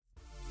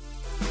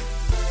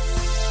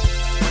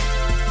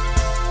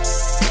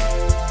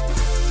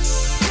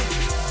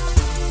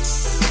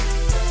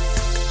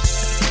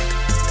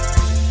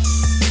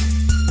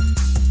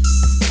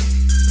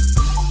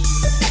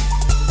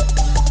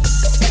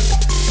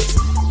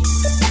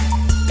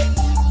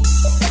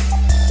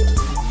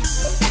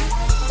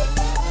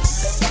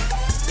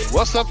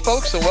What's up,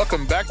 folks, and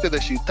welcome back to the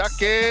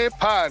Shiitake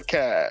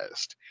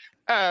Podcast.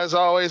 As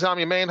always, I'm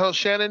your main host,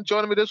 Shannon.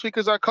 Joining me this week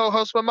is our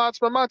co-host, Mamats.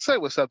 Mamats, say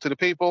what's up to the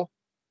people.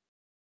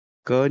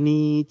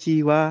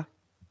 Konnichiwa,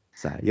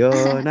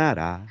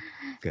 sayonara,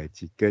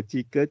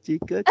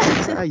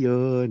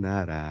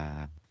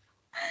 sayonara.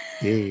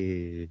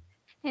 Hey.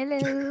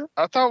 Hello.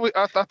 I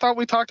thought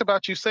we talked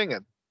about you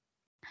singing.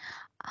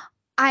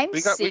 I'm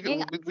We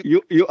singing.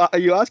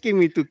 You asking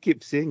me to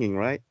keep singing,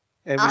 right?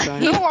 Every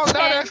time. No, I'm not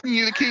asking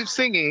you to keep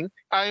singing.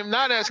 I am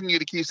not asking you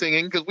to keep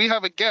singing because we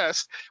have a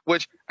guest,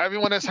 which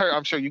everyone has heard.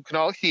 I'm sure you can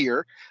all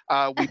hear.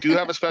 We do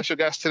have a special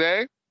guest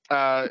today.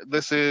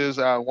 This is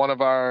one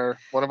of our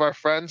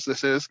friends.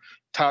 This is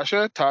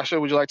Tasha. Tasha,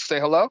 would you like to say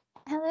hello?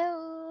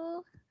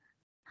 Hello.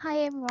 Hi,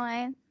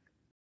 everyone.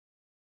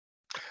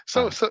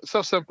 So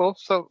simple,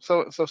 so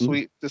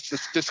sweet.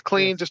 Just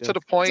clean, Yes, just yes. to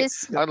the point.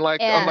 Just Unlike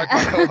yeah. my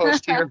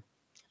co-host here,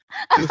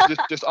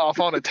 just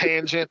off on a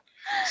tangent.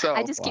 So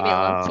I just keep it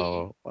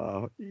low key.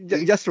 Wow.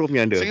 Just throw me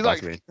under So the you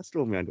bus, like- man. Just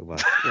throw me under the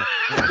bus.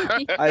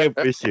 Yeah. I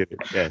appreciate it.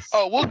 Yes.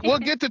 oh, we'll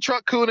get to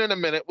Truck Coon in a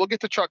minute.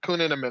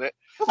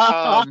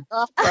 All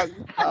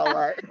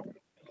right.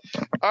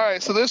 All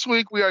right, so this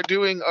week we are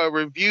doing a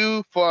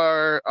review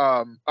for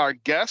our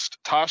guest.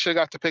 Tasha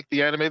got to pick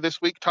the anime this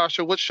week.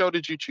 Tasha, what show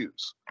did you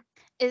choose?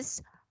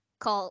 It's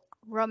called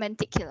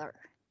Romantic Killer.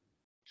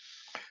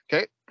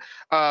 Okay.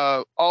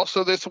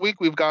 Also this week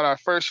we've got our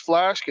first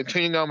flash,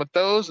 continuing on with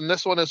those, and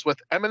this one is with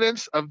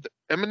Eminence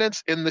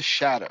in the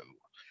Shadow.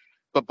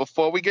 But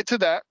before we get to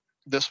that,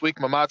 this week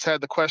Mamat's had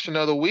the question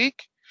of the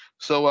week.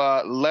 So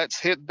let's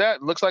hit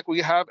that. Looks like we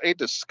have a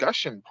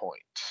discussion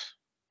point.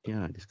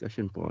 Yeah,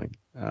 discussion point.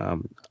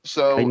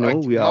 So I know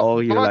we are all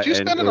here Mamat, like you're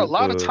spending a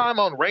lot of over. time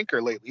on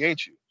Ranker lately,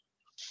 ain't you?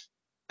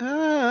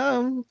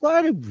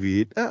 Quite a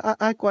bit.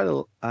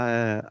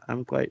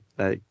 I'm quite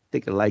like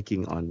take a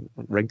liking on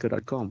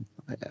ranker.com.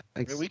 I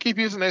mean, we keep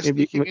using their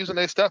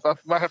maybe- stuff. I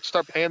might have to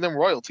start paying them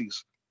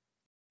royalties.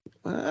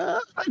 I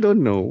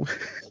don't know.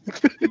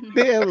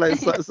 They have like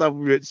some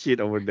weird shit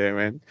over there,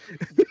 man.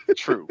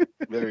 True,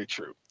 very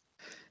true.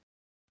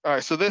 All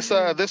right, so this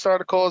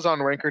article is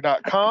on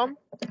Ranker.com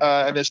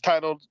and it's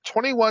titled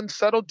 21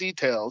 Subtle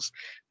Details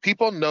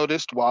People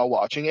Noticed While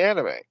Watching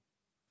Anime.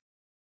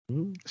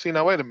 Mhm. See,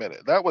 now wait a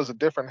minute. That was a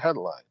different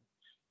headline.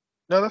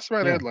 No, that's the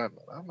right Yeah. headline.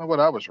 I don't know what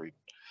I was reading.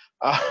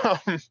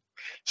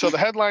 So the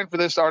headline for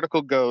this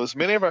article goes,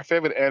 many of our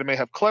favorite anime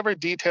have clever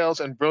details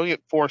and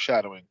brilliant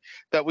foreshadowing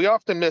that we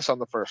often miss on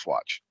the first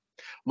watch.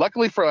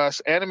 Luckily for us,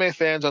 anime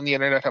fans on the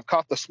internet have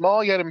caught the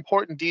small yet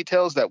important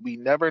details that we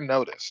never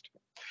noticed.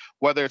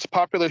 Whether it's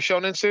popular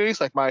shonen series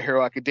like My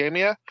Hero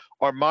Academia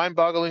or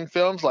mind-boggling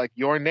films like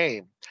Your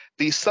Name,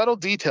 these subtle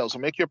details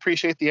will make you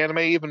appreciate the anime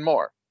even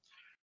more.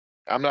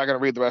 I'm not going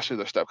to read the rest of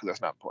their stuff because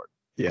that's not important.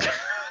 Yeah.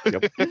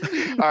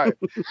 Yep. All right.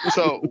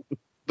 So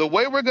the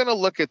way we're going to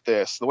look at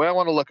this, the way I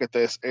want to look at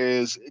this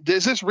is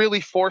this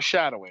really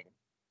foreshadowing?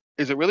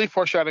 Is it really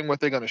foreshadowing what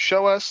they're going to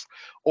show us,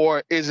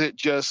 or is it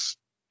just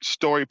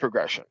story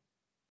progression?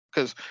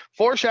 Because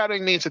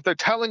foreshadowing means that they're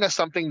telling us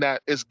something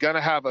that is going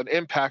to have an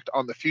impact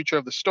on the future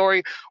of the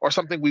story, or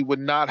something we would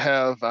not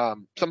have,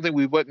 something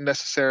we wouldn't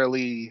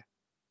necessarily.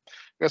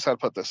 I guess how to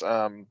put this.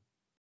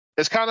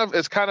 It's kind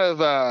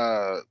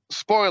of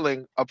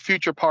spoiling a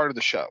future part of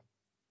the show.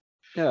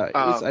 Yeah,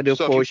 it's either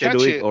So if you catch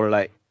foreshadowing it- or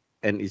like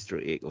an Easter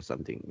egg or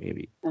something,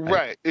 maybe.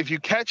 Right. If you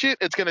catch it,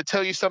 it's going to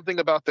tell you something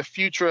about the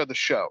future of the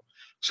show.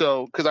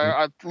 So, because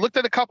I looked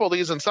at a couple of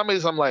these, and some of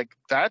these I'm like,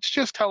 that's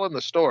just telling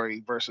the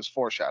story versus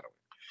foreshadowing.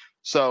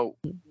 So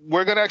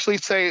we're going to actually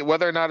say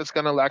whether or not it's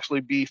going to actually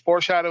be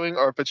foreshadowing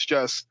or if it's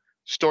just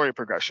story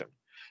progression.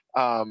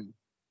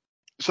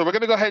 So we're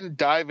going to go ahead and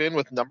dive in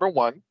with number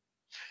one.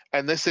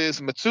 And this is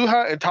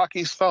Mitsuha and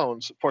Taki's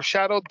phones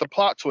foreshadowed the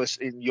plot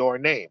twist in Your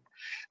Name.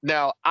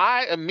 Now,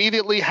 I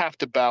immediately have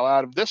to bow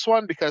out of this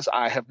one because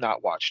I have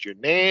not watched Your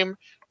Name.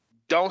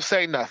 Don't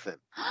say nothing.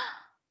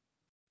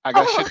 I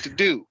got shit to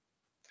do.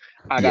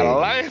 I got a Yeah.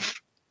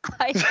 life.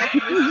 I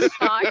am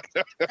shocked.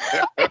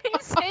 When you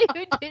say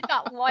you did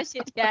not watch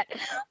it yet.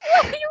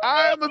 What do you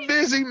I'm a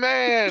busy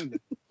man.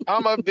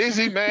 I'm a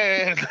busy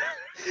man.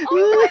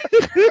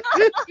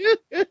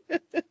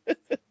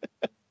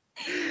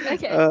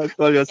 Okay.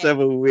 Call yourself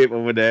a whip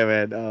over there,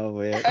 man. Oh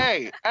man.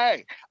 Hey,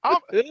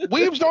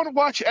 weebs don't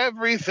watch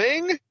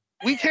everything.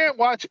 We can't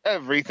watch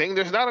everything.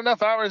 There's not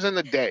enough hours in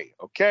the day,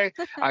 okay?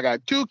 I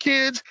got 2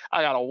 kids.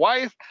 I got a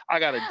wife. I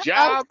got a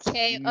job.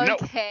 Okay. No.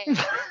 Okay.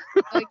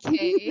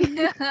 Okay.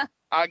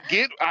 I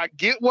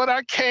get what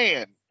I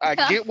can. I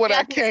get what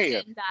I can.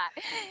 understand that.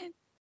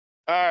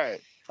 All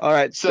right. All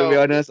right. So- to be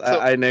honest, so-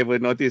 I never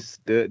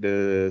noticed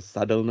the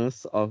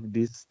subtleness of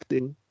this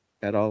thing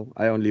at all.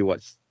 I only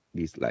watched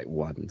this like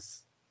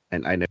once,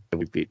 and I never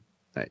repeat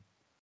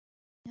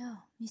No,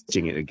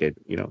 watching it again.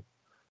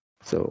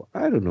 So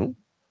I don't know.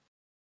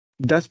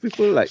 Does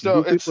people like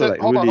So do it's people like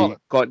hold on, really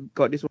hold on.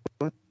 got this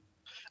one?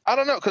 I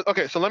don't know.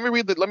 Okay, so let me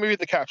read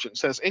the caption. It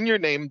says, "In your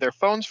name, their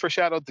phones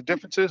foreshadowed the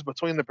differences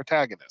between the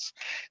protagonists.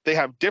 They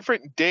have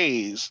different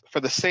days for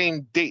the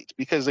same date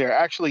because they are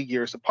actually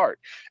years apart.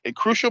 A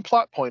crucial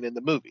plot point in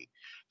the movie."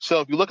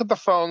 So if you look at the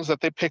phones that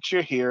they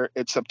picture here,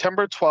 it's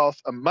September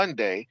 12th, a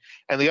Monday,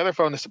 and the other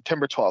phone is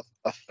September 12th,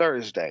 a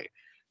Thursday.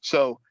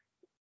 So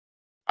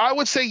I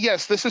would say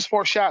yes, this is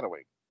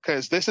foreshadowing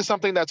because this is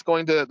something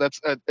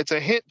it's a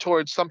hint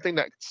towards something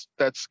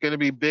that's going to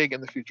be big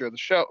in the future of the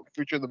show,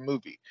 future of the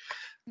movie.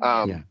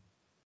 Yeah.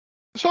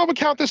 So I would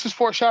count this as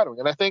foreshadowing,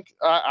 and I think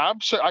I'm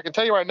sure I can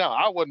tell you right now,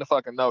 I wouldn't have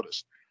fucking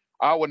noticed.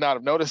 I would not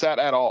have noticed that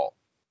at all.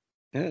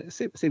 Yeah,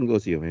 same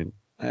goes here, man.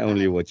 I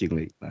only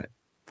watching like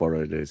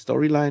for the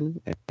storyline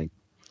and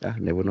I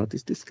never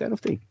noticed this kind of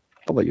thing.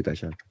 How about you,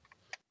 Tasha?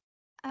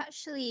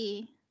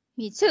 Actually,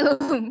 me too.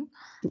 I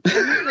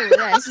never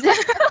realized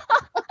that.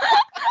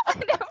 I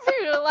never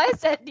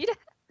realized that.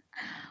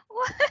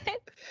 What?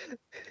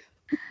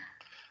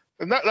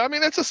 And I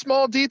mean, it's a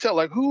small detail.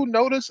 Like, who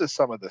notices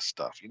some of this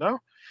stuff?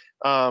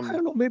 I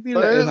don't know, maybe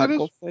But like a it is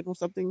hardcore fan or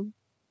something.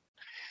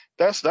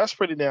 that's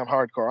pretty damn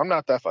hardcore. I'm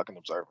not that fucking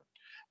observant.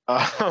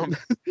 All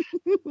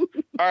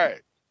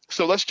right,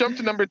 so let's jump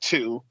to number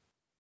 2,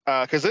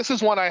 because this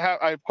is one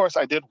of course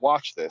I did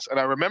watch this, and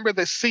I remember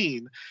this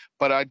scene,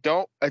 but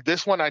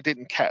this one I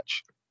didn't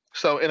catch.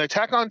 So in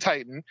Attack on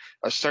Titan,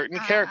 a certain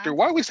character.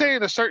 Why are we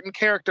saying a certain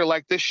character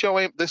like this show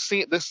ain't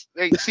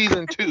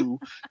season 2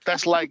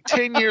 that's like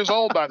 10 years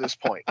old by this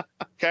point?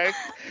 Okay,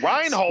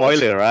 Reinhold.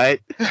 Spoiler,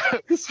 right?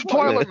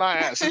 Spoiler my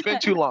ass. It's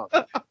been too long.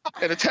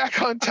 In Attack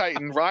on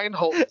Titan,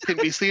 Reinhold can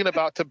be seen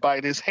about to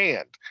bite his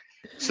hand.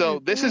 So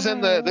this is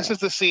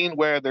the scene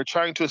where they're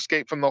trying to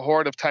escape from the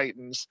horde of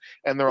Titans,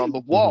 and they're on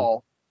the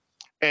wall,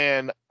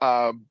 and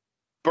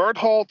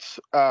Bertholdt,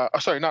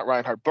 sorry, not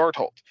Reinhardt,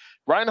 Bertholdt.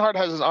 Reinhardt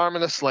has his arm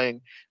in a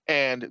sling,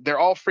 and they're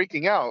all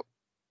freaking out.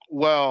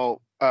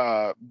 Well,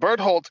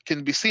 Bertholdt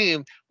can be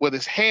seen with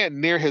his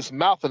hand near his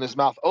mouth and his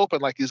mouth open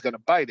like he's going to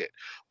bite it.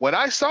 When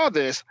I saw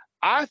this,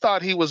 I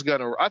thought he was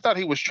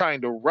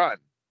trying to run.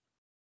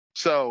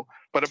 So,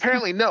 but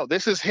apparently no,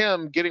 this is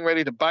him getting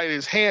ready to bite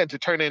his hand to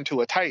turn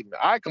into a Titan.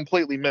 I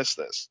completely missed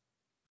this.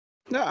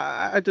 No,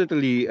 I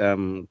totally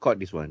caught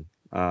this one.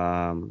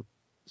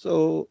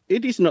 So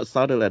it is not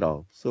subtle at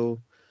all.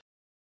 So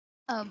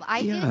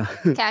I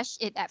didn't catch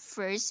it at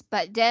first,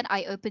 but then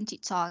I opened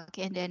TikTok,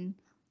 and then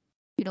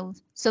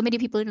so many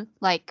people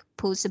like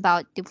post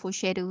about the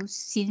foreshadow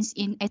scenes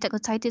in Attack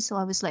on Titan. So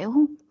I was like,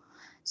 oh,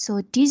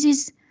 so this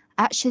is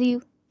actually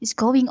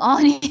going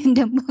on in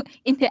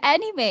the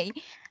anime.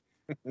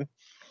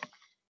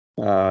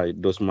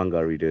 Those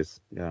manga readers,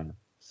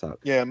 sucks.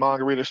 Yeah,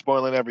 manga readers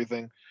spoiling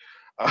everything.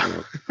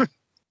 All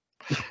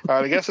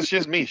right, I guess it's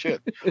just me.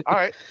 Shit. All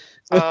right.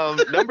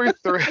 Number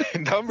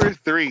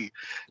three.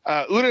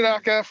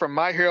 Uraraka from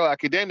My Hero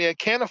Academia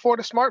can't afford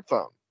a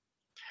smartphone.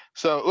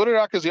 So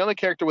Uraraka is the only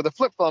character with a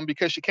flip phone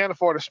because she can't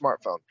afford a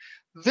smartphone.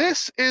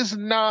 This is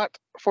not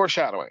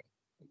foreshadowing.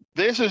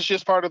 This is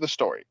just part of the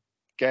story.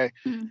 Okay.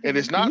 Mm-hmm. It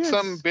is not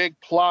some big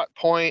plot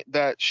point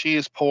that she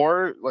is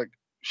poor. Like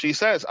she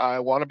says, I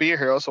want to be a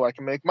hero so I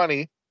can make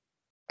money,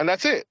 and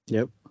that's it.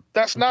 Yep.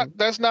 That's not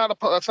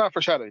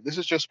foreshadowing. This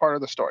is just part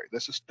of the story.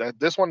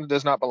 This one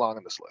does not belong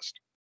on this list.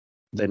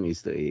 Then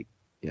Easter egg.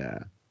 Yeah.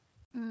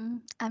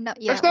 I'm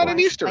not yet. That's not an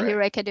Easter egg. My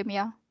Hero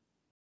Academia.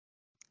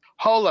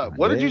 Hold up.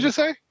 What did you just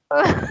say?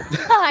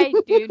 I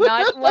do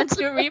not want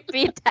to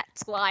repeat that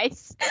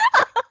twice.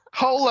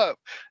 Hold up.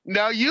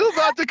 Now you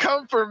about to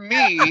come for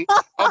me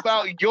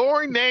about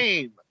Your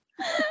Name,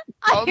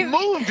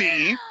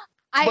 movie,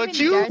 but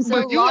you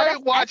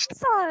ain't watched.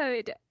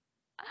 Episode.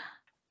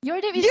 Your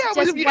Name is just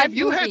one movie.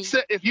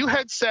 If you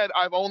had said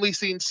I've only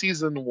seen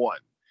season 1,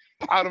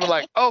 I'd have been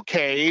like,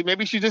 okay,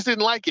 maybe she just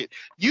didn't like it.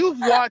 You've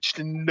watched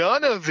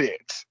none of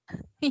it.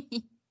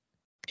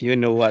 You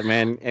know what,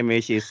 man?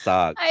 MHA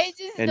sucks. I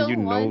just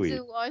don't want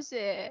to watch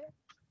it.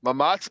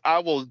 Mamats, I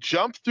will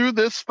jump through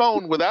this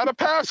phone without a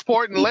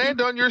passport and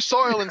land on your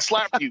soil and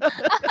slap you.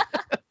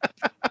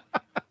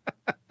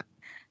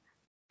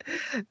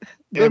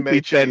 Don't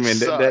pretend, man.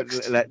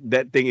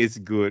 That thing is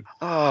good.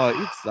 Oh,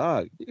 it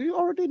sucks. You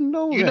already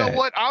know. You know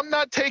what? I'm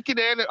not taking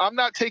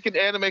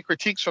anime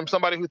critiques from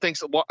somebody who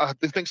thinks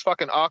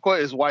fucking Aqua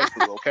is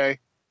waifu. Okay.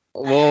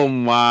 Oh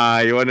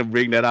my! You want to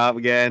bring that up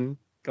again?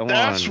 Come on.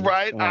 That's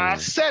right. I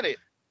said it.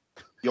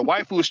 Your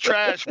waifu is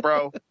trash,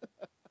 bro.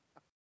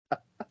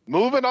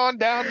 Moving on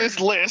down this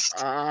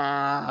list.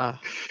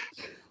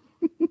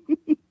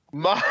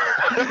 Mob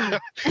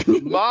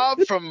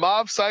from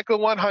Mob Psycho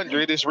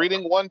 100 is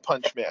reading One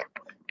Punch Man.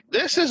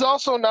 This is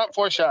also not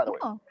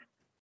foreshadowing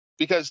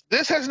because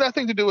this has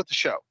nothing to do with the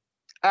show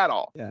at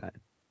all. Yeah,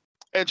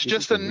 it's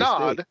just a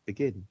nod.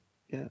 Again,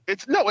 yeah.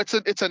 It's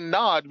a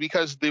nod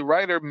because the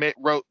writer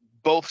wrote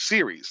both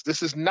series.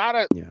 This is not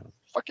a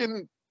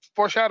fucking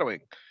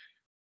foreshadowing.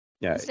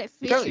 Yeah,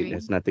 it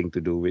has nothing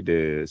to do with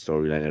the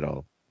storyline at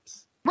all.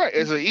 Right,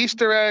 as an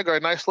Easter egg or a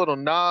nice little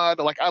nod.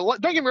 Like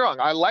don't get me wrong,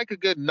 I like a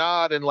good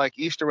nod and like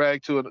Easter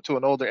egg to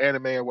an older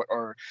anime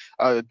or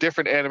a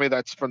different anime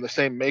that's from the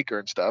same maker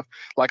and stuff.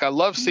 Like I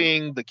love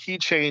seeing the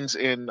keychains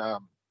in. I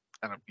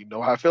don't you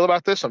know how I feel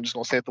about this. So I'm just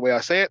gonna say it the way I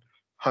say it.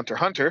 Hunter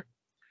x Hunter.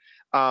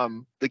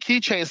 The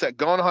keychains that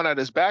Gohan had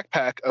his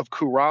backpack of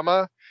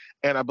Kurama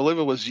and I believe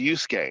it was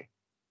Yusuke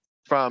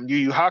from Yu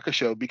Yu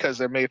Hakusho because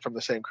they're made from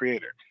the same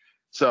creator.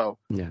 So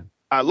Yeah.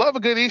 I love a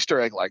good Easter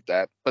egg like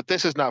that, but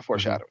this is not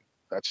foreshadowing.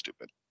 That's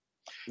stupid.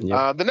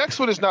 Yep. The next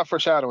one is not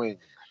foreshadowing.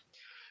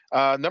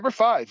 Number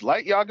 5,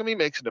 Light Yagami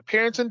makes an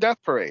appearance in Death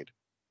Parade.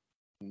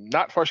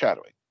 Not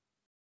foreshadowing.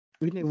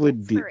 We never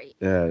did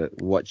Parade.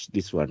 watch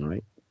this one,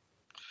 right?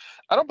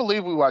 I don't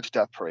believe we watched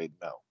Death Parade,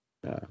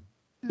 no.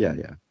 Yeah.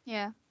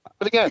 Yeah.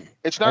 But again,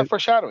 it's not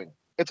foreshadowing.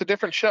 It's a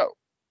different show.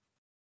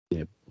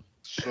 Yep.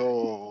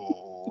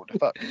 So, the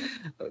fuck.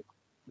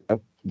 I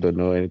don't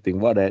know anything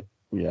about that.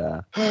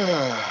 Yeah.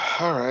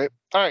 All right.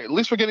 At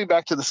least we're getting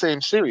back to the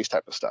same series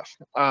type of stuff.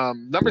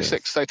 Number Yes.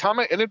 6,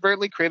 Saitama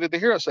inadvertently created the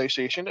Hero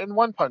Station in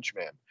One Punch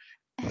Man.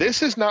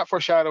 This is not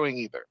foreshadowing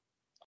either.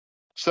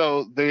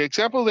 So the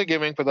example they're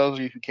giving, for those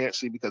of you who can't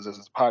see because this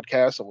is a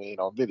podcast and we ain't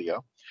on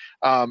video,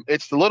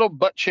 it's the little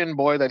butt chin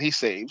boy that he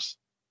saves.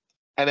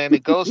 And then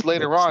it goes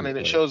later on and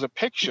it shows a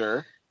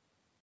picture.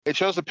 It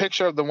shows a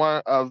picture of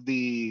hold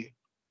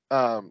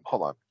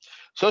on.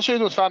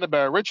 Association was founded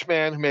by a rich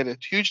man who made a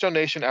huge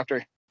donation after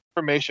a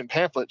information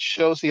pamphlet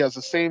shows he has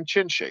the same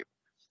chin shape.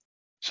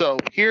 So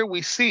here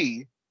we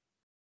see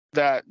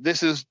that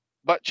this is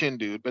butt chin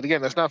dude, but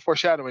again, that's not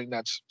foreshadowing,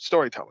 that's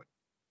storytelling.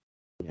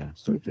 Yeah,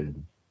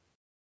 storytelling.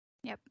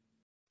 Yep.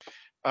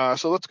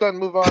 So let's go ahead and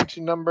move on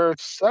to number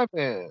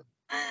 7.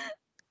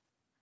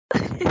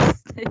 What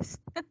is this?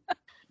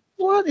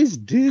 What is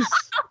this?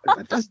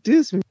 What does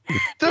this mean?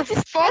 The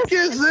fuck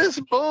is this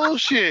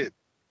bullshit?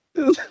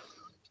 This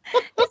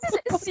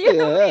is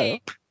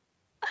seriously.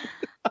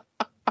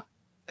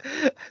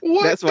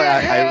 What That's the why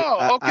hell?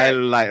 I Okay.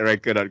 like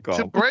record.com.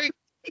 To break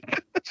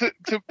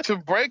to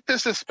break the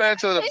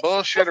suspense of the It's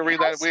bullshittery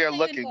that we are actually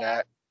looking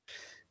there.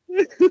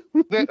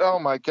 at. Oh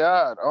my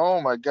god.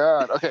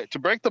 Okay, to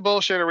break the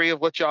bullshittery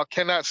of what y'all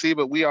cannot see,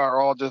 but we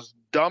are all just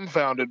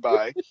dumbfounded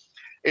by,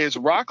 is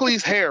Rock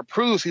Lee's hair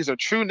proves he's a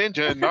true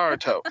ninja in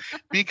Naruto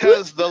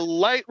because the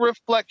light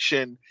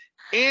reflection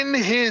in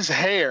his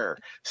hair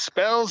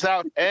spells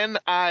out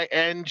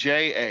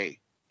Ninja.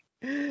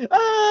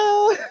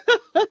 Ah!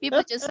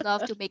 People just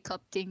love to make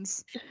up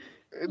things.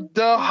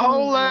 The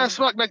whole ass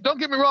fuck. Like, don't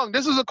get me wrong,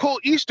 this is a cool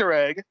Easter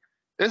egg.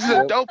 This is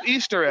a dope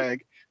Easter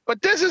egg,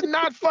 but this is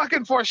not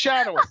fucking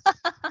foreshadowing.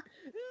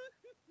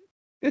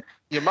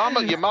 Your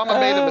mama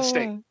made a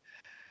mistake.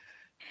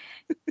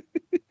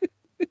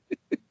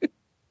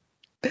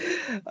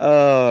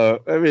 I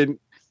mean,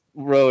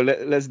 bro,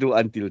 let's do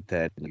until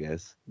 10, I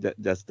guess.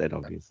 Just 10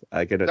 of this.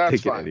 I cannot That's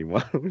take fine. it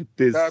anymore.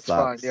 This That's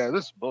fine. sucks. Yeah,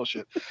 this is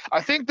bullshit.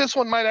 I think this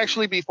one might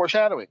actually be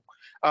foreshadowing.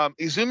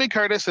 Izumi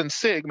Curtis and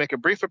Sig make a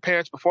brief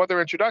appearance before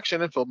their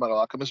introduction in Full Metal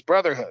Alchemist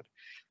Brotherhood.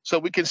 So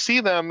we can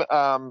see them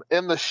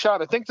in the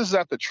shot. I think this is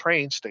at the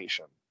train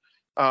station.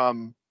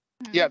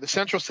 Yeah, the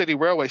Central City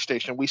Railway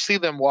Station. We see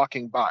them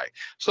walking by.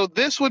 So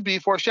this would be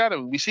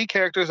foreshadowing. We see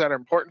characters that are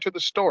important to the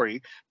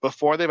story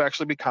before they're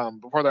actually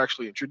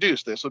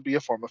introduced. This would be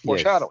a form of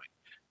foreshadowing.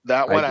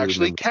 That I one do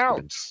actually remember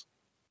counts.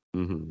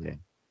 Yeah.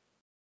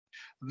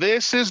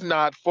 This is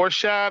not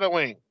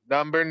foreshadowing.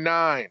 Number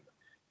 9.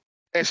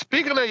 And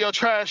speaking of your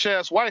trash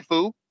ass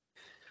waifu,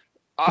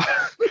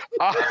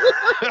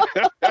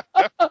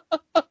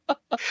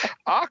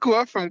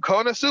 Aqua from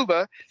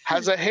Konosuba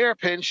has a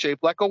hairpin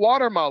shaped like a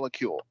water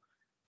molecule.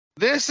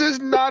 This is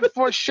not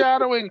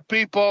foreshadowing,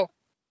 people.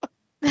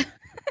 Who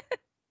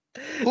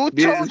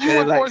This told is you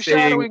what like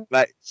foreshadowing?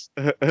 saying,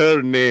 like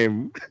her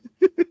name.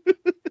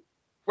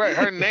 Right,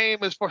 her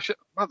name is foreshadowing.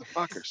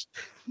 Motherfuckers.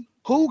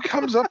 Who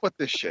comes up with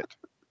this shit?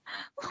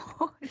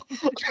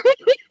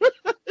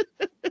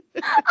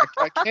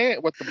 I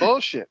can't with the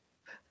bullshit.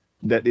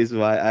 That is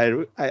why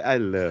I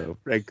love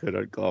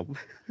record.com.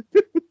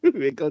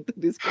 We go to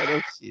this kind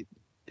of shit.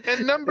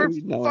 And number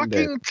Every now and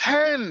then.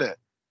 fucking 10.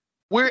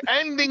 We're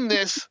ending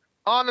this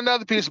on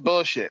another piece of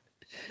bullshit.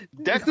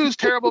 Deku's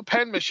terrible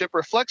penmanship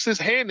reflects his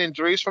hand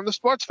injuries from the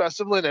sports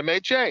festival in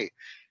MHA.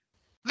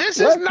 This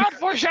is What? not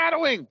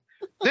foreshadowing.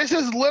 This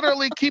is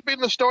literally keeping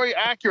the story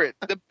accurate.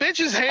 The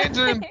bitch's hands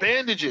are in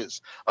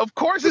bandages. Of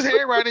course his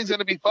handwriting's going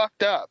to be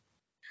fucked up.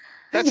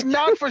 That's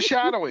not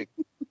foreshadowing.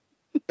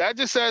 That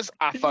just says,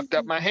 I fucked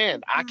up my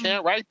hand. I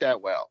can't write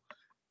that well.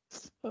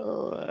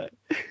 Oh,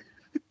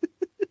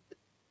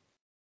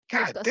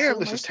 God Got damn, so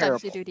this much is time terrible.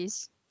 to do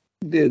this.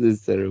 this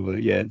is terrible.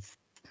 Yes.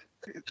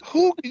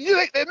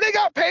 They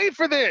got paid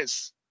for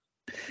this.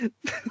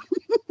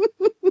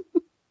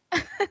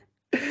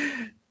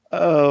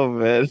 Oh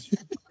man.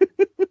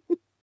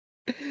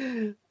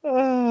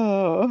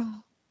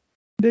 Oh,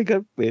 they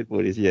got paid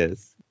for this.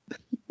 Yes.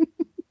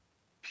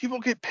 People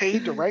get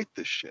paid to write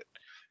this shit.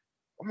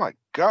 Oh my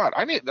god,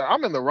 I'm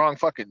in the wrong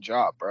fucking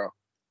job, bro.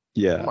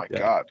 Yeah. Oh my yeah.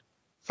 god.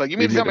 So you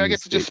mean to tell me I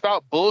get to just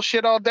spout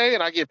bullshit all day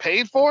and I get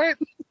paid for it?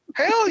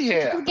 Hell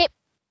yeah. You get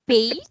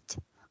paid?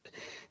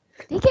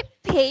 They get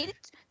paid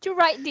to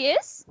write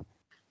this?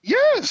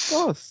 Yes. Of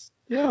course.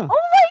 Yeah. Oh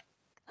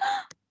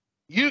my!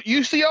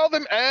 You see all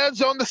them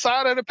ads on the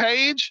side of the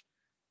page?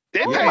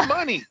 They pay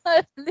money.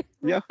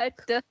 Yeah. What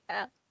the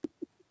hell?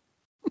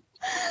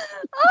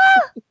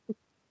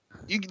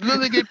 You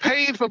literally get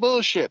paid for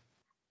bullshit.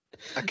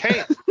 I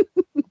can't.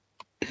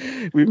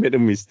 We made a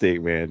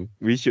mistake, man.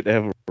 We should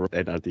have wrote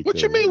an article.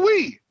 What you mean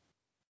we?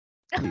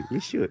 We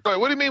should. Sorry,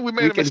 what do you mean we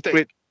made a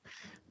mistake?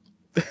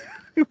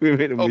 We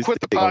made a mistake. Quit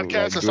the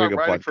podcast and start doing a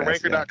writing for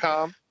podcast,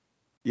 Ranker.com?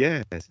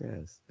 Yes.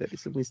 That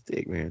is a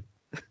mistake, man.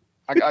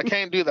 I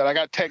can't do that. I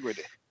got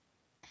integrity.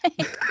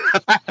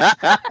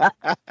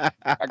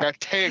 I got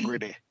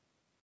integrity.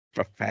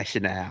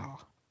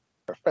 Professional.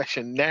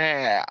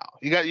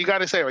 You got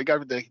to say it. You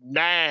got to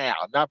now,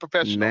 not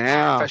professional.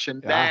 Now.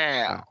 Professional.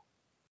 Yeah.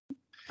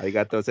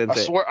 Arigato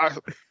sensei.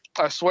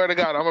 I swear to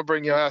God, I'm gonna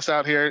bring your ass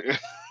out here.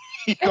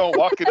 You gonna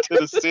walk into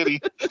the city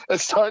and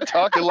start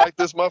talking like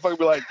this motherfucker.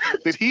 Be like,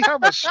 did he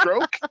have a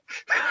stroke?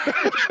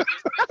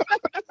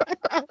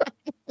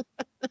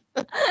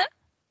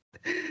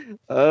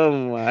 Oh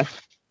my.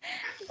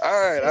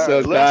 All right. So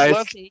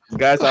let's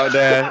guys out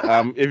there,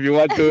 if you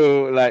want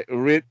to like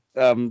read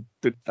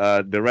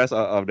the rest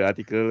of the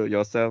article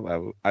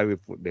yourself, I will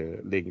put the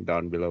link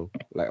down below,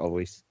 like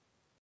always.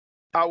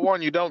 I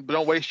warn you, don't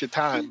waste your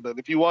time. But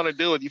if you want to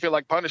do it, you feel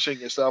like punishing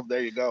yourself,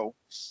 there you go.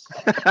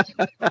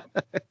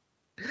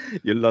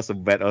 You lost a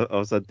bet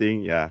or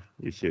something, yeah,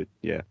 you should,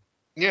 yeah.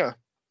 Yeah.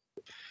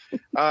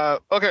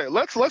 Okay,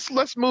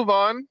 let's move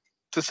on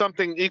to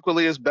something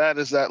equally as bad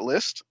as that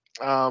list.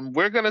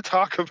 We're gonna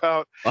talk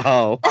about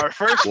our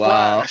first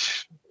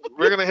flash.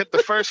 We're gonna hit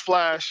the first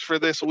flash for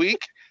this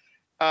week.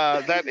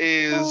 That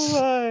is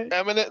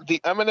The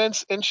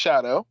Eminence in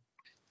Shadow.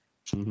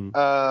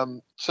 Mm-hmm.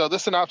 So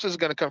this synopsis is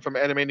going to come from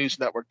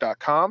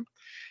AnimeNewsNetwork.com.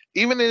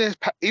 Even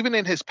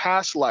in his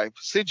past life,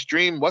 Sid's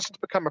dream wasn't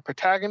to become a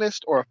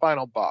protagonist or a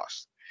final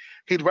boss.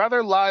 He'd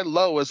rather lie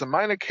low as a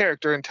minor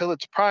character until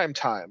it's prime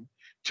time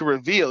to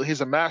reveal he's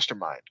a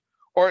mastermind,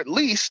 or at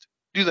least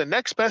do the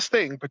next best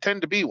thing,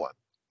 pretend to be one.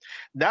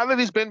 Now that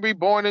he's been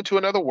reborn into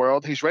another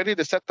world, he's ready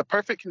to set the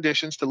perfect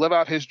conditions to live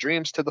out his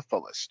dreams to the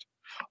fullest.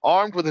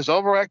 Armed with his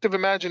overactive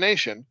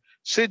imagination,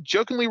 Sid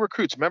jokingly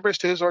recruits members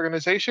to his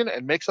organization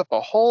and makes up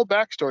a whole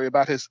backstory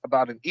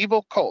about an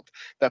evil cult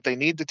that they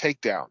need to take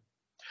down.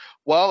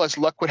 Well, as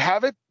luck would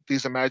have it,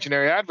 these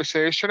imaginary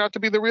adversaries turn out to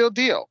be the real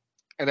deal,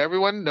 and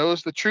everyone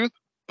knows the truth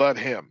but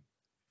him.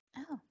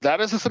 Oh.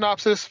 That is a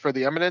synopsis for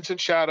The Eminence in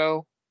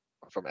Shadow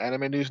from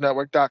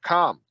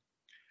AnimeNewsNetwork.com.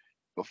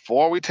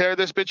 Before we tear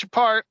this bitch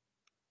apart,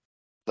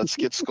 let's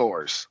get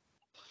scores.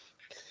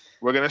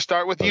 We're going to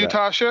start with you,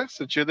 Tasha,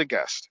 since you're the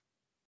guest.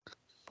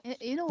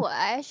 You know what?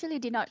 I actually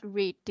did not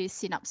read the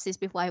synopsis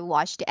before I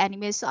watched the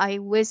anime, so I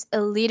was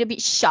a little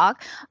bit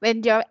shocked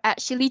when there are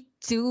actually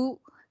two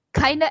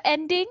kind of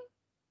ending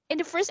in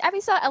the first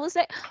episode. I was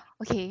like,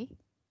 okay.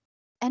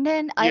 And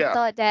then I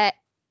thought that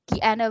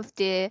the end of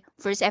the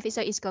first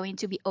episode is going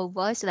to be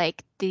over, so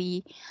like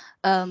the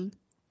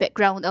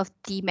background of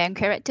the main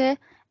character,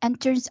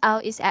 and turns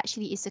out it's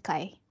actually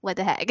isekai. What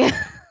the heck?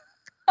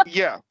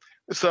 Yeah.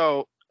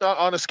 So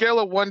on a scale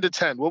of 1 to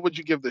 10, what would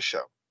you give this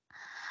show?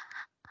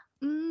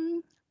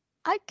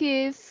 I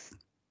give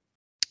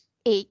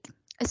 8.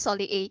 A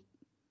solid 8.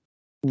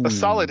 A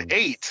solid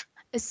 8.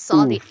 A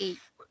solid 8.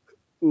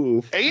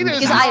 Oof. 8 is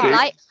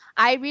because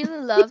I really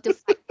love the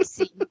fight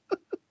scene.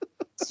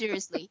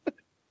 Seriously.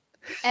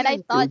 And I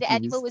thought the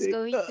anime was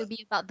going to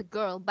be about the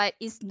girl, but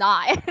it's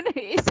not.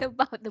 It's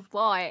about the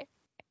boy.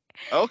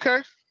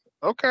 Okay.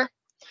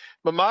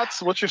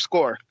 Mamats, what's your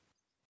score?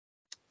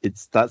 It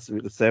starts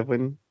with a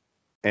 7,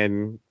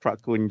 and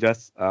Prakun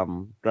just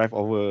drive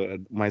over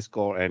my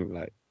score and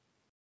like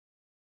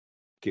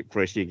keep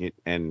crashing it,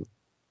 and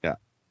yeah,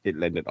 it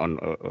landed on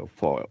a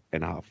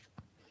 4.5.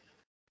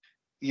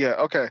 Yeah.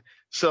 Okay.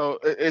 So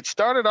it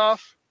started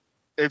off.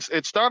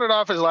 It started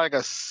off as like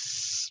a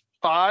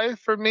 5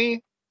 for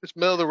me. It's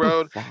middle of the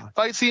road.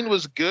 Fight scene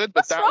was good,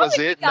 but that was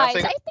it.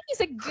 Nothing. I think it's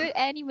a good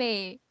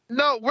anime.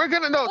 No, we're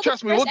gonna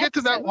trust me. We'll get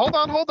to that. Hold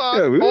on, Yeah,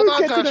 hold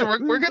on,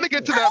 Tasha. We're gonna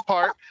get to that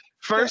part.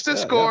 First the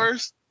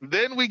scores,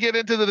 then we get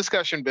into the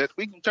discussion bit.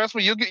 Trust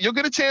me, you'll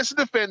get a chance to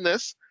defend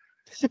this.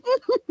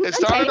 It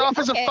started off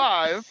as a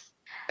 5,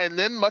 and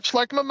then much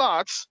like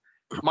Mamats,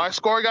 my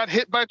score got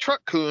hit by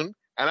Truck-kun,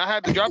 and I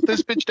had to drop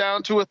this bitch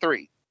down to a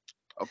 3.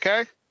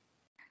 Okay?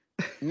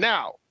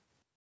 Now,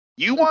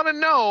 you want to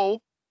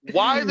know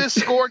why this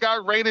score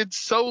got rated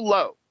so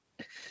low.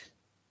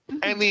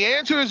 And the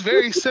answer is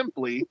very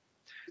simply,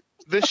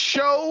 the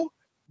show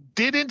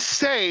didn't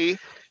say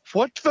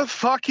what the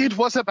fuck it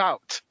was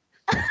about.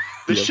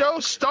 The show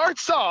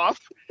starts off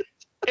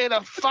in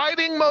a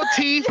fighting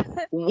motif,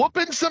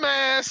 whooping some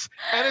ass,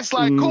 and it's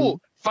like, cool,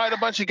 fight a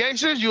bunch of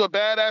gangsters, you a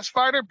badass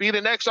fighter, beat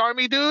an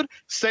ex-army dude,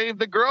 save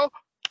the girl,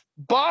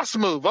 Boss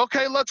move.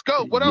 Okay, let's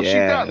go. What else you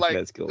got? Yes, Like,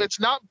 let's go. it's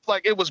not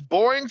like it was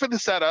boring for the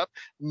setup.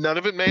 None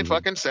of it made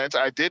fucking sense.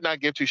 I did not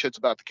give two shits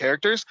about the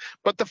characters,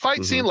 but the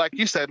fight scene, like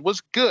you said,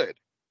 was good.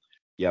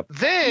 Yep.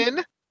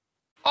 Then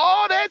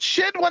all that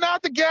shit went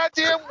out the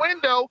goddamn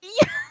window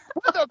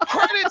with a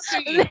credit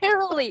scene.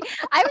 Literally,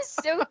 I was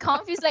so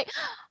confused. Like,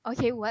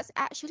 okay, what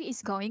actually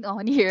is going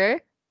on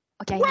here?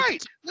 Okay, I need to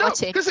Right. No,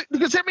 watch it.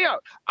 because hear me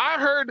out. I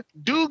heard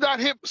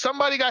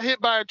somebody got hit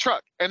by a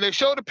truck, and they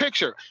showed a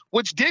picture,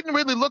 which didn't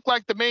really look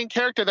like the main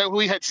character that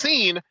we had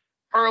seen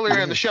earlier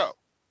in the show.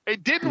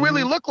 It didn't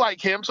really look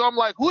like him, so I'm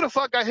like, who the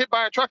fuck got hit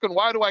by a truck, and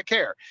why do I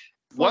care?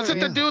 Was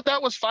it the dude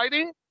that was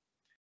fighting?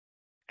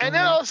 And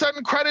then all of a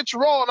sudden, credits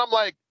roll, and I'm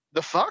like,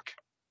 the fuck?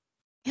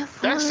 Yeah,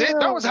 for That's it?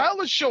 That was real.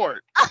 hella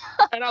short.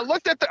 And I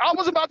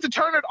was about to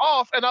turn it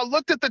off, and I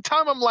looked at the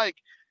time, I'm like,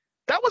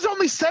 that was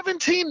only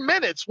 17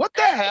 minutes. What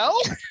the hell?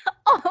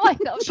 Oh my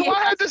god. So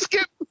I had to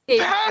skip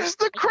past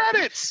the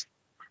credits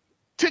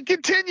to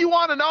continue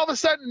on, and all of a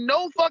sudden,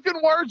 no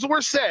fucking words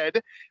were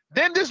said.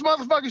 Then this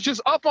motherfucker's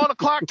just up on a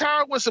clock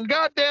tower with some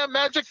goddamn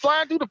magic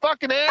flying through the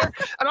fucking air,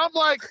 and I'm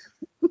like,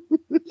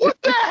 what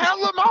the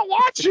hell am I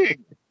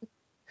watching?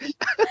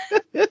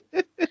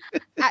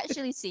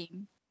 Actually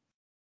same.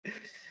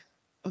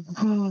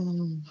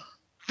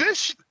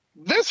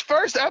 This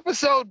first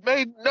episode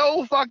made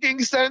no fucking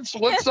sense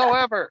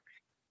whatsoever.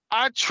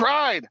 I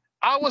tried.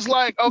 I was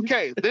like,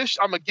 okay,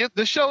 I'm gonna give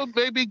this show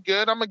may be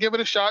good. I'm gonna give it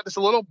a shot. It's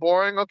a little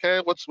boring.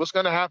 Okay, what's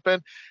gonna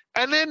happen?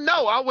 And then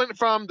no, I went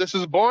from this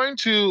is boring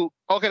to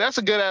okay, that's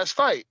a good ass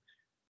fight.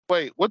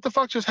 Wait, what the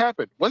fuck just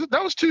happened?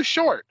 That was too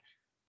short?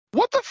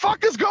 What the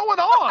fuck is going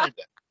on?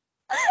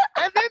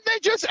 And then they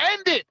just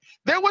end it.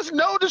 There was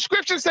no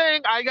description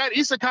saying I got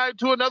isekai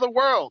to another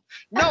world.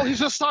 No, he's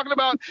just talking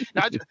about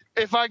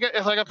if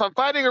I'm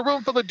fighting a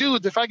room full of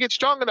dudes, if I get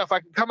strong enough, I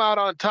can come out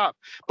on top.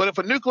 But if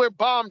a nuclear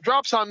bomb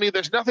drops on me,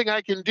 there's nothing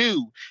I can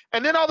do.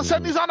 And then all of a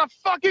sudden he's on a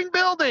fucking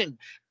building.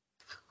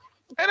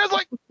 And it's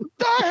like,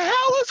 the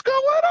hell is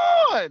going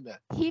on?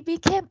 He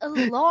became a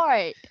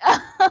lord.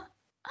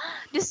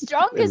 The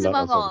strongest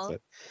among all.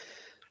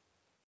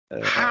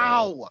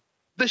 How?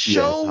 The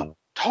show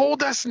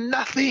told us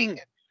nothing.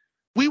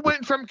 We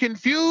went from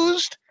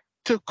confused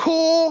to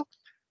cool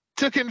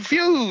to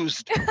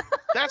confused.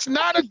 That's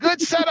not a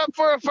good setup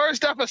for a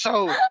first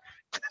episode.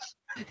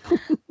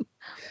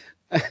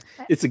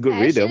 It's a good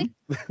rhythm.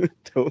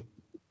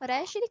 But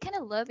I actually kind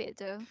of love it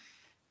though.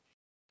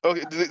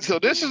 Okay, so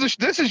this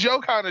is your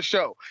kind of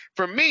show.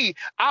 For me,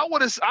 I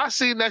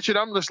seen that shit.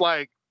 I'm just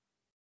like,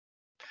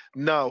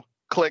 no,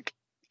 click,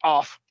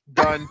 off,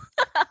 done.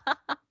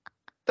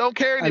 Don't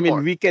care anymore. I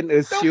mean, we can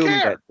assume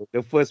that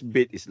the first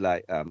bit is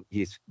like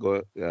he's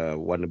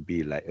want to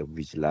be like a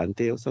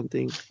vigilante or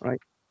something, right?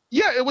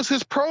 Yeah, it was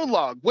his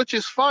prologue, which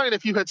is fine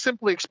if you had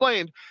simply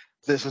explained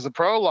this is a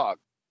prologue,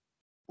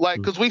 like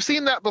because we've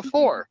seen that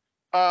before.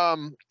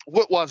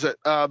 What was it?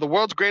 The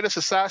world's greatest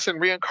assassin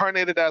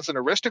reincarnated as an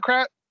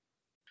aristocrat.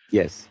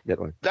 Yes, that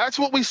one. That's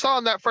what we saw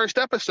in that first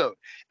episode.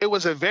 It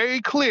was a very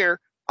clear: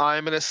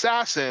 I'm an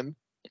assassin.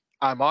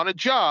 I'm on a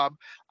job.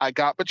 I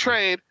got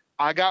betrayed.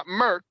 I got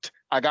murked.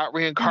 I got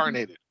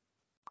reincarnated.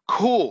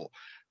 Cool.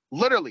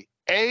 Literally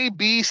A,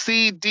 B,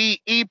 C,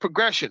 D, E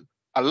progression.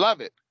 I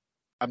love it.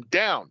 I'm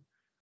down.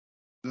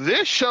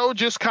 This show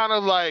just kind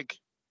of like,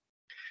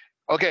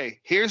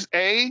 okay, here's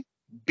A,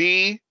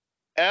 B,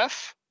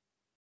 F,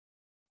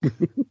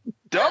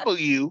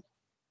 W,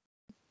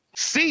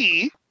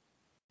 C,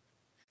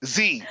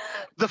 Z.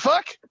 The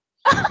fuck?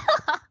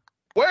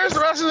 Where's the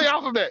rest of the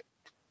alphabet?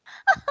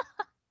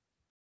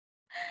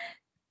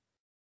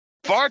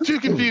 Far too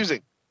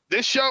confusing.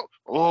 This show,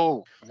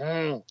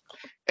 and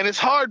it's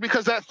hard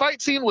because that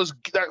fight scene was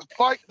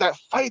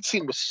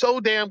so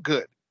damn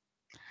good.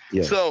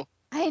 Yes. So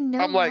I know.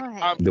 I'm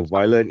like, the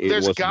violent.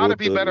 There's gotta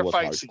be better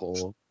fight hardcore.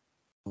 scenes.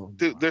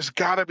 Dude, there's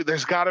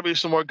gotta be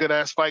some more good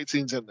ass fight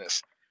scenes in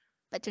this.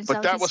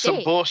 But that was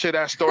some bullshit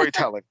ass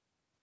storytelling.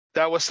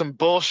 That was some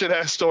bullshit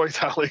ass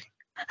storytelling.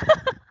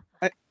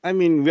 I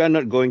mean, we are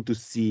not going to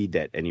see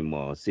that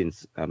anymore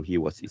since he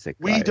was isekai.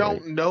 We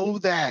don't know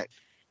that.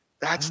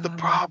 That's the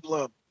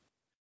problem.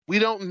 We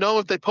don't know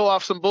if they pull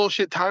off some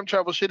bullshit time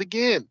travel shit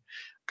again.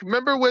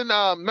 Remember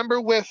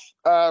with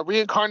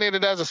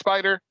reincarnated as a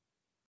spider?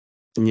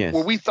 Yes.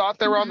 Where we thought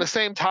they were on the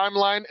same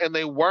timeline and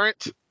they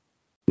weren't?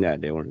 Yeah,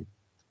 they weren't.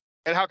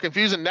 And how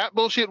confusing that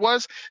bullshit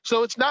was?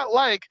 So it's not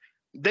like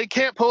they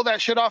can't pull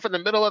that shit off in the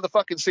middle of the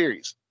fucking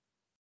series.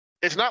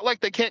 It's not like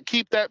they can't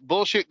keep that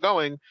bullshit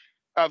going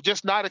of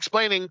just not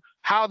explaining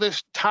how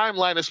this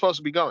timeline is supposed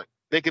to be going.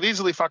 They could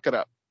easily fuck it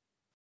up.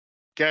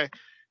 Okay?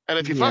 And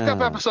if you fuck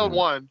up episode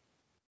 1,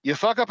 you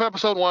fuck up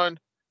episode 1,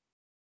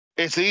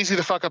 it's easy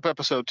to fuck up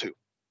episode 2.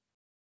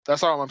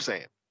 That's all I'm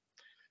saying.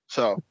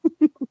 So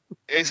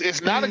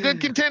it's not a good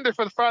contender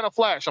for the Final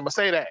Flash. I'm gonna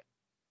say that.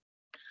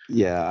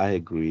 Yeah, I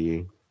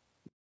agree.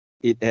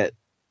 It had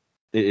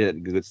a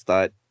good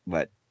start,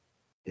 but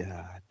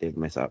yeah, they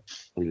mess up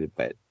really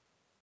bad,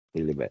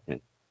 man.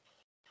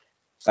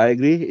 I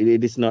agree.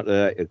 It is not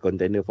a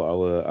contender for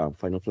our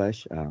Final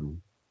Flash.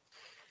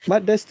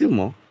 But there's still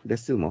more.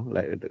 There's still more.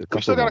 Like a We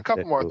couple still got a more.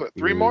 couple that more. you-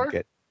 Three you will more?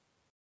 Get,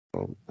 I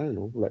don't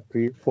know, like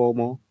 3, 4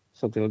 more,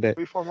 something like that.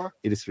 3, 4 more?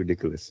 It is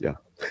ridiculous. Yeah,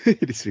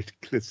 it is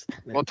ridiculous.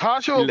 Well,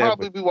 Tasha will 11.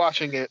 probably be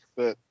watching it,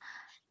 but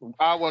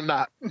I will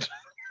not.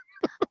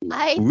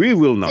 I We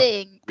will not.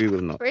 think We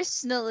will not.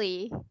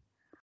 personally,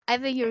 I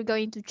think you're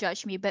going to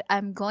judge me, but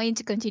I'm going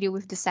to continue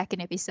with the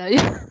second episode.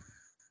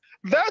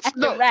 That's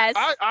And the no. rest.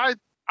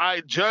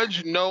 I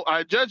judge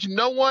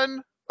no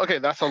one. Okay,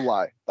 that's a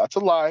lie. That's a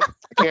lie.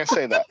 I can't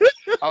say that.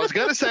 I was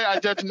gonna say I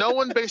judge no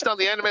one based on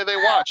the anime they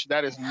watch.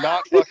 That is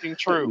not fucking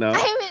true. No.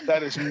 I mean,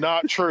 That is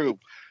not true.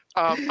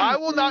 I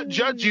will not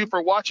judge you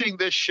for watching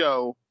this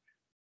show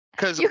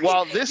because You-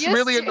 while this you're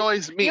really ser-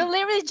 annoys me, you're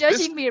literally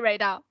judging me right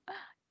now.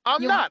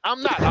 I'm you-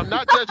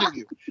 not judging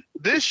you.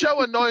 This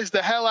show annoys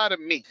the hell out of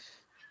me,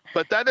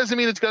 but that doesn't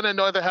mean it's going to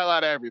annoy the hell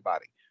out of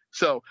everybody.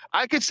 So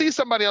I could see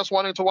somebody else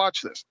wanting to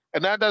watch this,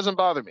 and that doesn't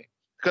bother me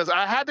because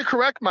I had to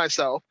correct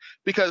myself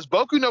because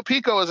Boku no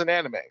Pico is an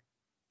anime.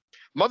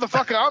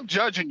 Motherfucker, I'm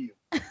judging you.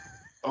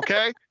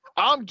 Okay?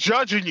 I'm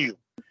judging you.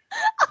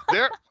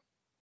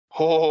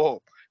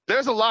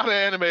 There's a lot of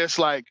anime. It's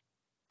like,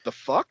 the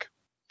fuck?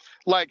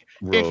 Like,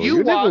 Bro, if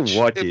you never watch,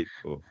 watch it,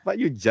 bro. But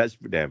you judge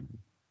them.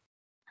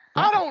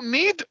 I don't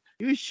need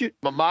You should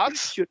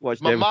Mamats. watch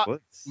them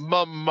first.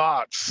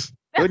 Mamats.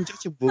 Don't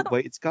judge a book by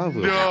its cover.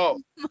 No.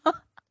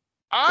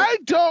 I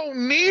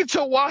don't need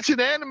to watch an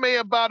anime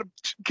about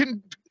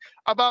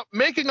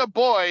making a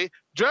boy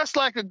dress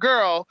like a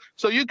girl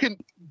so you can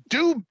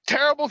do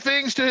terrible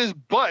things to his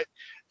butt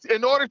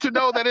in order to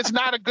know that it's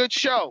not a good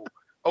show.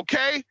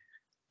 Okay?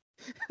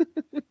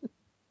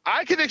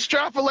 I can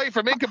extrapolate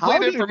from How incomplete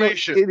do you know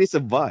information. it is a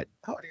bot?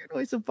 How do you know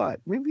it's a bot?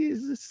 Maybe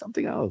it's just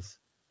something else.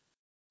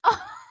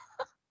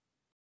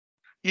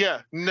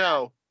 Yeah,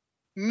 no.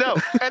 No.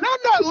 And I'm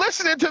not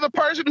listening to the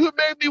person who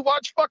made me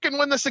watch fucking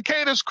When the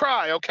Cicadas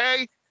Cry,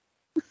 okay?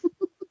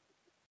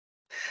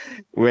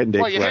 When they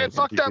Well, your cry, head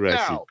fucked you up rush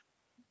now.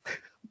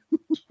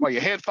 Well,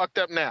 your head fucked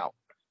up now.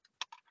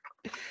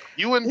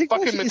 You and Higurashi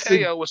fucking is a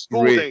Mateo with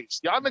school great- days.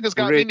 Y'all niggas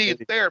got me great needing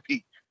anime.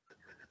 therapy.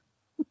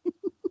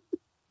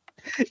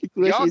 it.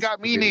 Y'all Higurashi got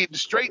is me great. needing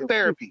straight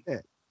therapy.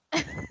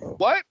 Yeah.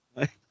 What?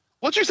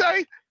 What you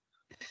say?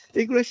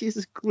 Higurashi is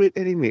a great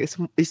anime.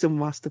 It's a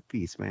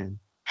masterpiece, man.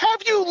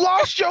 Have you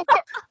lost your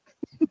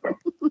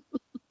You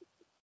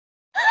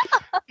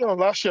done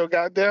lost your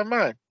goddamn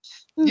mind.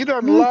 You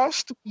done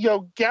lost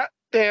your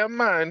goddamn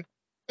mind.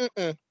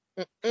 Mm-mm.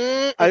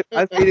 Mm-mm.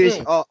 I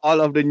finished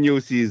all of the new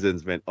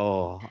seasons, man.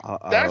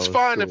 That's was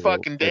fine and so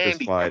fucking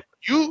dandy. satisfied.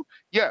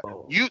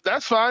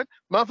 That's fine.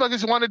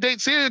 Motherfuckers want to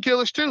date serial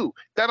killers too.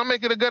 That'll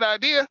make it a good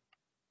idea.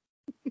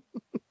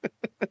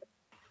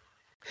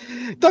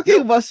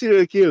 Talking about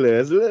serial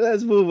killers,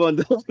 let's move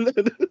on.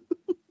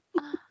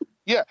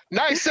 Yeah,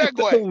 nice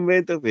segue. The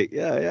main topic.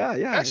 Yeah.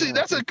 Actually,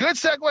 that's a good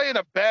segue and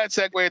a bad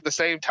segue at the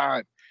same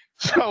time.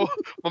 So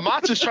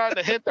Mamatsu's trying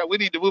to hint that we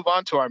need to move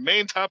on to our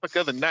main topic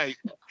of the night,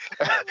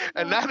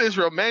 and that is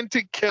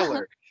Romantic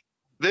Killer.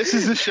 This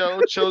is a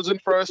show chosen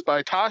for us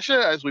by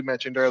Tasha, as we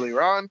mentioned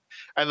earlier on,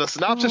 and the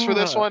synopsis for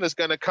this one is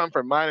going to come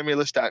from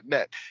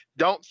MindAnimeList.net.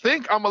 Don't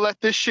think I'm going to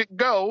let this shit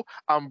go.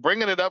 I'm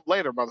bringing it up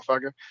later,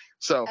 motherfucker.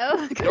 So Oh,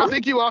 don't God.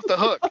 think you off the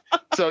hook.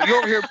 So you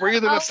over here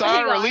breathing Oh a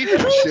sigh of my God. relief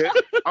and shit.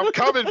 I'm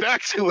coming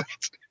back to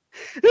it.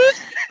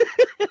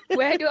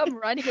 Where do I'm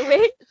running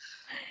away?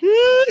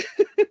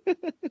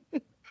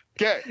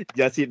 Okay.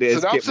 Just hit the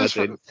escape Synopsis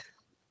for, button.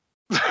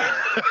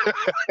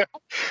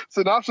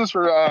 synopsis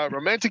for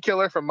Romantic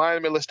Killer from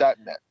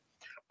MindAnimeList.net.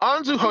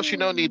 Anzu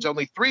Hoshino needs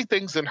only 3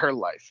 things in her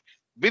life: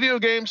 video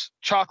games,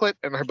 chocolate,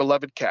 and her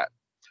beloved cat.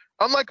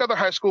 Unlike other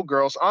high school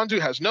girls, Anzu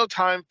has no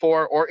time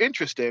for or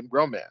interest in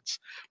romance.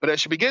 But as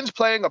she begins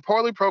playing a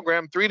poorly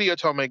programmed 3D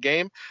Otome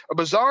game, a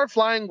bizarre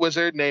flying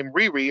wizard named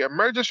Riri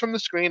emerges from the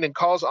screen and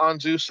calls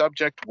Anzu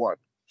Subject 1,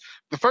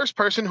 the first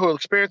person who will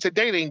experience a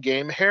dating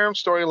game harem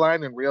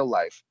storyline in real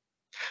life.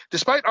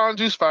 Despite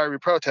Anzu's fiery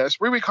protest,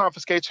 Riri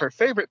confiscates her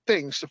favorite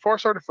things to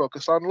force her to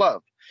focus on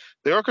love.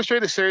 They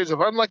orchestrate a series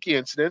of unlucky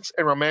incidents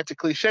and romantic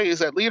cliches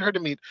that lead her to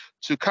meet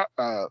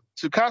Tsukasa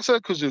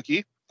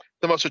Kozuki,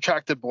 the most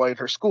attractive boy in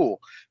her school.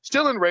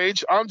 Still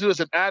enraged, Anzu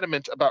is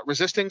adamant about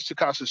resisting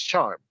Tsukasa's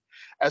charm,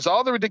 as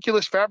all the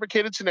ridiculous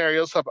fabricated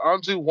scenarios help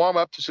Anzu warm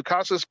up to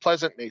Tsukasa's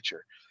pleasant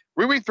nature.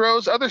 Riri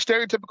throws other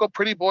stereotypical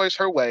pretty boys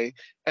her way,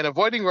 and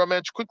avoiding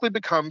romance quickly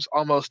becomes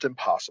almost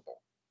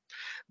impossible.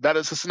 That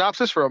is the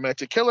synopsis for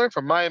Romantic Killer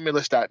from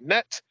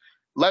MindAnimeList.net.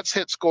 Let's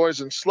hit scores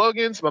and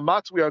slogans.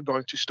 Mamatsu, we are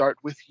going to start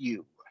with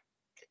you.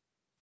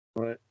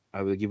 All right.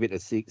 I will give it a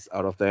 6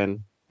 out of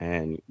 10.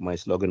 And my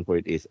slogan for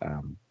it is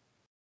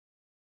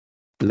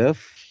love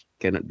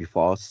cannot be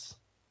forced,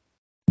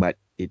 but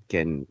it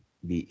can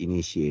be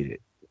initiated.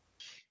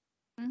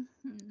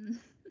 Mhm.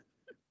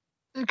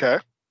 Okay.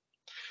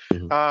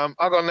 Mhm.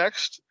 I'll go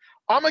next.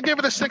 I'm going to give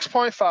it a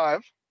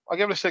 6.5. I'll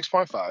give it a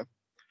 6.5.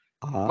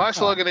 My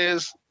slogan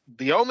is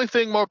the only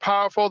thing more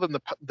powerful than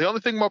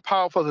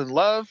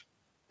love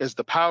is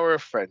the power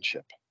of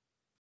friendship.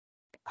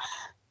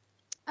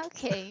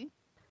 Okay.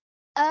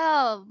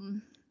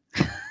 Um.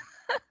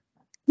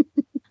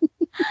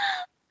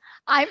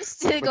 I'm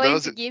still For going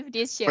those- to give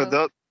this For show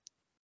the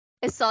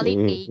a solid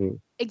 8 Mhm.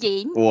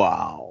 again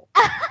Wow.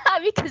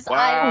 because I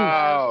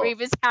Wow. love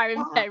Reverse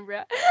Harem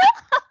genre.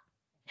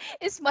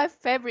 It's my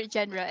favorite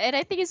genre, and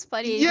I think it's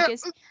funny yeah,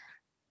 because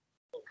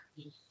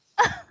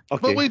Okay.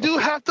 but we do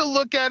have to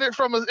look at it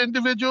from an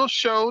individual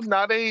show,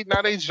 not a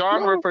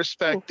genre No.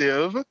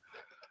 perspective.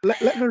 Let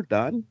her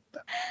done.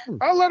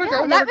 I'll let it no, go.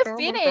 let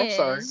me Let it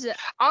go.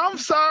 I'm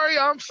sorry.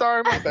 finish. I'm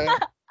sorry. My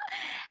bad.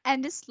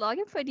 And the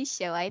slogan for this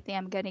show, I think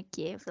I'm gonna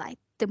give like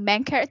the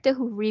main character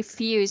who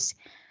refused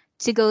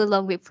to go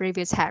along with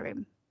previous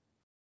harem.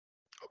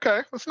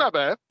 Okay, that's not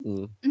bad.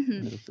 Mm.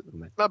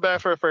 Hmm Not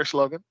bad for a first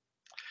slogan.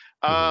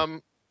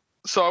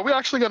 So are we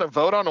actually going to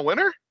vote on a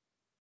winner?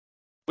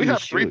 We We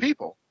have 3 should.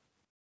 people.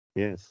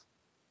 Yes.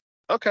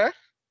 Okay.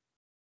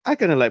 I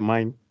kind of like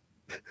mine.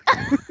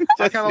 I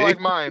Just kind of like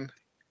saying. mine.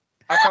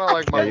 I kind of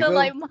like There mine. you Kinda go.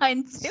 like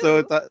mine too.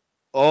 So that.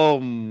 Oh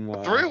my.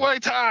 3-way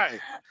tie.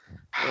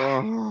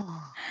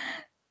 Oh.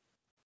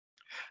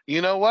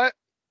 You know what?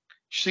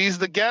 She's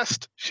the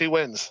guest. She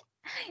wins.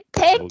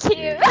 Thank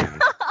Okay. you.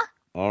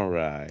 All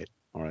right.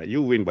 All right.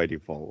 You win by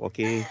default.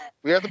 Okay.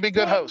 We have to be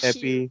good Thank hosts.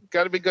 you. Happy.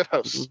 Got to be good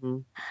hosts.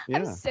 Mhm.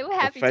 I'm Yeah. so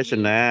happy to be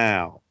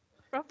Professional.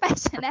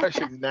 professional.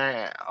 Profession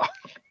now.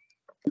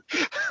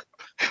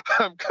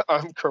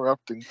 I'm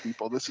corrupting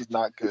people. This is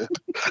not good.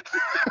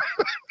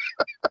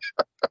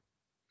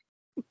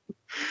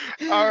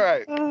 All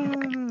right.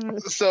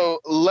 So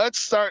let's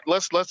start.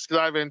 Let's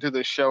dive into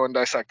this show and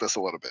dissect this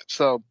a little bit.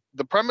 So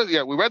the premise,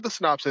 yeah, we read the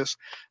synopsis,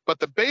 but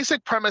the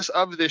basic premise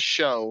of this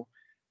show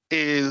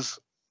is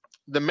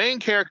the main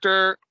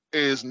character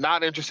is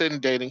not interested in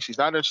dating. She's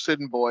not interested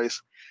in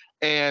boys,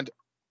 and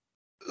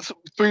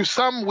through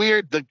some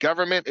weird the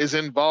government is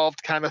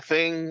involved kind of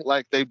thing,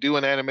 like they do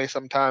in anime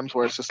sometimes,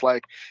 where it's just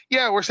like,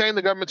 yeah, we're saying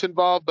the government's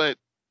involved, but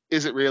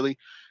is it really?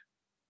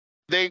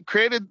 They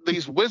created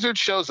these wizard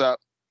shows up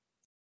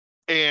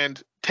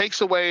and takes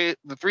away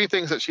the 3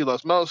 things that she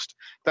loves most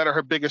that are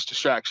her biggest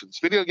distractions: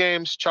 video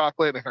games,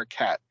 chocolate, and her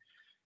cat.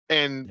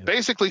 And Yep.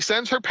 basically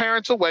sends her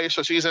parents away.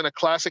 So she's in a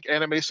classic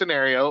anime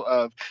scenario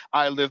of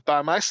I live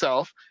by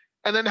myself,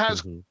 and then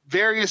has Mhm.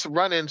 various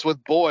run-ins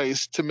with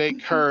boys to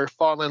make her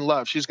fall in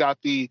love. She's got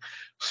the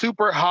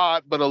super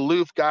hot but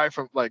aloof guy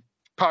from like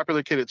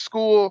popular kid at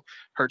school,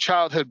 her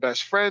childhood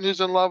best friend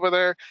who's in love with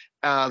her,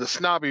 the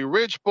snobby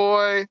rich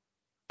boy,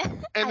 I and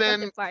love then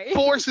the part.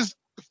 forces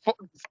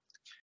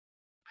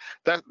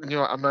that I'm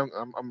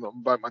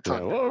biting my Yeah.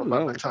 tongue. Well, I'm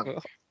biting my no. tongue.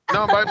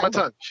 No, I'm biting my Hold on.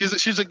 tongue.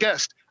 She's a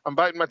guest. I'm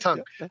biting my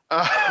tongue. Yeah.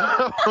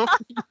 Uh,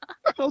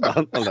 Hold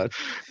on. Hold on.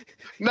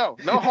 no,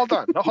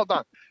 hold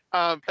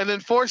on. And then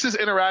forces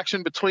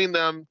interaction between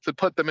them to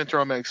put them into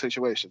romantic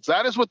situations.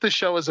 That is what this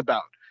show is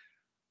about.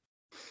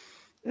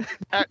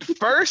 At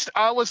first,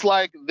 I was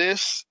like,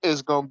 this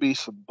is going to be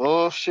some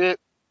bullshit,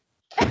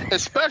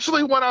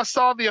 especially when I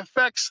saw the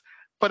effects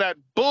for that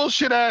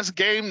bullshit ass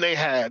game they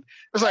had.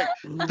 It's like,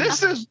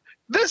 this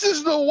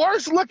is the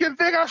worst looking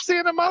thing I've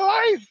seen in my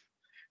life.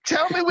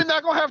 Tell me we're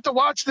not going to have to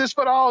watch this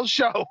for the whole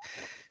show.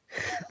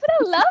 But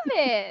I love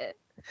it.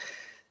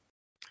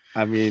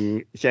 I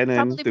mean, Shannon,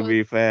 Probably to both.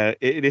 be fair,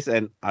 it is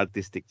an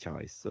artistic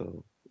choice.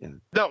 So, yeah.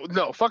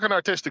 No, fucking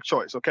artistic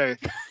choice, okay?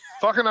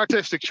 Fucking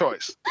artistic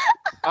choice.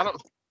 I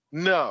don't,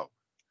 no,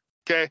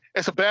 okay?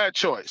 It's a bad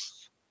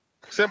choice.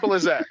 Simple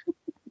as that.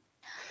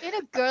 You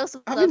know, girls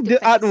I love mean, to the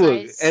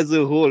artwork fantasize. as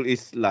a whole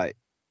is like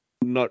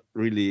not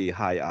really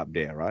high up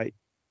there, right?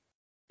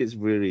 It's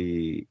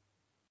very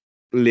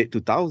late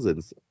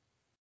 2000s,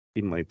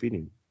 in my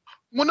opinion.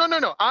 Well,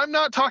 no. I'm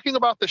not talking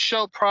about the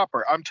show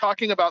proper. I'm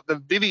talking about the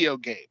video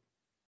game.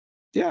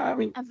 Yeah, I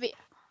mean, I mean,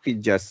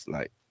 it's just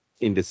like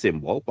in the same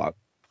ballpark,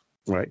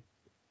 right?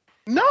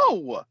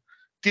 No.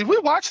 Did we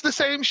watch the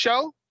same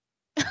show?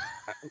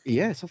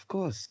 Yes, of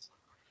course.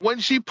 When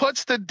she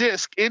puts the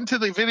disc into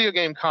the video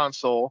game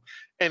console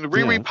and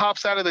Riri Yeah.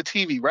 pops out of the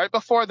TV, right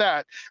before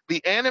that,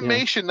 the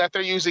animation that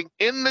they're using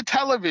in the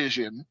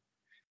television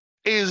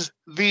is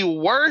the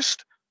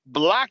worst,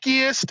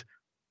 blockiest,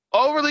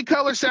 overly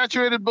color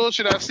saturated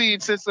bullshit I've seen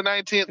since the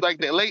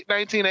late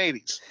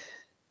 1980s.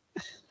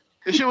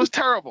 This shit was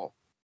terrible.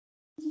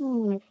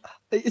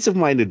 It's a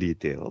minor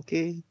detail,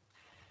 okay?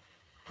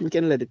 We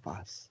can let it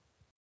pass.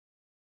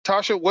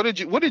 Tasha, what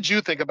did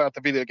you think about the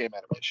video game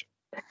animation?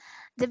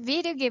 the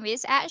video game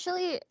is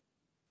actually,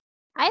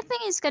 I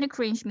think it's gonna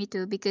cringe me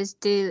too because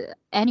the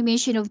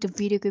animation of the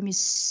video game is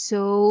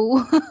so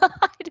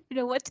I don't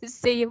know what to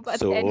say about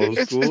So the old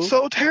animation. school. It's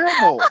so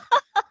terrible.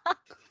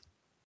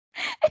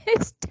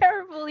 It's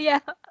terrible, yeah.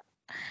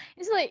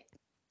 It's like,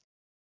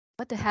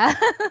 what the hell?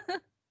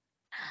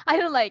 I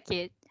don't like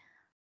it.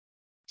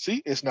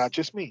 See, it's not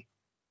just me.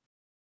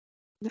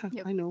 Yeah,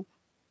 Yep. I know.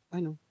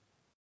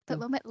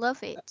 But I might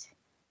love it.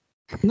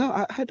 No,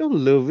 I don't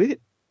love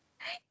it.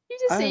 You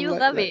just I say have you like-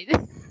 love like-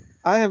 it.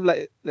 I have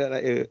like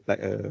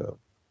a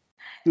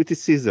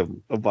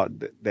criticism about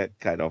that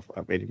kind of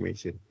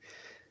animation,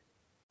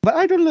 but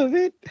I don't love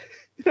it.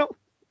 You know.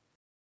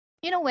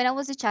 You know, when I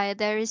was a child,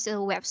 there is a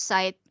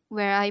website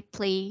where I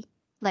play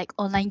like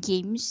online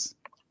games.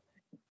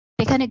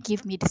 They kind of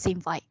give me the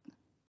same vibe.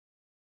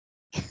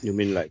 You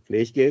mean like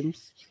Flash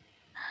games?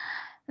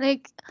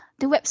 Like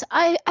the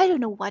website, I don't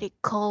know what it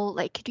called.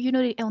 Like, do you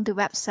know that on the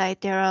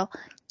website there are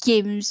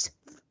games,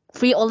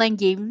 free online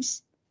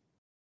games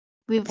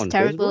with On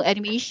terrible Facebook?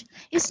 animation?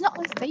 It's not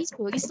on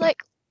Facebook. It's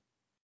like,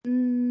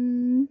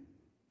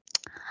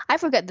 I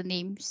forgot the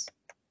names.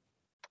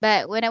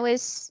 But when I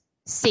was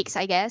 6,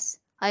 I guess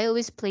I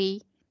always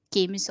play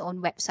games on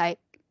website.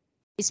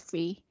 It's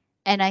free,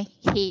 and I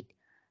hate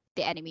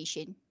the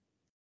animation.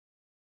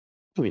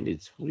 I mean,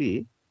 it's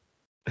free.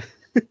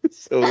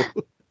 So,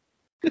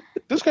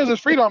 Just because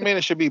it's free don't mean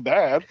it should be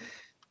bad.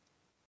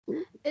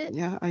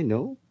 yeah, I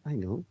know.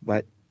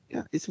 But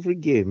yeah, it's free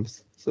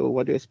games. So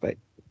what do you expect?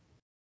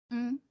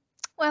 Mm,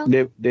 well,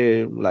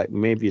 They like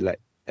maybe like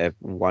have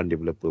one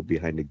developer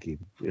behind the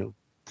game, you know.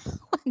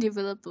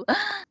 developer.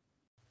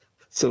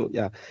 So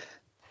yeah,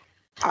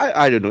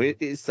 I don't know.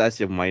 It's such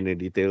a minor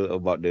detail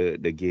about the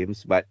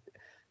games, but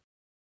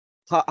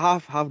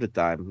half the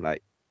time,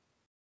 like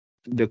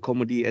the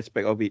comedy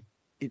aspect of it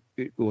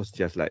was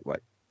just like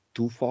what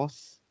too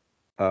forced.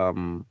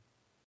 Um,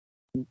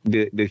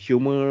 the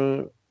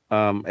humor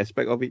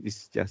aspect of it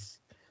is just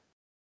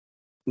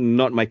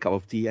not my cup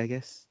of tea, I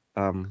guess.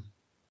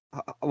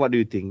 What do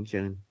you think,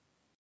 Shannon?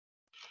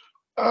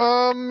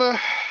 Um,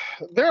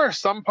 there are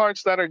some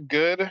parts that are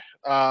good.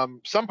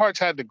 Some parts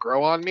had to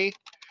grow on me.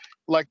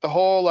 Like the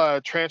whole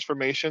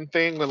transformation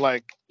thing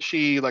when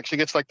she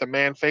gets like the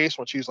man face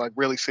when she's like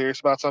really serious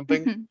about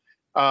something.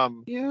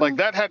 Yeah. Like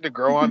that had to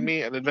grow on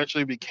me and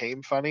eventually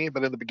became funny.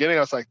 But in the beginning,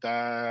 I was like,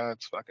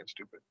 that's fucking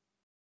stupid.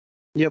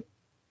 Yep.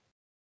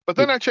 But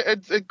then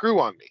it grew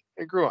on me.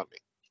 It grew on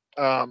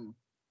me.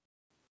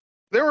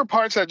 There were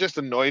parts that just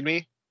annoyed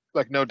me,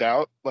 like no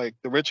doubt. Like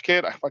the rich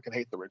kid, I fucking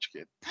hate the rich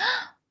kid.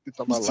 He's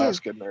on Me my too.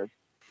 last good nerd.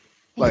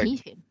 I Like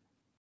hate him.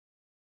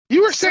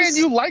 you were So saying,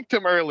 you liked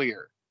him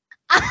earlier.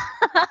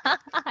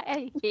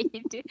 I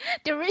hate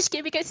the rich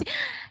kid because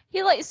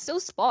he like so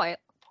spoiled.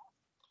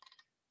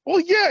 Well,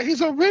 yeah,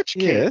 he's a rich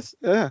kid. Yes.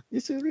 Yeah.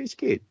 It's a rich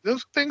kid.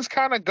 Those things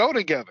kind of go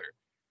together.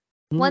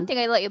 One Mhm. thing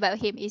I like about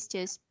him is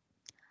just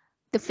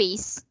the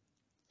face.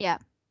 Yeah.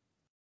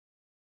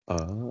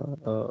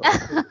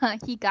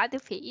 He got the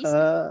face.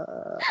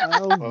 Oh,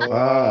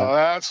 Oh,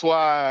 that's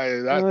why.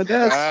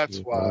 That's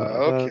why.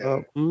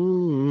 Okay.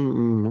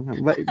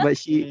 But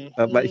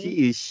Mhm.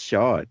 he is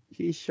short.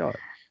 He's short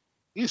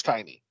He's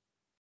tiny.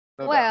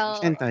 No doubt. He's Well,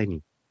 and tiny.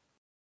 tiny.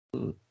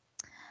 Mm,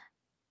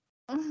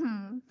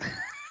 mhm.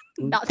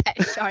 mm. Not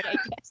that short, I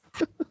guess.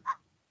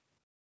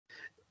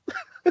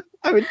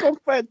 I mean,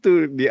 compared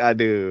to the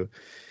other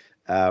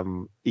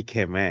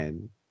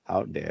Ikemen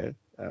out there,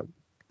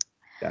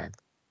 yeah,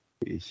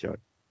 he is short.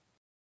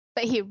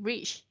 But he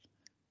rich.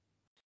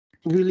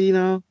 Really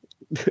now,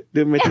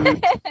 the material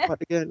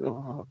part again.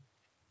 Oh.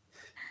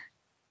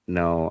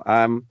 No,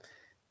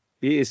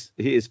 he is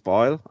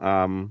spoiled.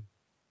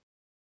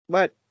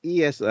 But he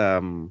has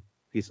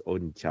his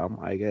own charm,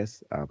 I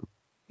guess.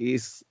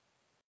 He's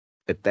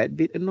a tad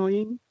bit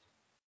annoying,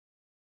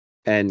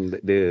 and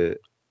the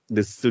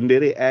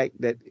tsundere act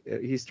that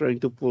he's trying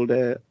to pull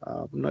there,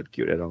 not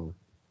cute at all.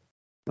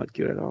 Not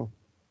cute at all.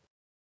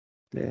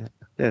 Yeah,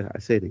 yeah, I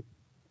said it.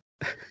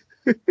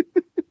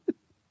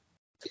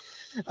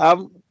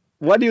 Um,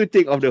 what do you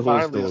think of the whole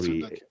Finally, a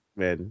story, Tsundere.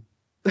 man?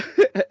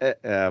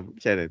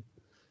 Shannon,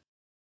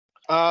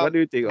 what Um, do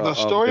you think the of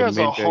story the as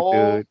a main whole,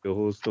 character, the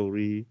whole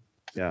story?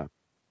 Yeah.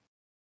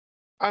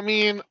 I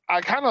mean,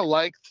 I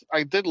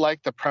did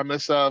like the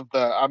premise of the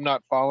I'm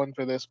not falling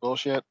for this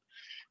bullshit.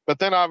 But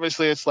then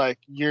obviously it's like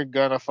you're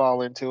gonna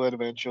fall into it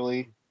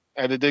eventually.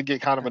 And it did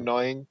get kind of Yeah.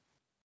 annoying.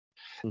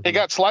 It Mhm.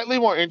 got slightly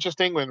more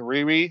interesting when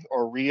Riri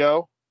or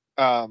Rio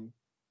um,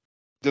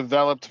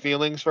 developed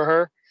feelings for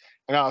her.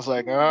 And I was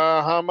like,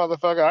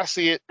 motherfucker, I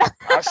see it.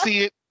 I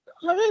see it.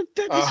 I mean,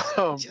 that is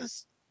Um,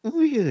 just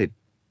weird.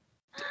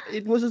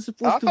 It wasn't I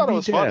supposed to thought it be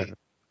was there. funny.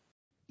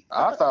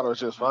 I thought it was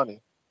just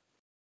funny.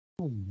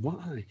 Oh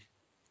my.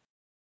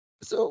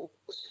 So,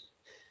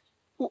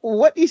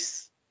 what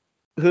is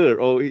her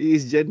or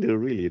is gender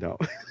really now?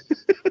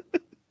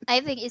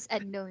 I think it's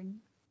unknown.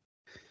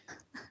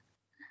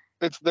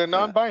 They're Uh,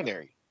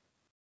 non-binary.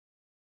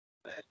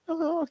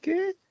 oh,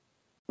 okay.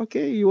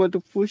 Okay, you want to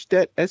push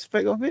that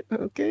aspect of it?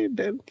 Okay,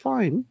 then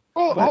fine.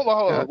 Well, But hold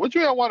yeah, on. What do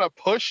you mean I want to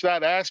push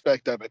that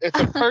aspect of it? It's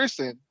a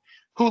person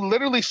who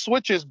literally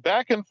switches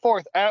back and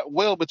forth at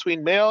will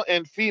between male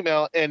and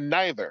female and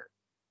neither.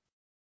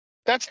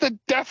 That's the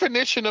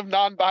definition of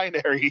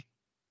non-binary.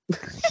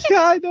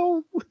 yeah, I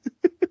know.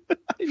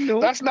 I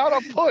know. That's not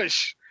a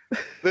push.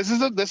 This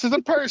is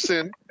a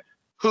person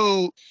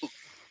who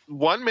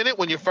 1 minute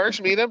when you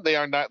first meet them,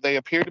 they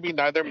appear to be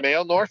neither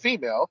male nor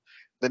female.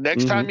 The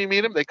next Mm-hmm. time you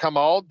meet them, they come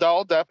all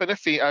dolled up as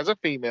a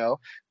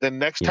female. The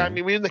next time Yeah.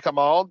 you meet them, they come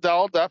all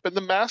dolled up in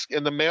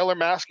the male or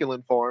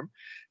masculine form,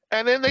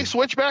 and then they Mm.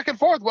 switch back and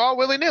forth well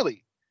willy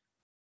nilly.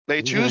 They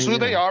Yeah, choose who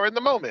they yeah. are in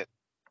the moment.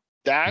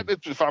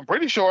 If I'm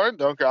pretty sure,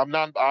 I'm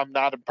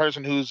not a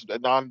person who's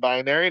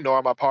non-binary, nor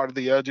am I part of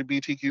the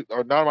LGBTQ,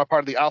 or nor am I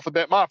part of the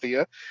alphabet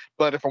mafia.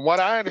 But from what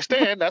I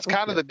understand, that's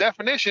kind of Okay. the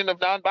definition of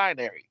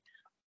non-binary.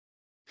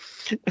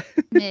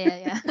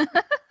 Yeah.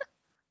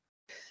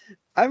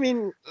 I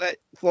mean, like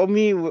for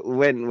me,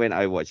 when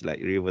I watch like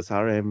Reverse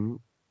Harem,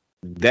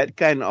 that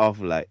kind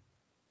of like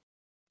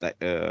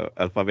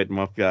Alphabet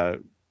Mafia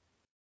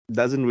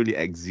doesn't really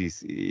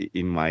exist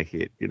in my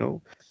head, you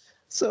know.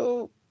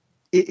 So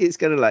it's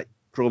kind of like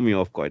throw me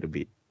off quite a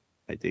bit,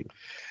 I think.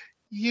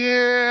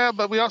 Yeah,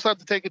 but we also have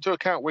to take into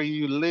account where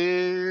you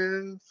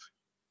live.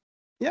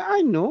 Yeah,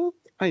 I know,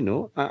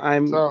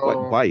 I'm quite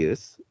So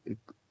biased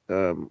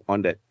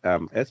on that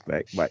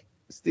aspect, but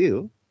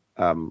still,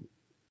 um,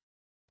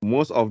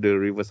 most of the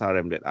reverse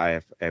harem that I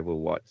have ever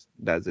watched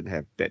doesn't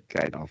have that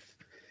kind of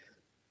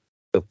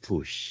a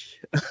push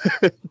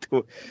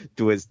to,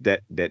 towards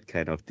that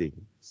kind of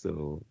thing.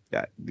 So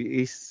yeah, it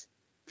is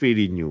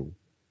pretty new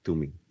to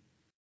me,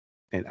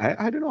 and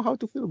I don't know how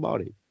to feel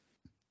about it.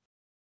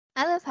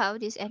 I love how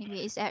this anime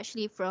is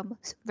actually from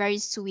very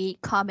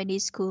sweet comedy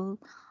school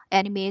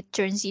anime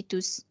turns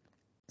into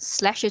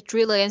slasher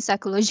thriller and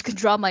psychological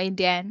drama in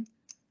the end.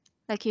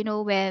 Like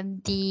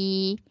when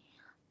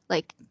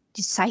like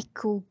the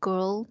psycho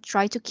girl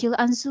tried to kill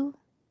Anzu.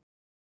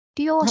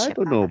 Do you watch I that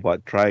don't know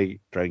part? about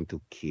trying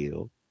to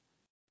kill,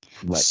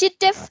 but She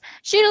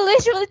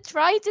literally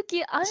tried to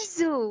kill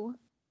Anzu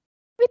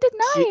with a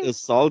she knife.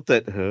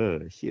 assaulted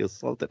her. She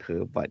assaulted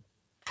her, but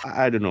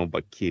I don't know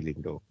about killing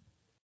though.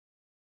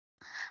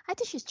 I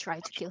think she's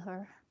tried to kill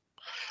her.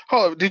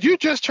 hold on, did you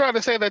just try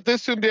to say that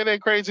this tsundere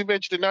crazy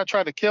bitch did not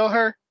try to kill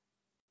her?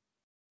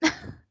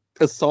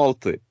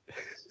 Assaulted,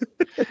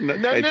 not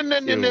No, try no, to no,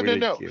 no, kill, no, no, really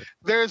no. kill.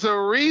 There's a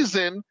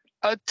reason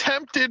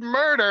attempted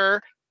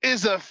murder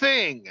is a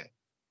thing.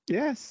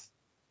 Yes,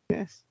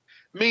 yes.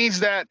 Means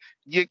that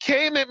you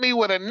came at me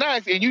with a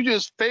knife and you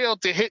just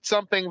failed to hit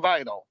something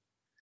vital.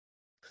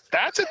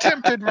 That's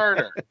attempted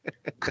murder.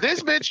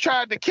 This bitch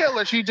tried to kill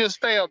her, she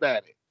just failed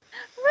at it.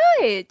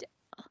 Right.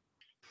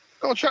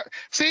 Don't try.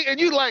 See, and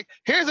you like,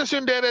 here's a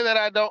tsundere that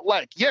I don't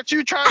like. Yet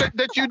you try to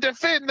that you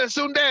defend the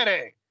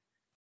tsundere.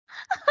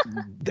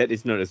 That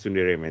is not a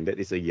tsundere, man. That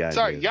is a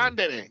Sorry,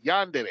 yandere.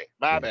 yandere.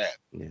 My bad.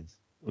 Yes, yes,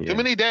 Too yes.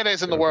 many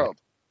deres in the You're right. world.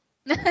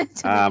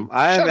 Too many.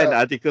 I have Shut an up.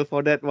 article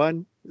for that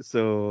one.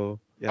 So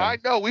yeah, I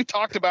know we've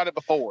talked about it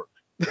before.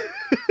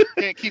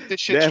 Can't keep this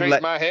shit they have straight in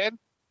like my head.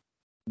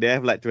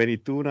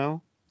 22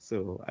 now.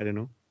 So I don't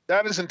know.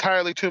 That is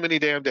entirely too many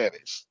damn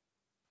deres.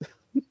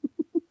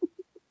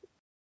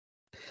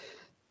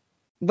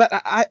 But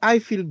I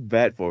feel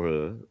bad for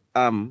her.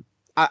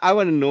 I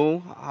want to know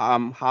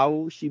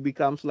how she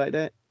becomes like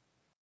that.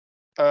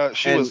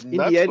 She And was in the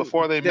nuts end,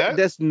 before they met.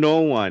 there's no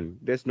one.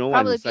 There's no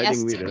one Probably the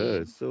siding with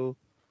her. STD.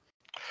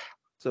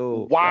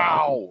 So yeah,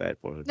 I feel Wow. bad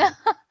for her.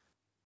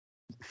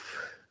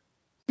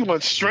 You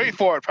went straight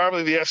for it.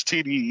 Probably the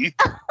STD.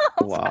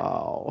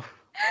 Wow.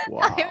 Wow.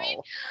 I mean,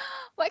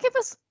 what kind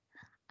of?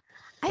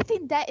 I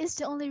think that is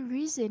the only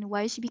reason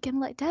why she became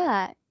like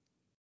that.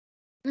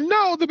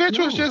 No, the bitch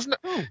was No, just.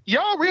 no.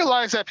 Y'all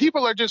realize that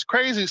people are just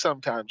crazy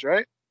sometimes,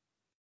 right?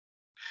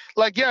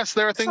 Like, yes,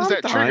 there are things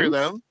that trigger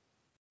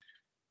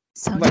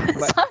Sometimes, them.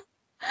 Sometimes.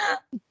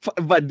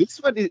 but this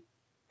one is,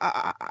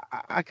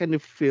 I kind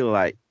of feel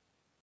like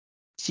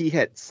she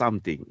had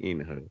something in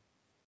her.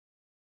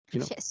 You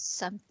know, She has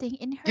something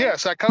in her. Yeah,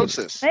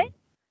 psychosis. Right?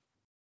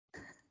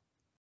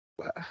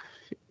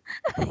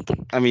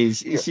 I mean,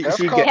 Yeah, she that's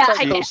she called get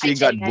psychosis. she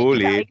got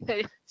bullied.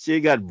 She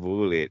got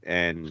bullied,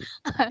 and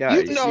yeah,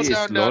 You she no, is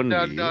no.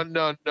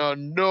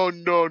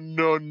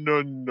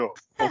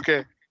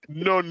 Okay,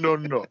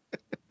 no.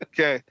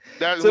 Okay,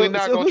 that we're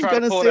not So gonna who's try to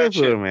gonna pull that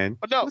save her, shit. man?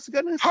 But no, Who's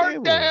gonna her save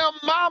her? damn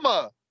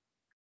mama.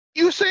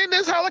 You seen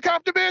this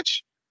helicopter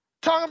bitch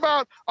talking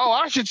about? Oh,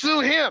 I should sue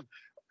him,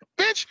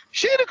 bitch.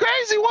 She the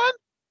crazy one.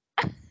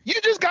 You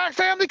just got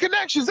family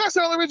connections. That's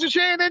the only reason she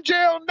ain't in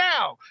jail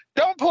now.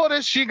 Don't pull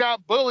this. She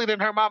got bullied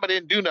and her mama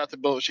didn't do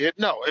nothing bullshit.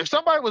 No, if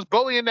somebody was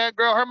bullying that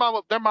girl,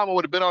 their mama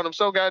would have been on them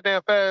so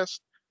goddamn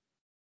fast.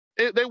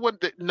 They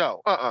wouldn't.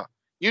 No,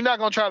 You're not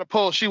gonna try to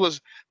pull.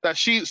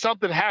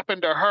 Something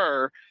happened to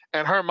her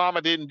and her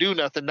mama didn't do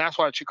nothing. That's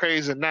why she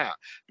crazy now.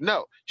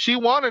 No, she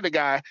wanted a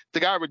guy. The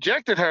guy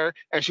rejected her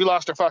and she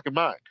lost her fucking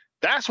mind.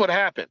 That's what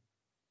happened.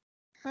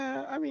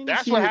 I mean,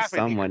 That's she what needs happened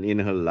here. someone in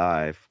her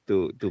life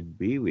to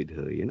be with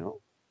her. You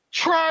know.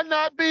 Try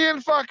not being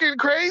fucking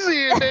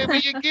crazy and maybe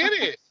you get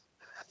it.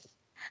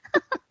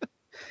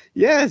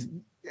 Yes,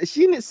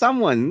 she needs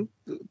someone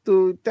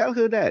to tell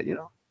her that. You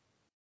know.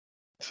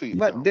 So you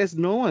But don't. there's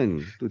no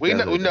one to tell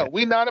her No, that.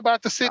 we're not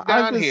about to sit I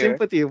down feel here.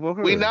 sympathy for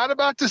her. We're not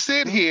about to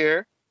sit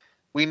here.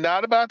 We're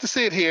not about to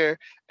sit here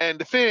and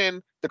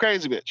defend the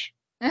crazy bitch.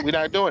 We're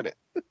not doing it.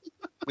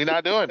 We're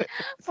not doing it.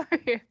 For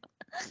real.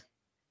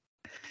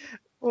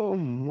 Oh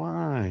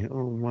my,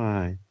 oh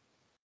my.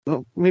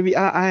 Oh, maybe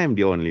I am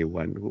the only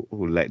one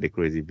who like the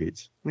crazy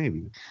bitch.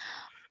 Maybe.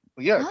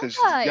 Yeah, because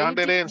Ah, you yandere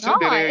did and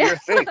tsundere are not. your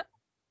thing.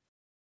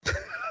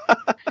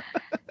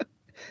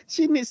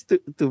 She needs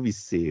to be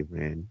saved,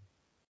 man.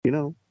 You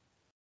know?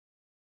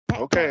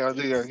 Okay, That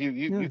is you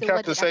the one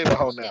Captain that I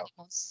Save-A-Ho appreciate now.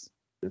 most.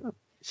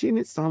 She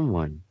needs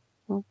someone.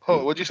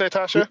 Oh, what'd you say,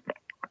 Tasha?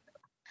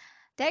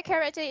 That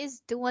character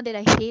is the one that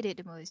I hated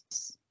the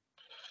most.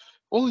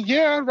 Well,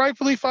 yeah,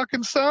 rightfully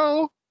fucking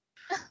so.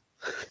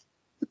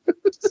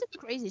 She's so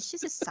crazy.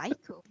 She's a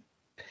psycho.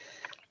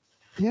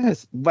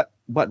 Yes, but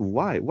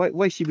why?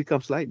 Why she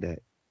becomes like that?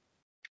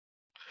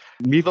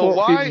 The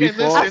why in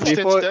this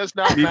instance does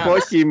not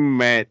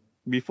matter.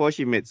 Before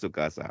she met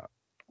Tsukasa,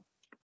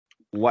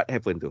 what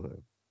happened to her?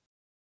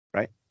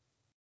 Right?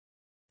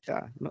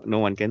 Yeah, no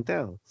one can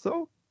tell.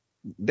 So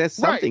there's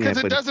Right, something because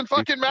it happened. doesn't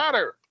fucking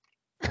matter.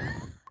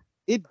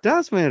 It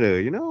does matter,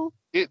 you know.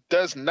 It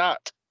does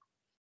not.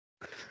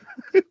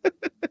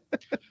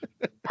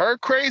 Her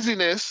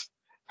craziness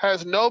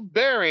has no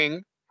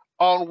bearing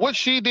on what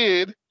she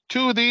did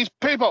to these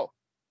people.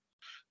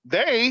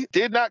 They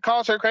did not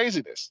cause her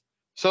craziness,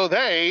 so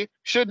they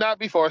should not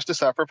be forced to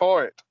suffer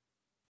for it.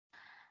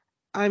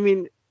 I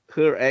mean,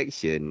 her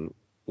action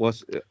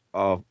was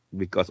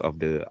because of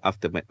the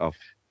aftermath of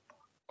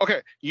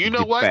Okay, you know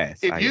the what?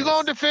 past. If I you guess.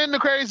 gonna defend the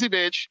crazy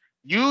bitch,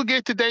 you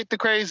get to date the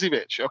crazy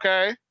bitch.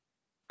 Okay,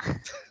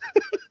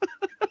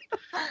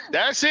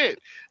 that's it.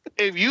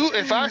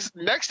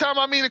 Next time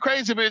I meet a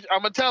crazy bitch,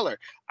 I'm gonna tell her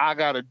I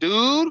got a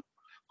dude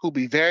who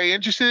be very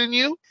interested in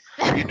you.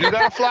 You do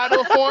gotta fly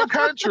to a foreign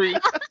country,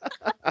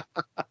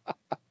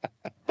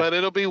 but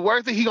it'll be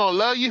worth it. He gonna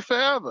love you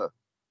forever.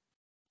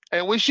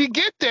 And when she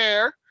get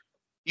there,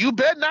 you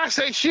better not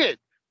say shit.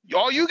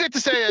 All you get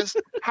to say is,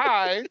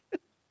 "Hi,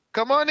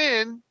 come on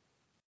in.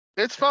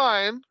 It's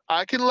fine.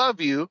 I can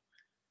love you."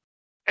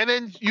 And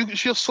then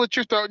she'll slit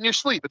your throat in your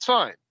sleep. It's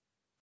fine.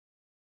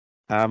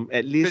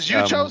 At least Because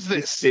you chose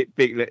this. Pick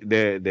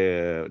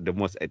the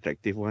most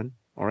attractive one.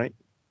 All right,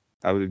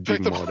 I will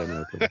give more than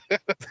welcome.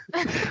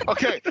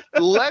 Okay,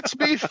 let's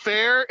be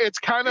fair. It's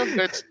kind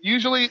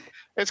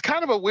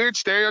of a weird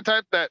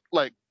stereotype that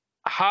like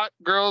hot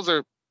girls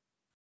are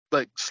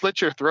like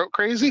slit your throat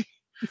crazy.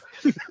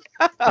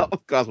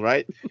 Of course,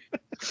 right?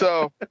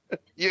 So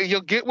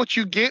you'll get what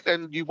you get,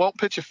 and you won't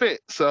pitch a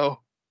fit.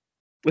 So.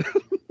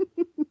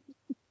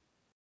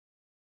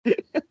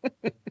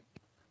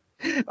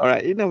 All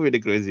right, enough with the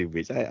crazy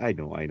bitch. I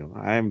know.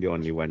 I am the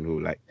only one who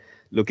like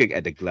looking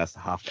at the glass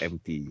half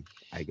empty.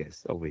 I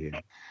guess over here.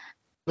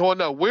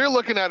 No, we're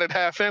looking at it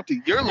half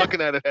empty. You're looking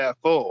at it half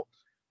full.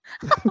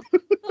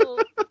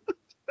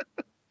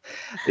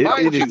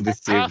 It is the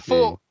same half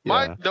full. thing.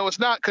 Yeah. No, it's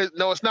not.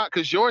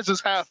 Because yours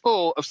is half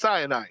full of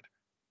cyanide.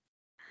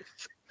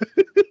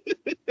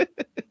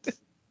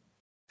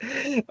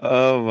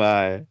 Oh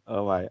my.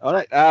 All right.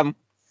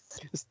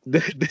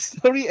 The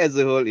story as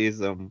a whole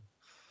is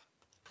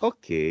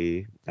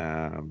okay.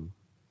 The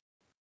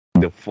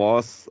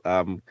force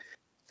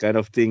kind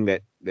of thing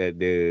that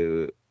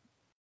the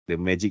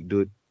magic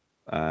dude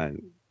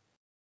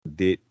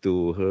did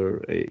to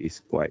her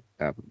is quite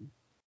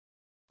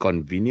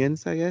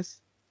convenience, I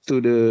guess, to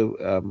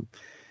the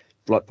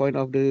plot point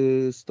of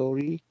the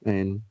story.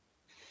 And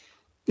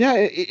yeah,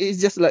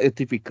 it's just like a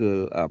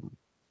typical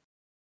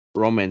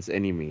romance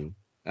anime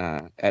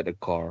at the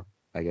core,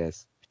 I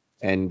guess.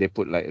 And they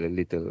put like a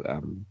little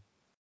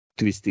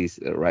twisties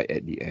right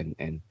at the end.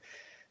 And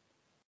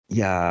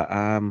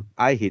yeah,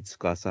 I hate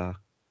Tsukasa.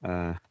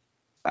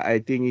 I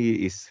think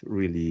he is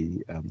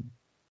really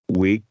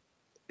weak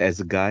as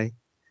a guy.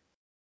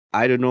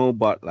 I don't know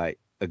about like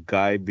a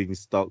guy being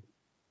stalked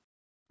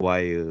by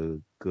a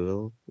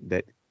girl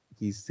that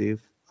he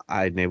saved.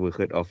 I never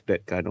heard of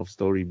that kind of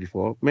story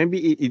before.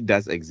 Maybe it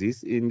does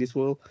exist in this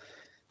world,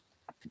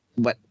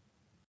 but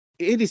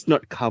it is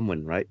not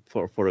common, right?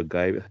 For a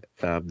guy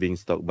being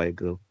stalked by a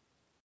girl.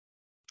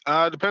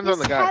 Depends on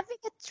the guy. Having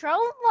a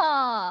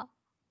trauma.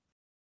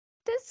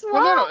 That's why.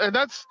 Well, no, and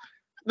that's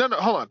no.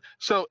 Hold on.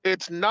 So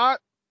it's not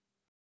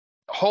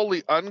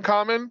wholly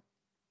uncommon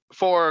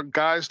for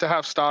guys to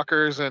have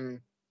stalkers and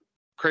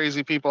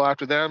crazy people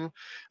after them.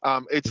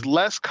 It's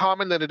less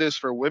common than it is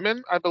for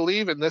women, I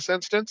believe, in this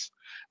instance.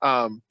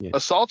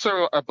 Assaults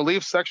I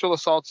believe sexual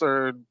assaults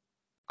are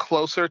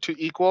closer to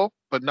equal,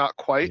 but not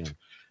quite.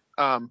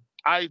 Yeah.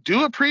 I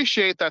do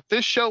appreciate that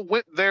this show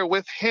went there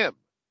with him,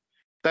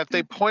 that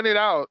they pointed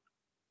out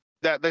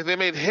that they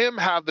made him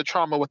have the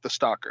trauma with the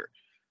stalker.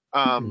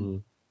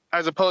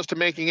 As opposed to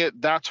making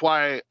it, that's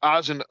why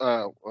Azun,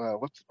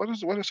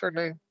 what is her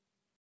name?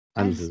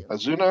 Anzu.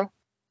 Azuna?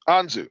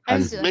 Anzu.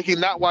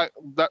 Making that why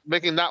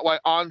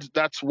Anzu,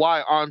 that's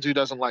why Anzu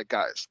doesn't like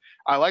guys.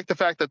 I like the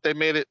fact that they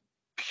made it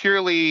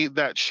purely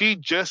that she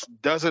just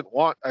doesn't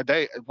want a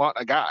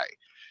guy.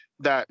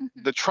 That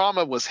the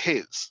trauma was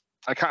his.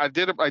 I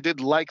did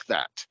like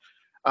that.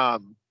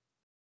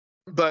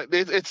 But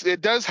it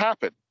does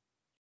happen.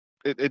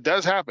 It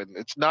does happen.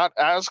 It's not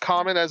as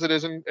common as it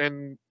is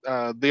in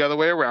the other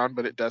way around,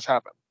 but it does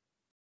happen.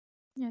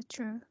 Yeah,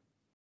 true.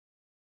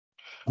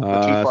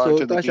 We're too far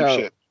into the deep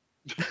shit.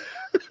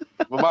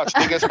 Mamach,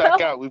 dig us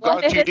back out. We've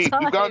gone too deep.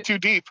 We've gone too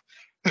deep.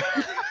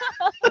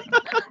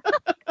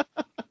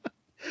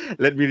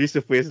 Let me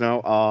resurface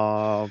now.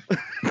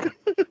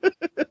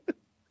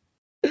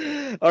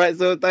 All right,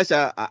 so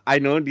Tasha, I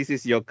know this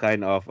is your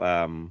kind of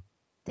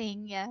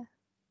thing, yeah.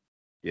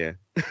 Yeah.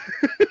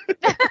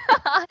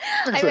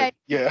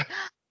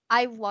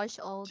 I watch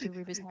all the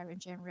Reverse Harem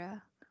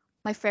genre.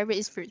 My favorite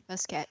is Fruit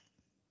Basket.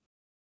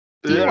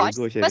 Do you Yeah. watch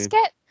Go, Shannon.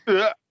 basket?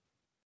 Yeah.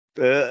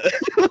 Uh,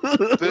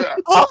 Yeah.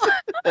 Oh,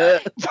 uh,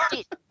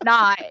 did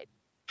not.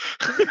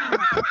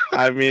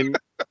 I mean,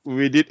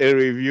 we did a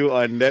review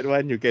on that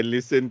one. You can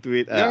listen to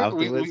it Yeah,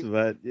 afterwards,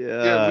 but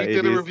yeah, we it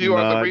did a is review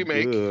on the not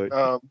remake. good.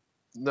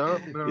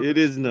 No. It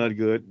is not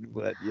good,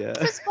 but yeah.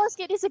 Fruits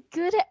Basket is a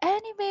good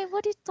anime.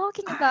 What are you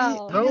talking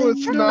about? No,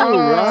 it's Come know,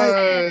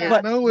 right?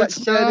 on. No, But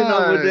it's Shannon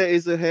over not. there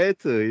is a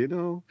hater, you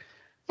know.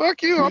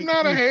 Fuck you. I'm He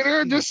not a he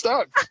hater. It he, just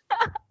sucks.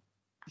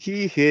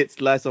 he hates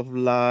slice of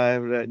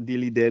life, like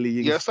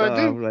dilly-dallying Yes, I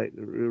stuff, do. like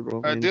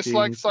I dislike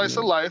romancing, Slice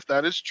of Life.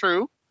 That is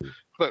true.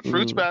 But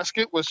Fruits Mm.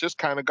 Basket was just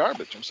kind of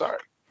garbage. I'm sorry.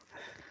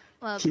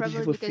 Well, He probably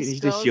never because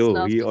finished the girls show.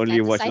 love He to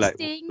only watched fantasize like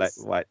things.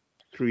 what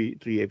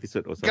three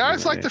episodes or something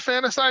Guys like like to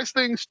that. fantasize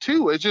things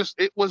too.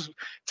 It was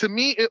to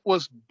me it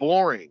was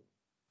boring,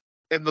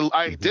 and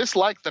I Mhm.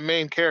 disliked the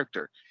main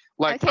character.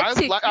 Like Okay,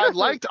 too I good.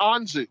 liked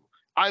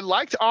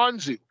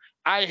Anzu.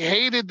 I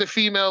hated the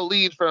female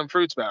lead from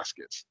Fruits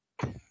Baskets.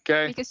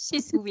 Okay, Because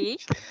she's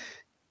weak.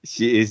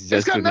 She is it's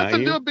just got too nothing to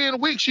do naive. with being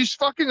weak. She's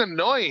fucking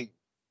annoying.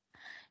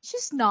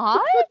 She's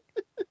not.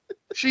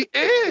 She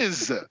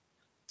is.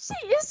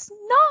 She is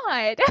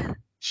not.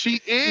 She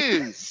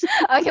is.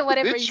 Okay,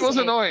 whatever Bitch you was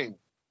say. annoying.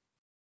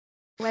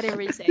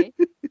 Whatever you say.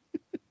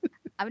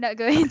 I'm not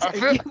going to I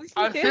feel argue with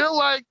I you. feel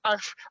like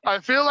I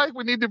feel like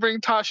we need to bring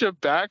Tasha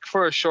back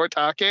for a short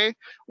take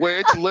where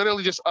it's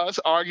literally just us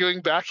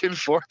arguing back and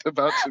forth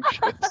about some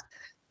shit.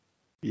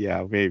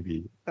 Yeah,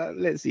 maybe.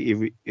 Let's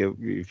see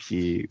if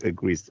she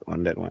agrees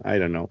on that one. I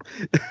don't know.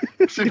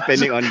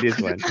 Depending on this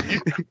one.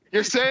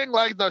 You're saying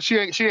like no, she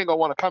ain't gonna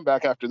want to come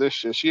back after this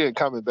shit. She ain't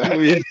coming back.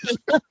 Yes.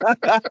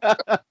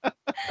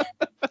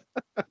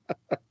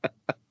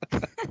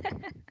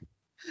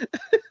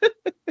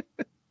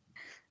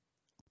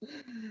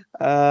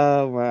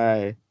 Oh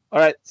my. All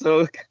right,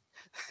 so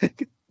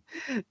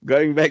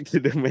going back to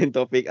the main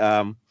topic,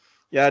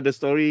 yeah, the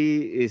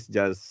story is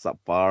just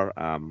subpar.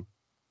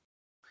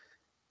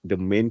 The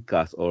main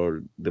cast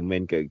or the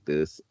main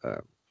characters,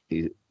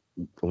 it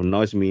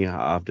annoys me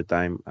half the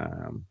time.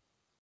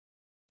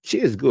 She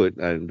is good,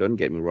 don't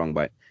get me wrong,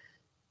 but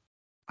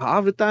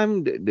half the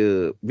time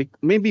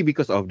maybe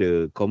because of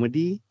the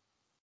comedy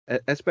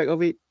aspect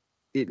of it,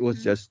 it was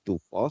Mhm. just too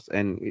forced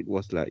and it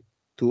was like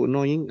too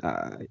annoying.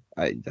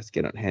 I just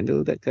cannot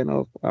handle that kind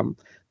of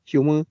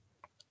humor.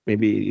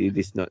 Maybe it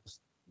is not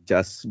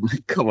just my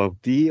cup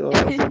of tea or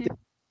something.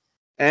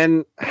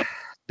 And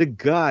the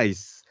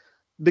guys,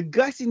 the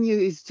guys in here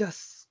is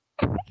just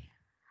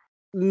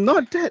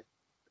not that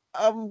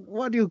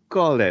what do you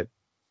call that?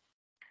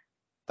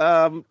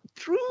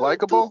 True to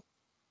Likeable.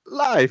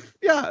 life.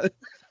 Yeah.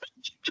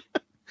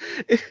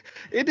 it,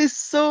 it is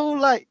so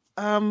like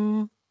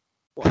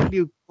what do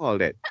you call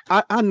that?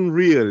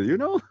 Unreal, you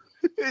know?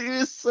 it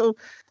is so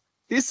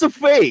it's so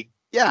fake.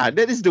 Yeah,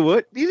 that is the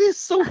word. It is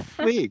so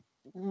fake.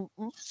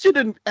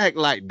 Shouldn't act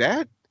like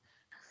that.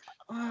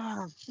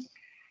 Ah,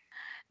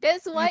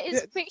 That's why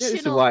it's that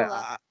is why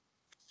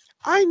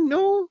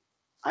fictional.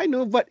 I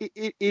know, but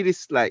it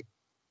is like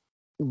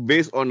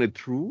based on a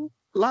true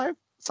life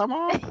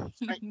somehow.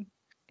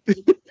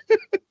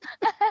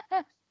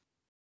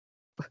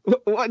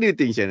 What do you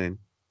think, Shannon?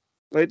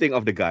 What do you think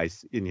of the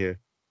guys in here?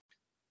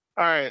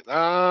 All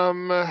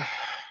right.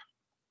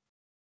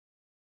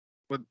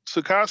 With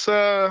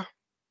Tsukasa,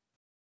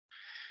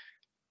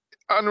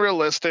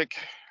 unrealistic.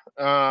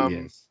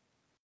 Yes.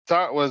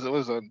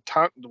 Was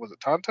it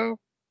Tonto?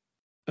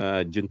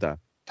 Junta.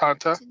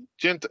 Tanta?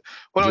 Junta.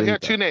 Well, no, he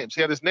had Junta. two names.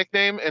 He had his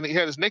nickname and he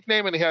had his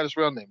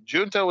real name.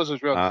 Junta was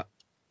his real name.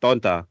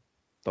 Tonta.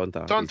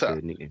 Tonta is Tonta.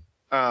 the nickname.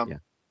 Um, Yeah.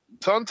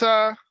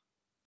 Tonta,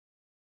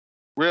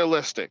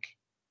 realistic.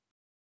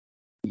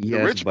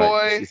 Yes, rich but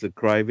boy- he's a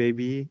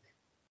crybaby.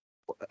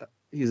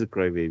 He's a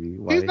crybaby.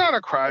 Why? He's not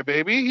a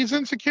crybaby. He's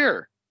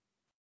insecure.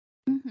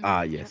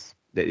 Ah, yes.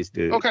 That is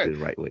the Okay. the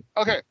right word.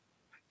 Okay.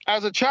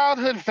 As a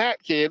childhood fat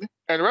kid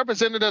and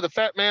representative of the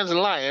Fat Man's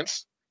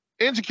Alliance,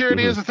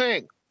 insecurity is a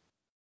thing.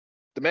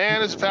 The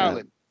man is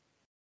valid.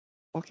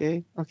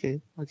 Okay. He's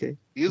Okay.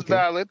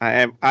 valid.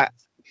 I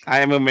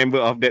am a member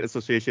of that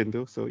association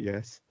too, so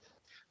yes.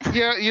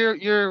 Yeah, you're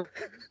new.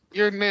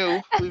 You're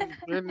new.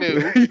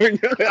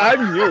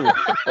 I'm new.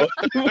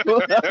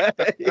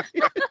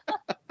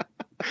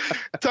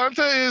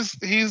 Tanta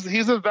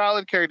he's a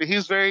valid character.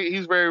 He's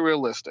very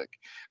realistic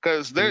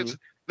because there's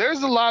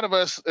a lot of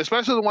us,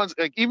 especially the ones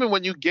like even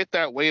when you get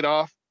that weight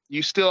off,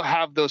 you still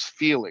have those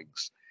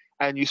feelings,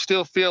 and you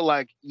still feel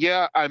like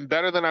yeah, I'm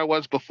better than I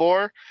was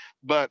before,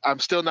 but I'm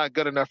still not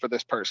good enough for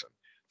this person.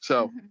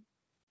 So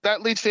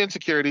that leads to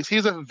insecurities.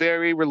 He's a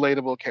very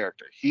relatable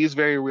character. He's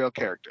very real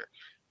character.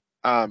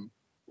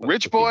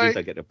 Rich boy,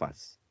 Junta get a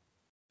pass.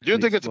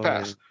 Junta Rich gets a boy.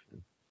 pass.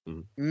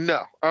 Mm.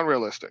 No,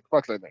 unrealistic.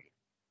 Fuck that nigga.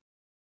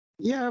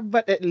 Yeah,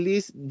 but at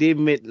least they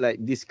made like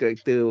this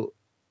character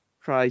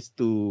tries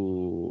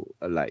to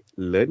like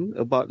learn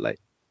about like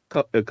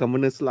a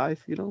commoner's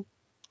life, you know.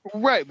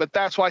 Right, but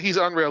that's why he's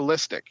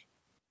unrealistic.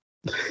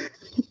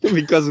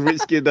 Because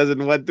rich kid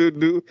doesn't want to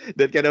do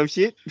that kind of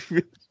shit.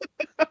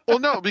 Well,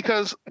 no,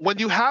 because when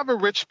you have a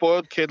rich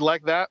spoiled kid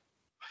like that,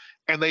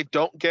 and they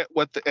don't get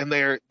and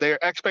their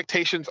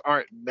expectations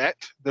aren't met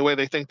the way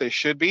they think they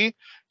should be,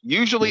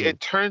 usually it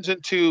turns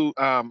into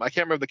I can't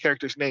remember the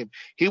character's name.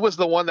 He was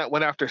the one that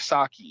went after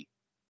Saki,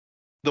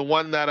 the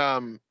one that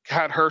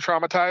had her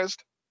traumatized.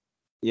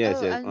 Yes,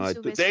 Oh, yes.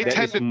 Anzume's They That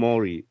friend. is tend to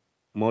Mori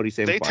they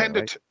senpai, tend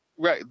right?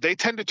 to they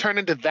tend to turn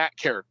into that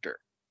character.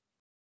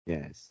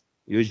 Yes,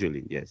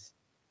 usually, yes.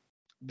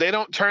 They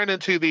don't turn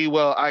into the,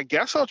 well, I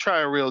guess I'll try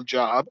a real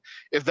job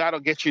if that'll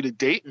get you to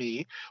date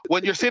me.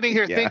 When you're sitting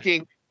here Yeah.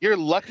 thinking you're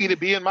lucky to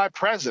be in my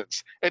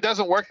presence, it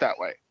doesn't work that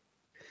way.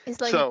 It's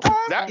like So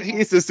that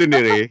He's a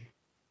tsundere.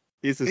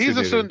 He's a he's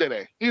a tsundere.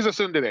 tsundere. He's a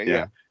tsundere. Yeah,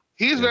 Yeah.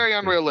 he's Yeah, very yeah.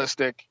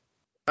 unrealistic.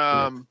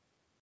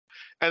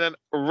 And then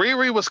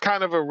Riri was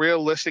kind of a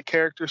realistic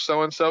character,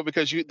 so and so,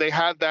 because they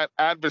had that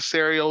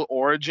adversarial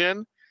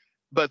origin,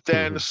 but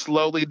then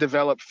slowly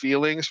developed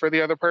feelings for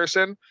the other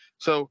person.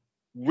 So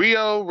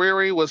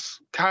Riri was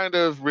kind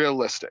of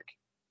realistic.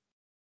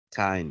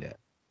 Kinda.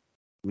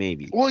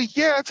 Maybe. Well,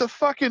 yeah, it's a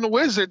fucking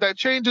wizard that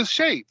changes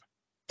shape.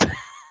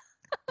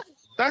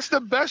 That's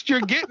the best you're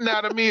getting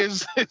out of me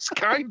is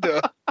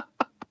kinda.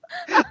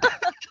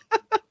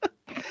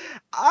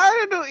 I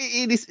don't know.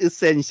 It is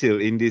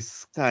essential in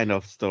this kind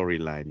of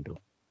storyline, though.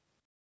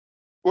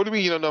 What do you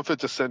mean you don't know if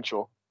it's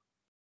essential?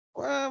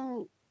 I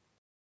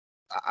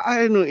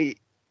don't know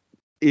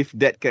if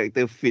that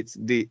character fits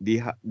the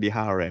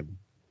harem.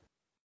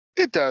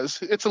 It does.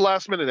 It's a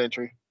last minute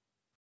entry.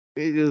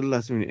 It is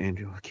last minute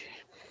entry. Okay.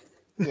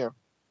 Yeah.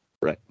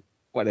 Right.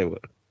 Whatever.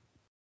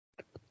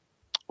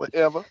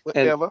 Whatever.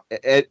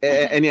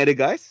 Any other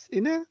guys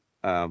in there?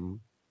 No,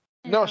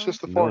 it's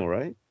just the four. No,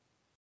 right?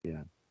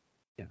 Yeah.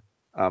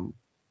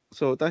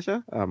 So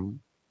Tasha,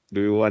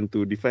 do you want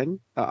to defend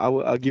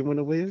our argument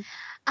over here?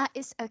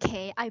 It's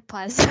okay. I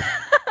pass.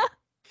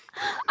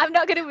 I'm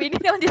not gonna win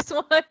on this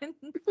one.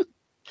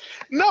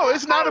 No,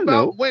 it's not don't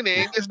about know.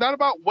 winning. It's not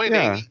about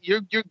winning. Yeah.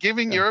 You're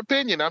giving your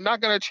opinion. I'm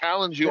not going to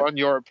challenge you on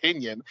your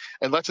opinion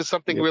unless it's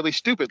something Yep. really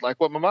stupid like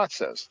what Mamat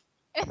says.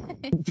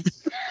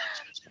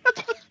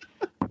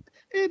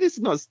 It is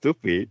not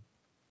stupid.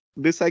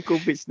 The psycho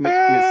bitch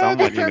needs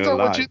someone in Depends her on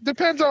life.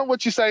 depends on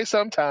what you say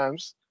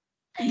sometimes.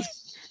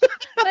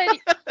 but,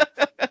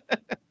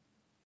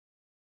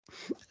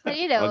 but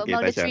you know, Okay,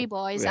 among the Tasha. three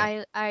boys,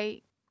 Yeah.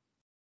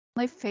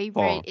 my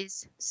favorite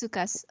is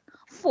Sukas.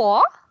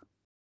 Four?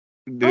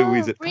 The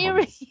wizard.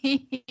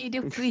 Riri, the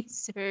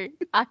wizard.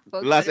 I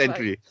forgot Last about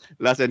entry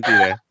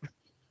there.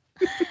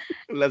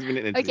 Last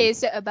minute entry. Okay,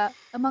 so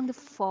among the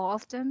four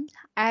of them,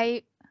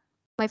 my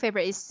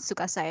favorite is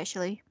Tsukasa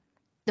actually,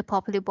 the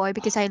popular boy,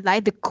 because I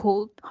like the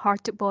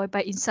cold-hearted boy,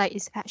 but inside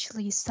is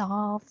actually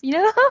soft. You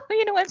know,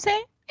 you know what I'm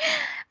saying?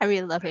 I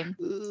really love him.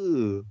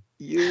 Ooh,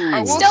 you.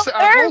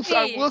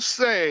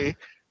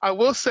 I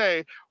will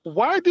say,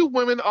 why do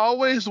women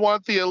always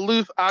want the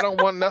aloof, I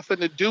don't want nothing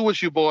to do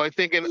with you boy,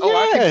 thinking, oh,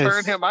 I can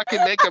turn him, I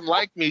can make him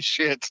like me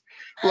shit.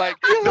 Like,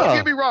 don't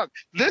get me wrong.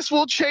 This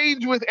will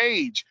change with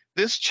age.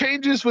 This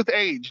changes with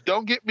age.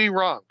 Don't get me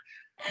wrong.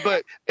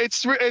 But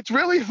it's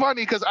really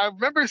funny because I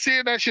remember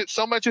seeing that shit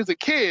so much as a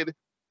kid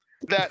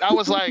that I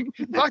was like,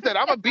 fuck that,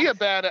 I'm gonna be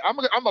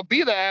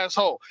the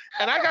asshole.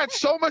 And I got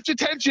so much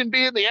attention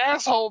being the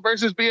asshole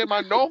versus being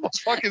my normal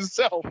fucking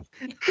self.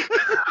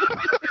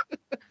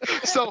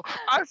 So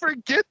I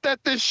forget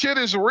that this shit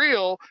is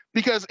real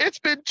because it's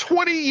been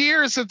 20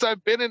 years since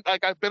I've been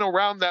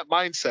around that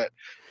mindset.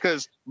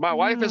 Because my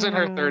wife is in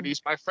her 30s,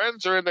 my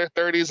friends are in their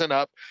 30s and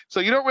up, so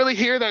you don't really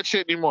hear that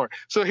shit anymore.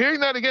 So hearing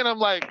that again, I'm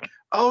like,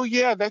 oh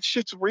yeah, that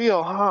shit's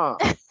real, huh?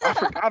 I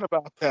forgot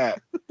about that.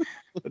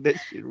 That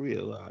shit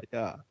real,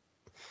 yeah.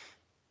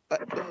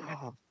 But,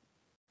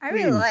 I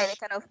really like that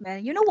kind of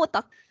man. You know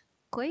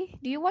Wotakoi?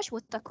 Do you watch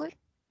Wotakoi?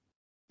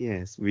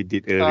 yes, we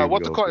did earlier.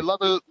 What the koi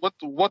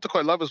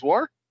love is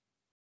war?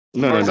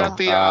 No, Or no, is no. that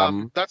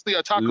the that's the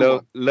otaku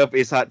one? Love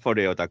is hard for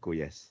the otaku.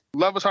 Yes.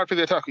 Love is hard for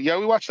the otaku. Yeah,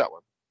 we watched that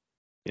one.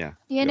 Yeah.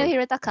 Do you know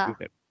Yeah.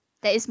 Hirotaka?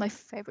 That is my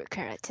favorite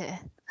character.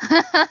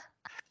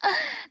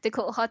 The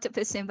cold-hearted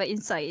person, but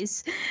inside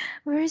is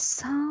very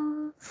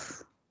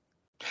soft.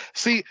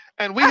 See,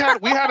 and we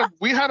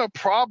had a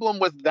problem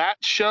with that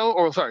show,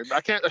 or sorry,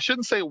 I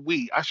shouldn't say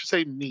we, I should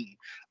say me.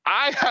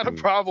 I had a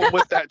problem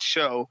with that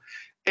show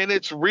and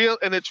its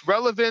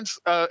relevance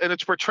and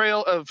its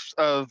portrayal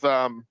of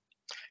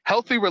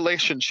healthy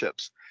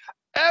relationships.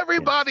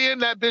 Everybody in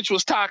that bitch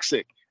was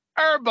toxic.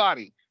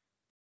 Everybody.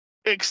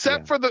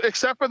 Except for the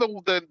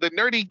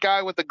nerdy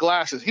guy with the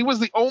glasses. He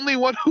was the only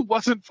one who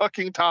wasn't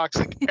fucking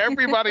toxic.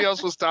 Everybody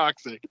else was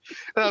toxic.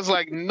 And I was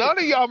like, none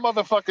of y'all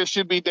motherfuckers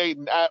should be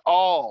dating at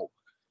all.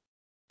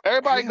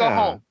 Everybody go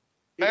home.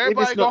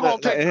 Everybody go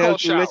home, take a cold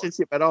shower.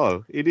 Relationship at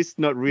all. It is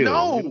not real.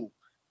 No.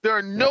 There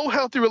are no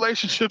healthy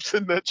relationships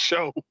in that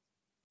show.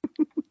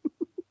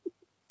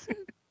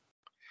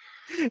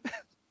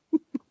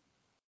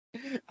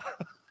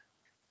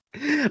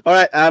 All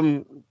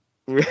right.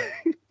 We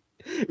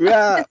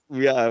have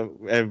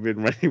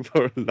been running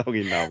for long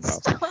enough now.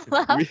 Stop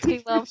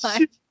laughing, Mama.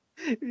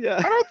 Yeah.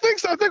 I don't think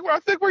so. I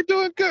think we're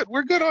doing good.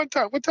 We're good on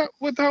time.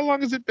 How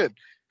long has it been?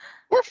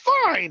 We're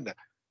fine.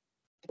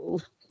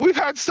 We've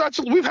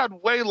had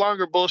way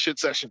longer bullshit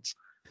sessions.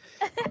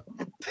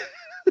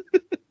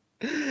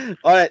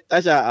 All right,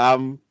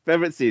 Tasha.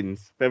 Favorite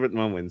scenes, favorite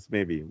moments,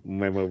 maybe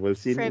memorable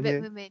scene in Favorite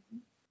here. moment.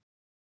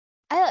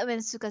 I like when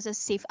Sukasa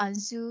saved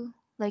Anzu.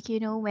 Like,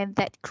 when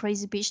that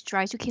crazy bitch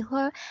tried to kill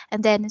her,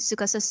 and then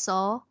Sukasa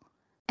saw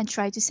and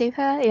tried to save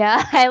her.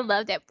 Yeah, I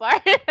love that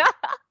part.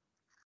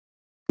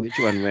 Which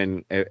one?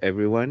 When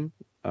everyone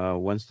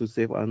wants to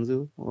save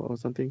Anzu or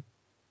something?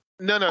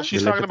 No,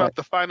 she's The talking latter part. about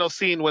the final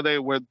scene where they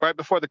were right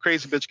before the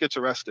crazy bitch gets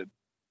arrested.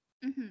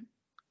 Hmm.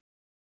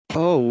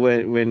 Oh,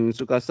 when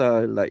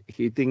Sukasa like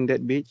hitting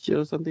that bitch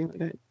or something like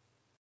that.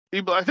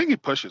 I think he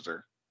pushes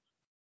her.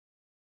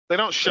 They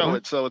don't show Huh?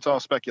 it, so it's all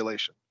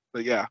speculation.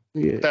 But yeah,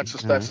 Yeah. that's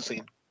the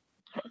scene.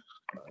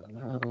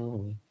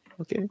 Oh,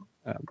 okay.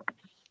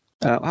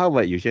 How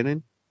about you,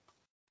 Shannon?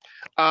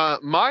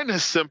 Mine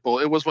is simple.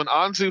 It was when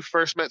Anzu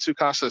first met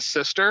Tsukasa's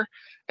sister,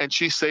 and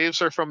she saves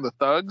her from the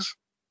thugs,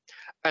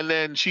 and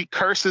then she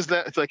curses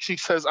that. It's like she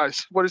says,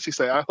 what does she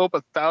say? I hope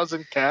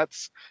 1,000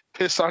 cats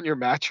piss on your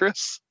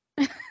mattress."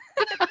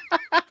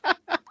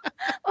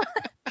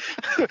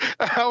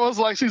 I was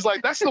like, she's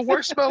like, that's the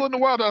worst smell in the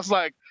world. I was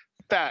like,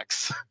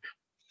 facts.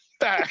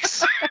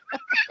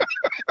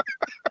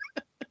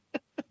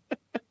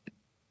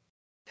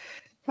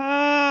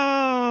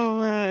 Oh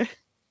my.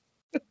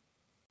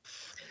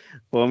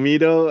 For me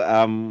though,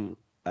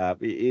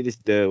 it is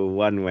the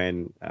one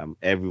when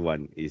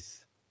everyone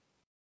is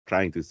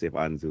trying to save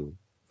Anzu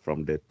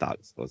from the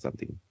thugs or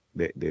something.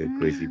 The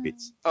crazy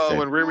bitch Oh, said,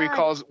 when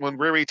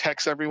Riri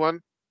texts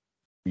everyone.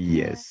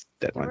 yes,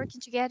 that They're one.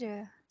 working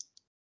together.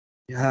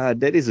 Yeah,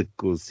 that is a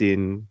cool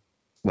scene,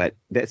 but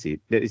that's it.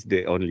 That is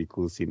the only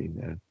cool scene in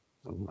there.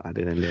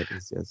 Other than that,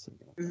 it's just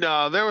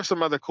No, there were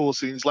some other cool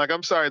scenes. Like,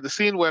 I'm sorry, the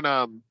scene when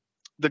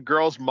the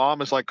girl's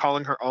mom is like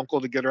calling her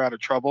uncle to get her out of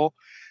trouble,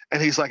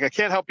 and he's like, "I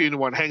can't help you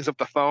anymore," and hangs up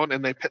the phone,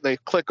 and they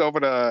click over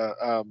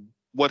to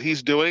what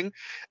he's doing,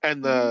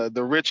 and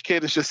the rich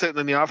kid is just sitting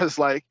in the office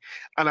like,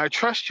 "And I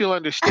trust you'll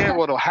understand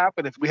what'll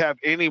happen if we have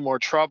any more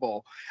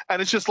trouble."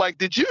 And it's just like,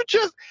 did you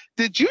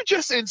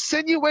just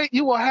insinuate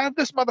you will have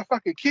this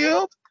motherfucker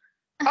killed?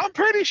 I'm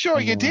pretty sure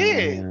you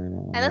did.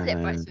 I love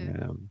that part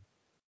too.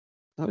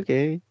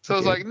 Okay. So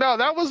it's like, no,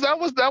 that was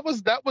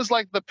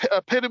like the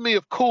epitome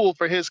of cool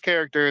for his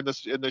character in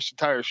this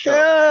entire show.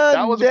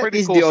 That was a that pretty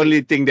is cool the scene.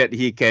 only thing that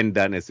he can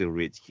done as a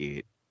rich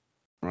kid,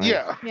 right?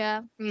 Yeah,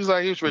 Yeah. he was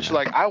rich. Yeah.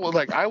 Like,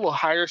 I will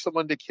hire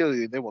someone to kill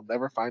you, and they will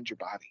never find your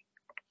body.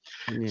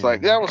 It's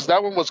like Yeah.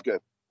 that one was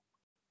good.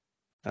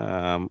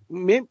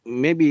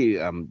 Maybe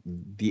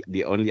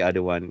the only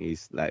other one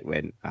is like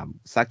when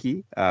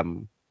Saki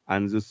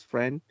Anzu's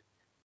friend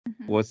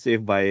Mhm. was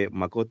saved by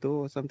Makoto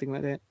or something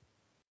like that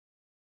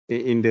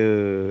in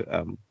the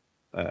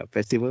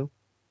festival.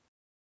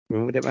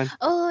 Remember that one?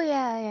 Oh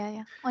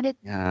yeah. On the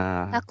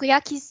Yeah.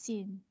 takoyaki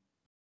scene.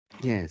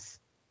 Yes.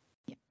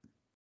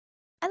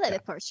 I like Yeah.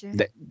 that part too.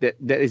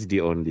 That is the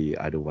only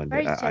other one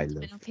Very that I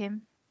gentleman love. of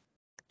him.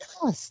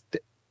 Yes,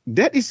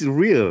 that is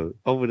real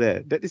over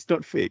there. That is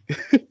not fake.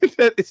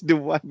 That is the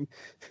one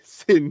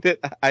scene that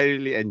I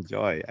really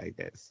enjoy, I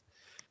guess.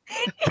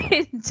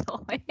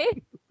 Enjoy.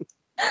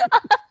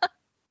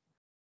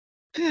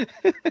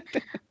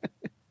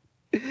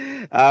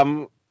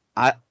 um,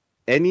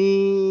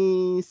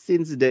 any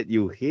scenes that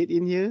you hate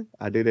in here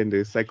other than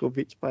the Psycho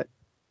Beach part?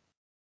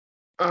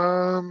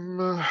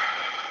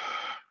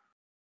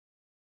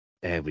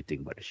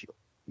 Everything but the show.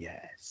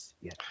 Yes.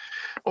 Yeah.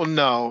 Oh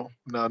no,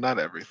 not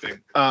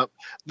everything.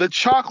 The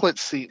chocolate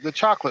scene,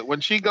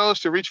 when she goes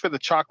to reach for the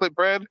chocolate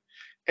bread,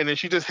 and then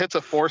she just hits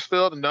a force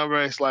field, and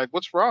everybody's like,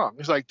 "What's wrong?"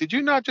 He's like, "Did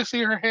you not just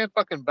see her hand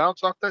fucking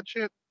bounce off that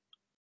shit?"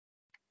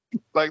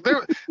 Like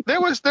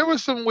there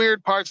was some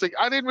weird parts. Like,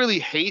 I didn't really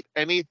hate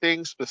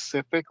anything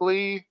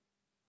specifically.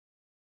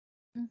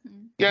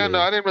 Mm-hmm. Yeah, no,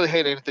 Okay. I didn't really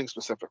hate anything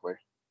specifically.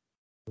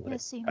 Yeah,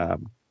 same.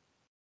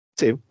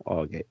 Same.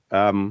 Oh, okay.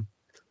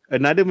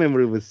 Another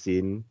memorable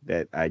scene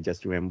that I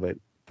just remembered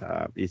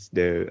is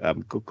the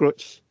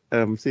cockroach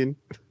scene.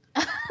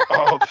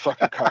 Oh, the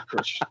fucking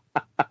cockroach.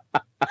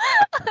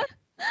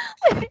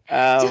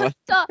 Um,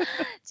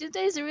 Junta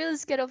is really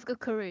scared of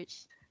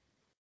cockroach.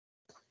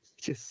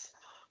 Yes.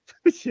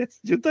 Yes.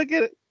 Junta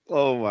get it.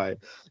 Oh my.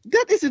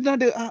 That is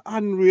another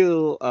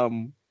unreal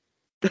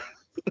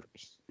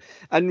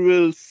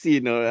unreal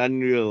scene or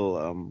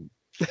unreal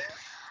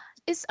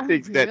It's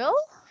thing that unreal.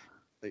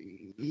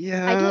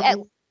 yeah.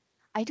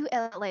 I do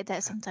act like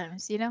that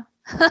sometimes,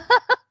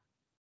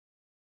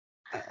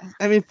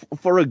 I mean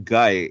for a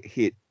guy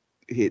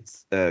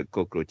hits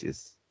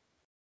cockroaches,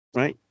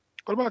 right?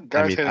 What about I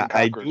guys mean hitting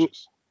I do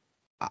cockroaches?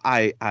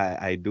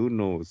 I do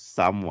know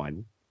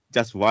someone,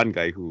 just one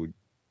guy who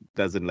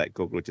doesn't like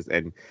cockroaches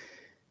and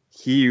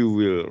he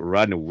will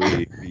run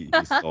away if he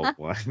saw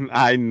one.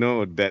 I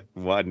know that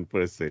one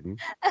person,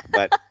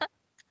 but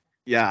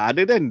yeah,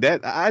 other than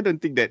that, I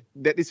don't think that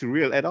is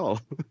real at all.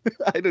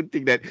 I don't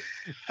think that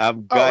Oh,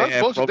 guy that's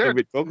have bullshit. problem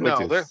with They're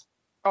cockroaches.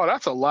 Oh,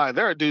 that's a lie.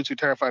 There are dudes who are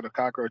terrified of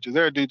cockroaches.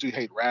 There are dudes who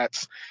hate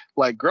rats.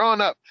 Like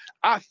growing up,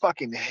 I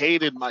fucking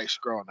hated mice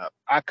growing up.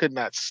 I could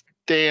not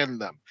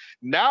stand them.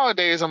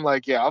 Nowadays, I'm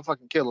like, yeah, I'll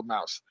fucking kill a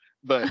mouse.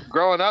 But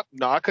growing up,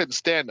 no, I couldn't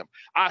stand them.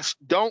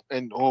 Don't,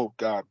 and oh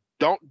god,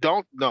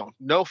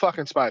 no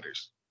fucking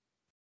spiders.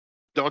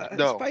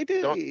 No,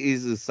 Spider don't.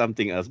 is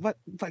something else, but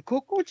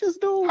cockroaches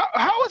though.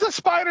 How is a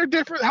spider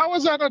different? How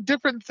is that a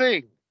different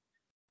thing?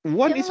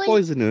 One is Emily,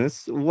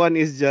 poisonous. One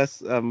is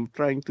just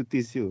trying to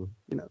tease you.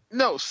 You know.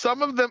 No,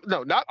 some of them.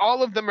 No, not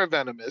all of them are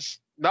venomous.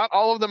 Not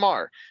all of them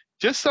are.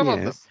 Just some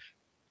of them. Yes.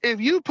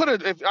 If you put a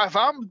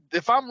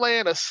if I'm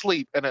laying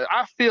asleep and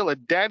I feel a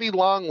daddy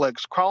long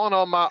legs crawling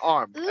on my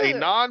arm, a ugh.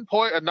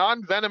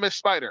 non venomous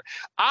spider,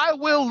 I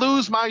will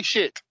lose my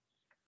shit.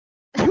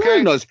 You will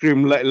Okay, not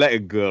scream like a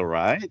girl,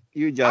 right?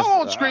 You I just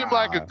won't scream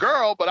like a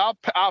girl, but I'll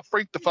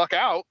freak the fuck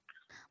out.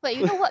 But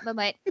you know what,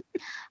 Mehmet?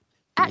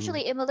 Mm.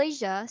 Actually, in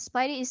Malaysia,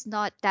 spider is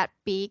not that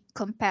big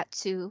compared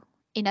to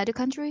in other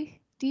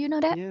country. Do you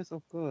know that? Yes,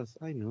 of course.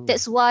 I know.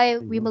 That's why I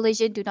we know.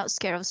 Malaysian do not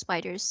scare of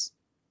spiders.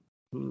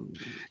 Mm.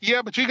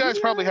 Yeah, but you guys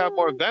probably have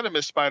more No,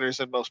 venomous spiders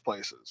in most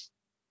places.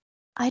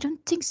 I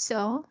don't think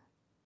so.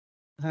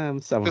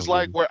 Some Because of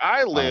like them. where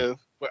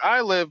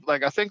I live,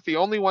 like I think the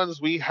only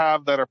ones we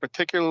have that are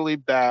particularly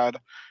bad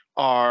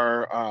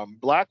are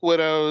black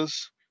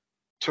widows,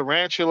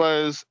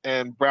 tarantulas,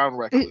 and brown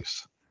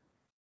recluse.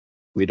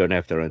 We don't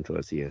have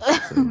tarantulas here,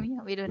 so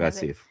Yeah, we don't we are have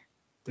it. safe.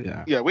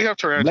 Yeah. Yeah, we have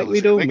Black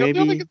tarantulas here. Widow, They're maybe.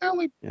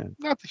 only Yeah.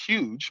 not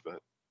huge, but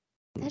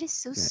That is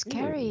so Yeah.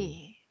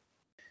 scary.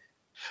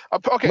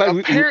 okay. But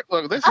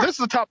Apparently, look, this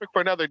is a topic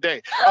for another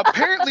day.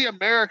 Apparently,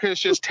 America is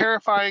just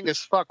terrifying as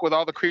fuck with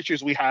all the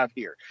creatures we have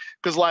here.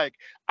 Because like,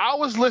 I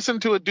was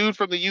listening to a dude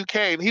from the UK,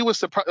 and he was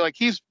surprised, like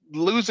he's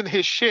losing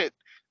his shit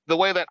the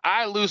way that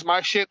I lose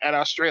my shit at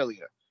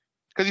Australia.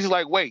 Because he's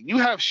like, wait, you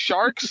have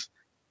sharks,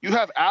 you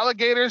have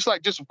alligators,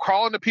 like just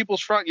crawling to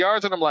people's front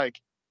yards, and I'm like,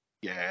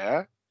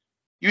 yeah.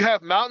 You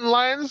have mountain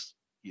lions,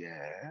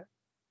 yeah.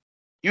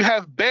 You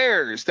have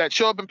bears that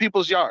show up in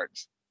people's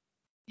yards,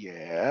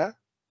 yeah.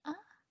 Uh,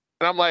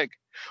 And I'm like,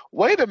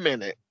 wait a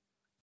minute.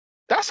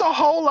 That's a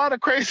whole lot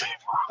of crazy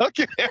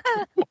fucking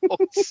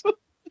animals.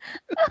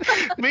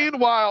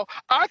 Meanwhile,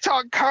 I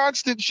talk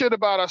constant shit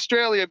about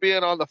Australia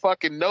being on the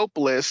fucking nope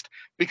list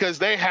because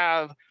they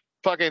have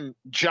fucking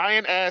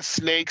giant ass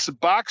snakes,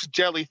 box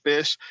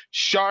jellyfish,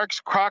 sharks,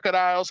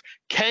 crocodiles,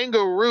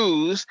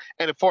 kangaroos.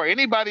 And before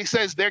anybody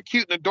says they're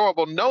cute and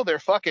adorable, no, they're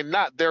fucking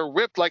not. They're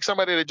ripped like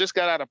somebody that just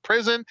got out of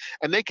prison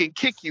and they can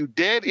kick you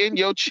dead in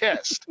your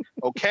chest.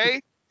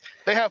 Okay?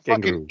 They have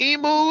fucking kangaroo.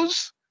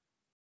 emus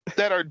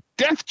that are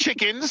death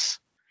chickens.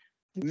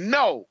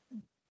 No.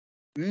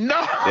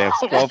 No. They have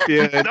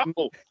scorpion.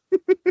 No.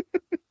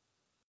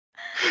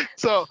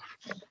 So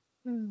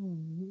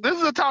this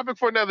is a topic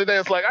for another day.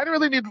 It's like I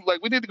really need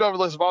we need to go over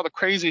the list of all the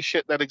crazy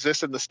shit that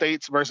exists in the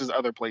States versus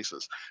other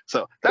places.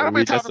 So that'll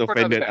be We a just topic for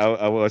another offended day.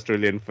 our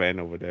Australian fan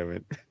over there,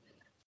 man.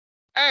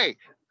 Hey,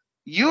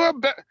 you're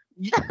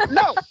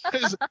no,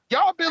 because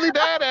y'all Billy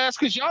Badass,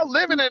 because y'all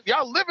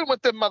living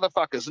with them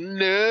motherfuckers.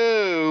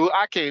 No,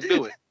 I can't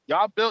do it.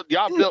 Y'all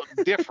built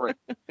different.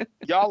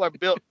 Y'all are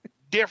built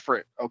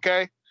different,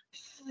 okay?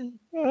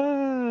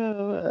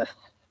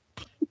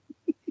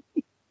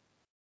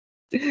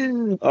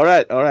 All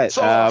right.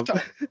 So off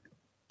topic.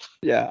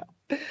 Yeah.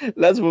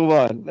 Let's move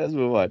on.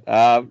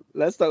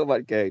 Let's talk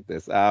about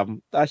characters.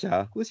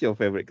 Tasha, who's your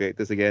favorite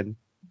characters again?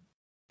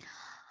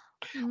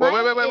 Wait.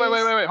 Mine is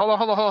Hold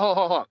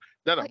on.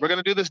 No, okay. we're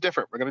gonna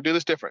do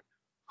this different.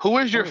 Who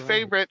is your All right.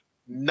 favorite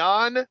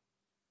non-suitor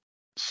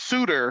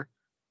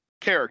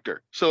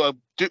character? So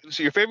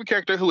your favorite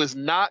character who is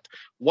not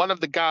one of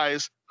the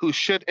guys who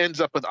should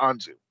ends up with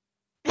Anzu.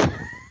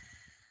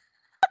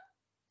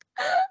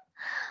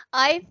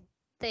 I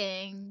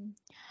think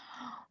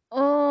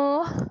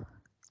oh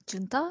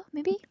Junta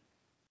maybe?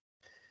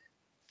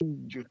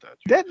 Junta.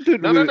 That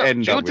dude No. will end up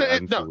with Junta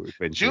Anzu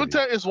eventually.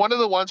 Junta is one of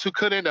the ones who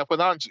could end up with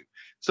Anzu.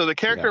 So the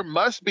character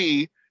must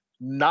be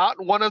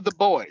not one of the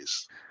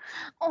boys.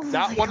 Oh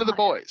Not my one of the God.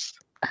 boys.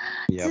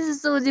 Yep. This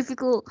is so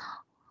difficult.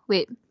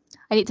 Wait,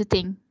 I need to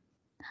think.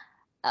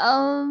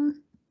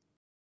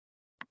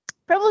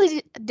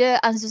 Probably the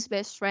Anzu's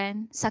best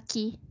friend,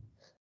 Saki.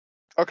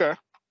 Okay.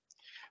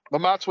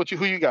 Mamats,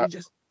 who you got?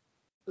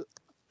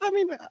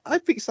 I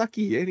pick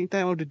Saki any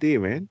time of the day,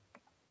 man.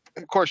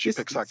 Of course you She's,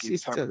 pick Saki.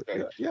 she's Time of the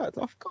day. yeah,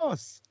 of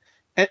course.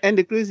 And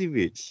the crazy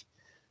bitch.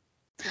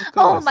 Of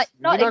Oh course. my,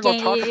 We're not not gonna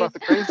talk again. about the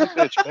crazy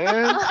bitch,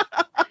 man.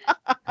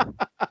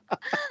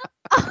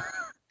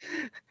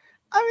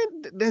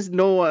 There's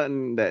no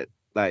one that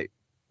like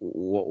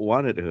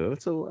wanted her,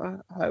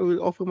 so I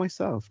will offer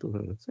myself to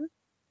her. So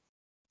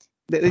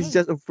that is Hey,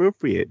 just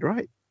appropriate,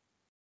 right?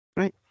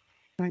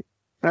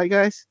 Right,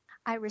 guys.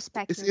 I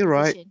respect It's your still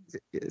right. decision.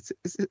 It's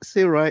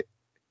still right.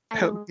 I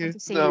Help don't want you. to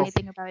say No.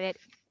 anything about it.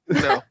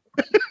 No.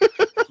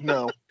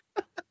 No.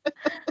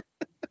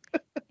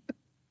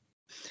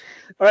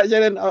 All right,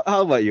 Jalen.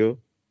 How about you?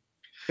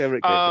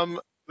 Favorite character?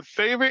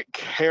 Favorite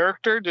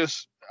character,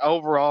 just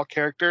overall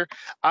character,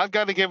 I've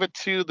got to give it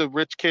to the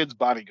rich kid's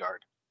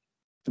bodyguard.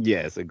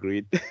 Yes,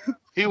 agreed.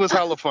 He was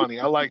hella funny.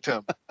 I liked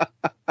him.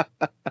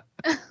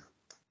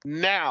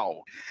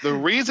 Now, the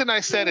reason I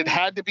said it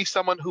had to be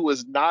someone who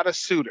was not a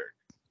suitor,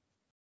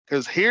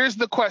 because here's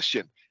the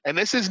question, and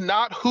this is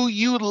not who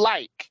you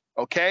like,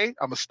 okay?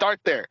 I'm going to start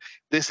there.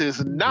 This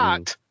is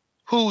not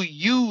who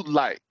you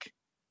like.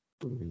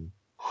 Mhm.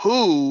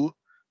 Who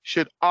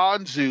should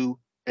Anzu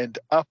end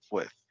up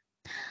with?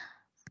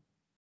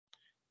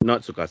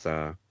 Not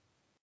Tsukasa.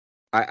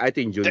 I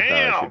think Junta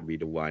Damn! should be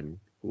the one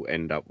who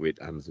end up with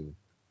Anzu.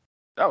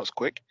 That was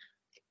quick.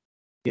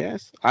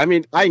 Yes. I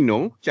mean, I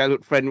know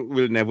childhood friend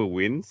will never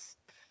wins,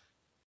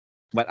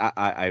 but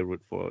I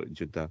root for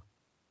Junta.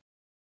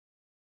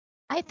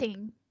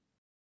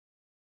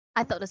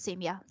 I thought the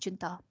same. Yeah,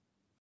 Junta.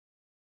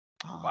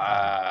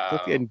 Wow.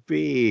 Copy and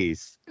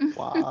paste.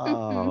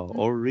 Wow.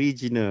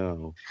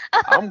 Original.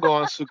 I'm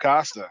going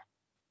Tsukasa.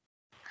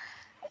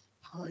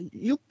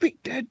 You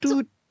picked that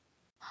dude.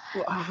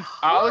 Wow.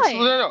 Alex, Why?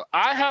 no.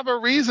 I have a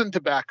reason to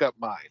back up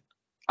mine.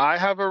 I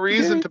have a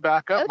reason Okay. to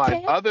back up mine,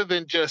 Okay. other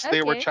than just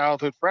they were Okay.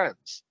 childhood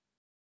friends.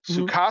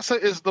 Mhm. Tsukasa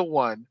is the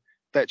one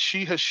that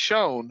she has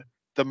shown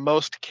the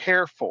most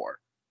care for.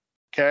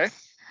 Okay?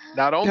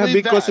 Not Yeah, only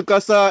because that,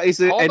 Tsukasa is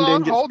an Hold on,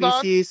 endangered hold on.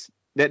 species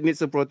that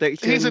needs a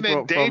protection. he's an from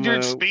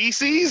endangered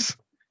species.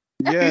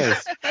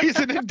 Yes. He's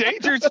an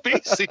endangered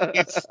species. What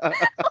is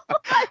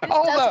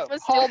Hold that up,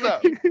 supposed to hold mean?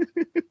 up.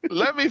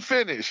 Let me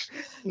finish.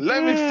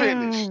 Let me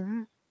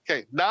finish.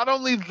 Okay, not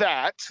only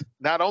that,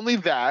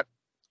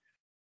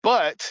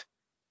 but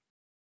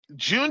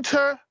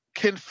Junta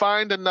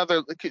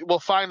will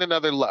find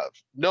another love.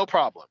 No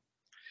problem.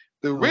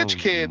 The rich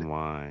kid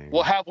My.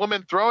 will have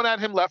women thrown at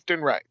him left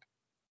and right.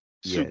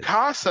 Yes.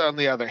 Tsukasa, on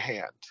the other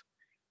hand,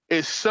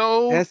 is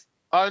so Has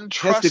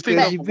untrusting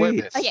crazy of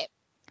women. bitch. Okay,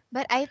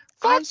 but I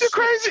Fuck the should-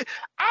 crazy.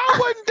 I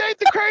wouldn't date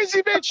the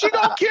crazy bitch. She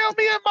gonna kill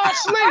me in my I'm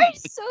sleep.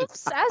 so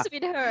obsessed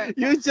with her.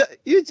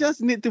 You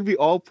just need to be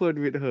open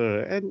with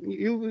her, and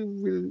you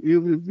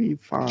will be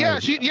fine. Yeah,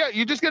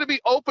 you're just gonna be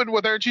open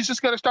with her, and she's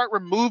just gonna start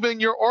removing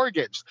your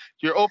organs.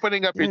 You're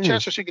opening up your Yes.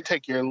 chest so she can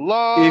take your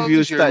lungs, you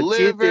your start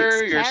liver,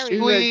 cheating- your Scary.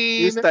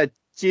 spleen. you start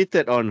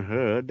cheated on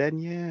her, then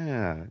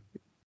yeah.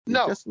 You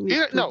No, just need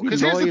to be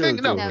because here's the thing.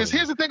 loyal No, to because her.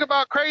 here's the thing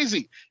about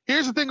crazy.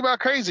 Here's the thing about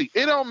crazy.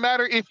 It don't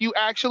matter if you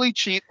actually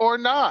cheat or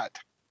not.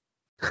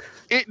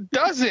 It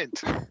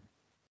doesn't.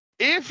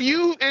 If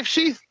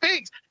she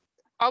thinks,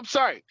 I'm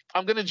sorry,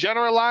 I'm gonna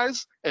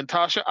generalize. And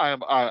Tasha,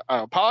 I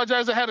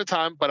apologize ahead of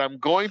time, but I'm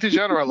going to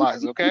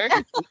generalize. Okay,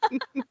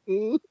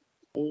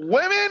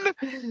 women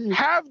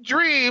have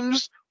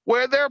dreams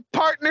where their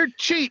partner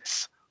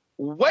cheats.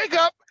 Wake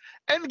up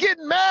and get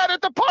mad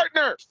at the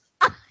partner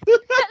who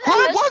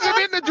wasn't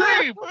in the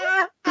dream.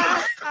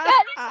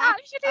 That is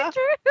actually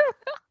true.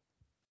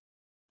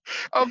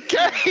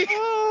 Okay,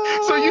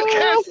 so you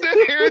can't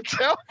sit here and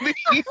tell me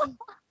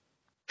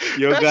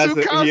You that guys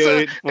hear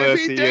Tsukasa, it if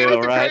first he here,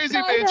 dated the right? crazy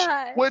Why bitch,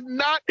 not? would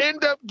not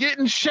end up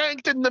getting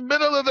shanked in the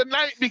middle of the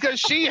night because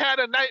she had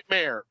a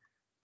nightmare.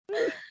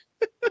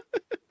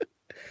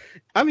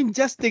 I mean,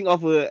 just think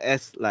of her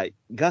as like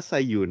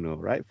Gasa Yuno,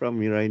 right, from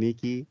Mirai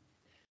Nikki.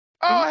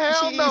 Oh And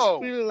hell she no!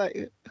 is really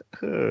like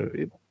her.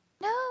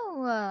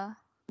 No.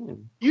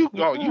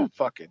 You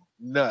fucking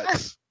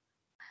nuts!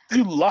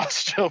 You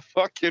lost your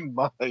fucking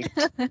mind.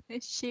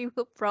 She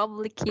will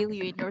probably kill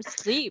you in your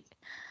sleep.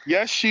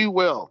 Yes, she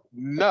will.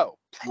 No,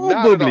 not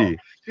at all. Probably.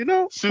 You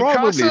know, Tsukasa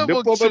probably. The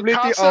probability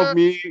Tsukasa- of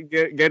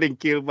me getting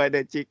killed by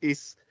that chick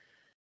is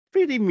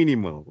pretty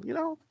minimal, you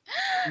know?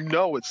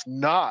 No, it's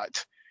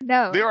not.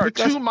 No. There are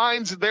Because- two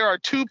minds. There are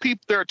two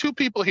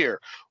people here.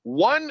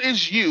 One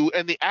is you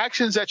and the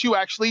actions that you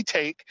actually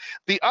take.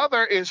 The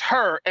other is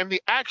her and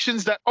the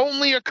actions that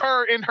only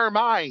occur in her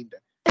mind.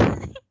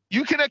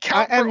 You can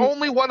account I for am-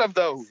 only one of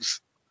those.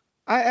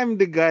 I am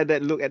the guy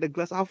that look at the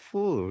glass half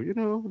full, you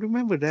know?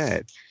 Remember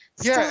that.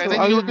 Yeah, Stop. and So then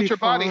I you will look be at your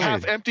body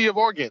half fine. empty of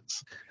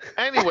organs.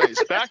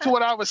 Anyways, back to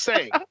what I was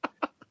saying.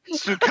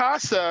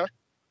 Tsukasa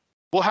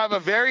will have a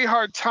very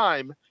hard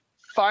time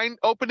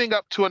opening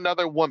up to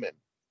another woman.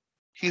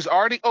 He's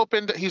already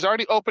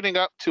opening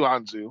up to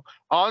Anzu.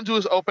 Anzu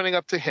is opening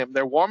up to him.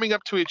 They're warming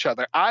up to each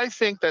other. I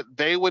think that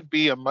they would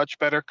be a much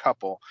better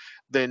couple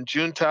than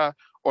Junta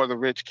or the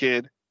rich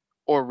kid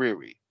or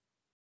Riri.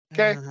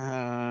 Okay.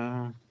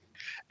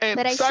 And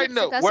But I side should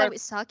note, Tsukasa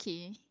with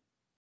Saki.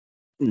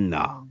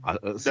 No.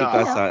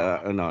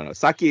 Tsukasa, no.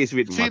 Saki is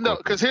with see, no, Makoto.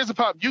 because here's the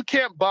problem: you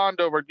can't bond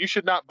over. You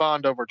should not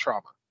bond over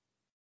trauma.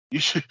 You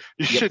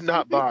should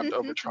not bond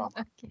over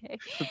trauma. Okay.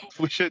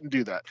 We shouldn't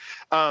do that.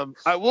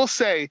 I will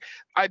say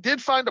I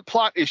did find a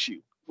plot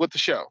issue with the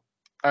show.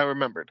 I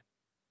remembered.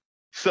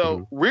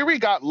 So Riri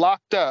got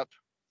locked up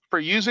for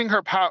using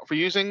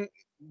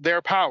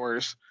their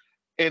powers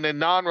in a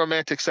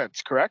non-romantic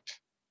sense, correct?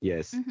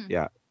 Yes. Mhm.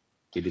 Yeah.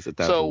 It is a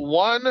taboo. So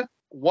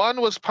one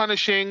was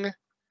punishing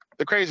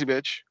the crazy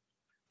bitch,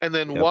 and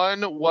then Yep.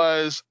 one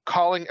was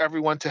calling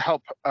everyone to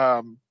help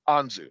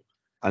Anzu.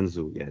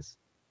 Anzu, yes.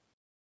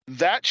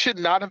 That should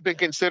not have been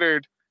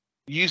considered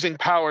using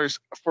powers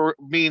for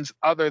means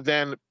other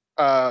than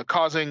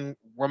causing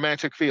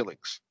romantic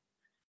feelings.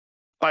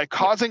 By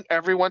causing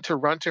everyone to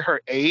run to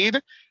her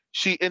aid,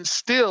 she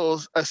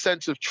instills a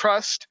sense of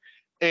trust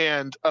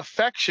and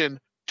affection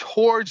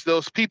towards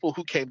those people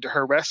who came to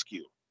her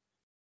rescue.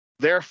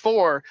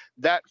 Therefore,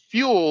 that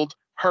fueled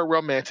her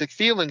romantic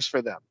feelings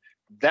for them.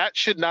 That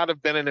should not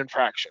have been an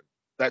infraction.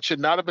 That should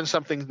not have been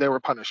something they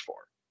were punished for.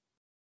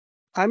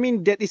 I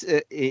mean, that is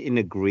in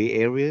a gray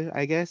area,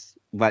 I guess.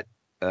 But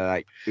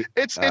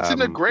it's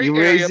in a gray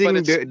area, but erasing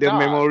it's the not.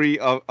 memory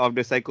of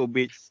the psycho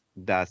bitch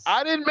does.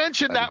 I didn't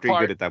mention that trigger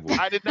part. the taboo.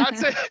 I did not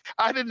say.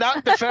 I did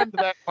not defend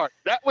that part.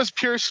 That was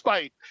pure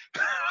spite.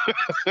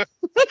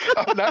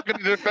 I'm not going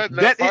to defend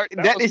that part.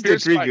 That is the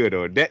trigger,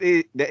 though. That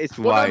is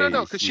why. Well,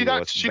 no, because she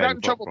got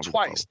in trouble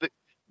twice.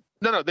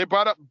 No, they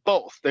brought up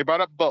both. The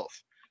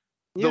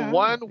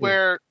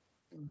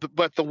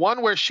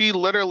one where she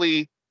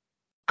literally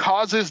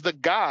causes the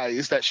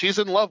guys that she's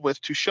in love with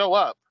to show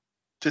up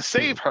to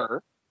save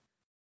her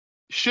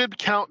should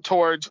count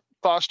towards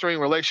fostering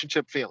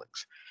relationship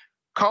feelings.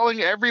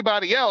 Calling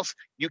everybody else,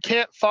 you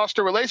can't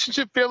foster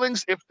relationship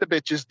feelings if the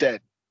bitch is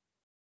dead.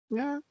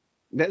 Yeah,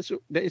 that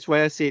is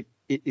why I said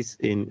it is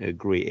in a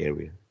gray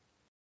area.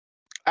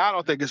 I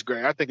don't think it's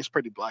gray. I think it's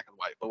pretty black and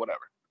white, but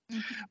whatever.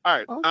 Mm-hmm. All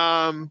right.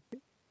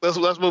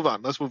 Let's move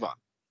on.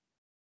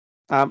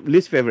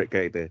 Least favorite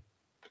character,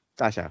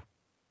 Tasha.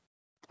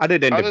 Other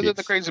than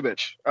the crazy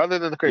bitch.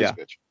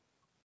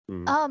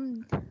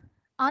 Bitch.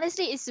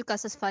 Honestly, it's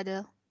Tsukasa's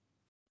father.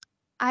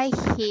 I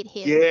hate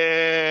him.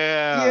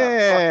 Yeah.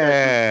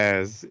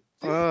 Yes.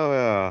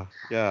 Oh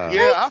yeah.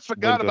 Yeah, I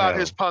forgot about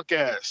his punk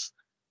ass.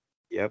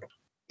 Yep.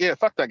 Yeah,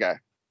 fuck that guy.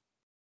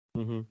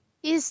 Mm-hmm.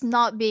 He's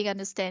not being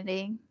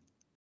understanding.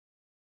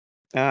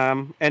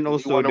 And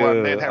also why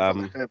men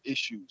have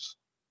issues.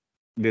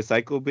 The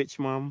psycho bitch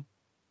mom,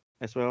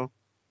 as well.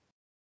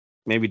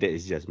 Maybe that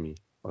is just me.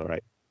 All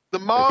right. The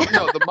mom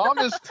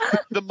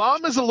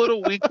is a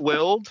little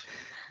weak-willed.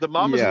 The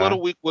mom is a little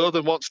weak-willed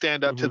and won't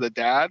stand up to the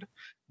dad.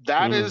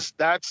 That's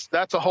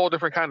a whole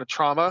different kind of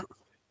trauma.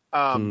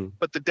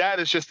 But the dad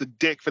is just a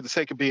dick for the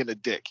sake of being a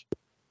dick.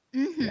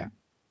 Mm-hmm. Yeah.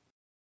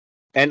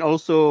 And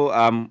also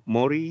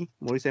Mori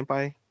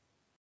senpai.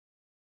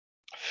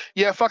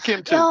 Yeah, fuck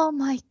him too. Oh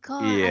my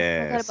god,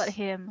 yes. I forgot about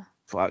him.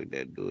 Fuck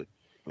that dude,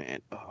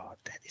 man. Oh,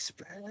 that is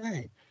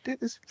bad.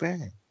 That is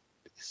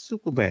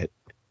super bad.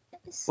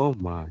 Oh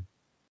my.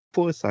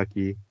 Poor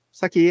Saki.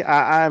 Saki,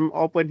 I'm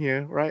open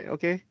here, right?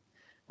 Okay.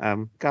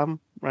 Come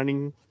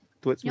running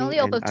towards You me. only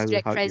open to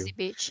that hug crazy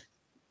you. bitch.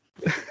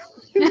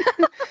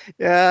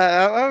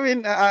 Yeah, I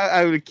mean,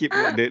 I will keep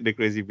the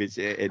crazy bitch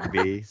at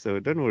bay, so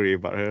don't worry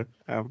about her.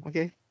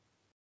 Okay.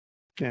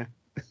 Yeah.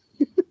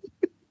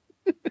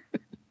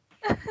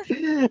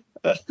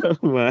 Oh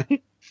my.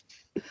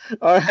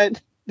 All right.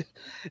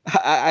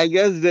 I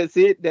guess that's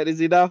it. That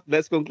is enough.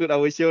 Let's conclude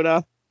our show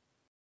now.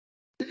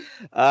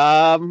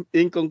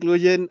 In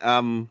conclusion,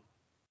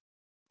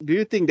 do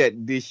you think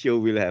that this show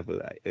will have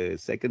a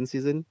second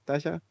season,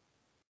 Tasha?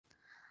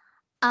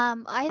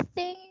 I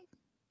think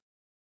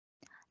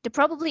the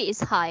probably is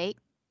high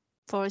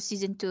for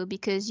season 2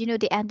 because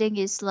the ending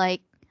is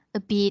like a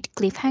bit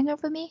cliffhanger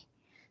for me.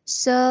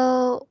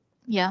 So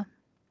yeah,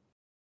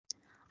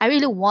 I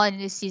really want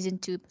this season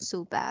 2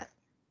 so bad.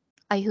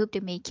 I hope they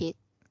make it.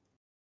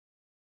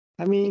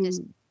 I mean,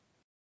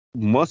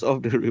 most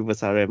of the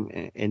Reverse Harem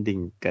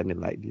ending kind of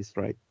like this,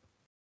 right?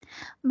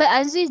 But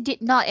Anzu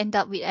did not end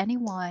up with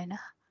anyone.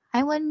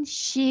 I want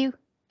she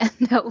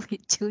end up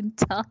with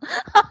Junta.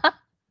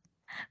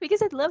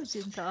 Because I love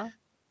Junta.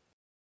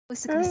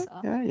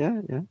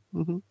 Yeah.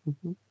 Mm-hmm.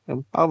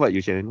 How about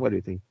you, Sharon? What do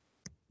you think?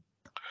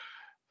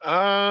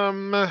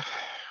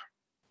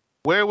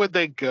 Where would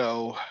they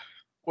go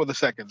for the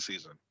second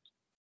season?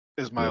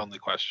 Is my only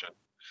question.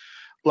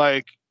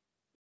 Like,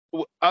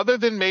 other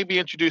than maybe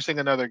introducing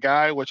another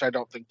guy, which I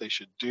don't think they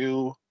should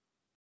do.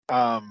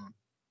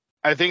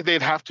 I think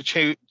they'd have to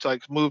change,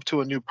 like move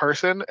to a new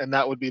person, and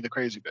that would be the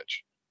crazy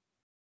bitch.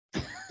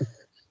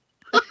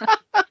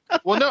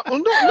 Well,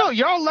 no,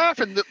 y'all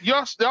laughing.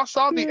 Y'all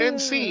saw the end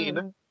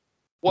scene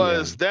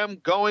was them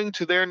going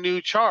to their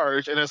new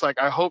charge, and it's like,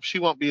 I hope she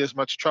won't be as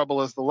much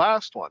trouble as the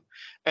last one.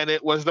 And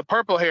it was the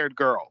purple-haired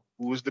girl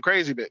who was the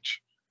crazy bitch.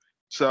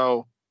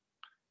 So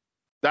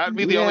that'd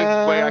be the only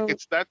way I could.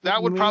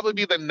 That would probably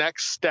be the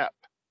next step.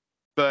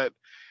 But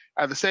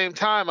at the same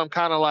time, I'm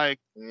kind of like,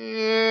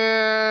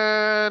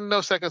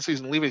 no second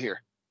season. Leave it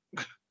here.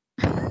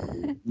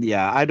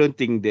 Yeah, I don't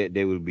think that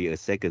there will be a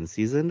second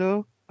season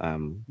though.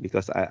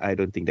 Because I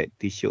don't think that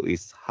this show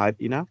is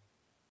hype enough.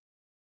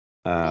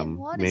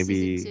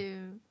 Maybe.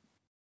 Season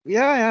 2?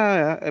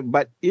 Yeah.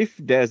 But if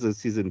there's a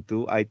season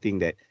 2, I think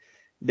that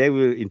they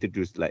will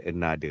introduce like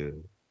another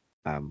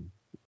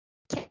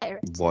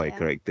boy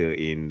character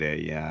in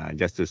there,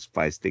 just to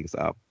spice things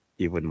up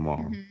even more.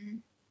 Mm-hmm.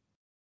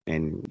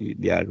 And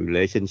their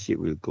relationship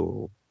will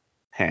go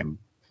ham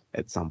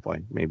at some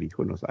point. Maybe,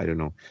 who knows? I don't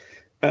know.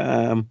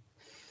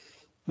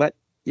 But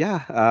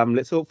yeah,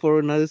 let's hope for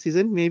another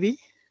season, maybe.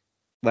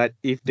 But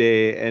if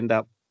they end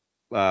up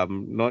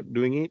not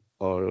doing it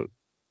or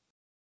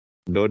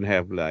don't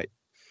have like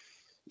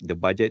the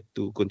budget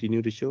to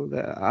continue the show,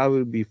 that I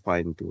will be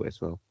fine too as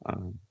well.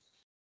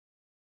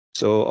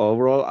 So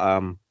overall,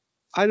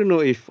 I don't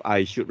know if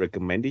I should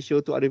recommend this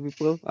show to other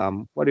people.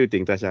 What do you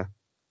think, Tasha?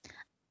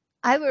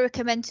 I would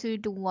recommend to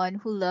the one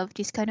who love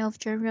this kind of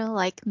genre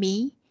like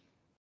me.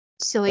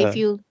 So if Uh,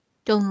 you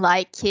don't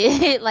like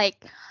it, like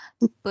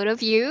both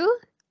of you,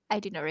 I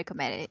do not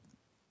recommend it.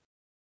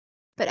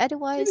 But it's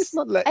otherwise,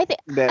 not like I that.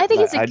 think Like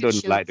it's a I good don't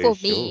show like the for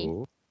me.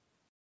 show,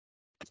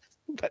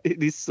 but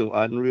it is so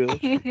unreal.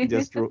 It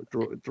just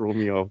throw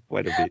me off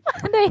quite a bit.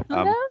 And I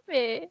Um, love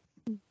it.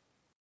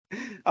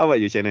 how about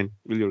you, Shannon?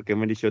 Will you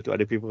recommend this show to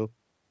other people?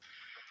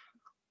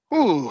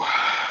 Ooh,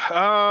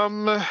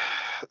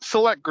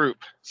 select group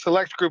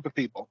of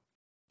people.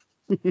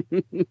 It's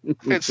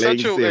Playing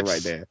such a safe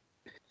right there.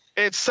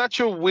 it's such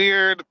a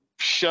weird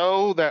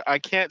show that I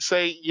can't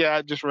say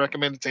I just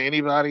recommend it to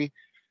anybody.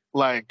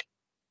 Like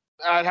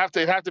it'd have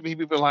to be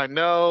people I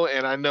know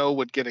and I know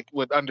would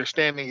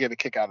understand and get a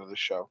kick out of the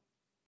show.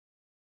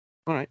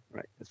 All right,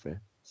 that's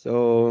fair.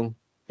 So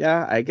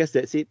yeah, I guess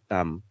that's it.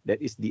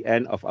 That is the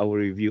end of our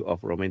review of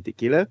Romantic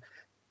Killer.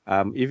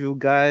 If you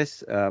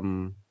guys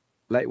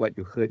like what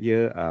you heard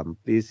here,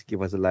 please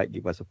give us a like,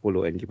 give us a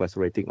follow, and give us a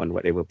rating on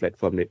whatever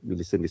platform that you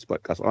listen this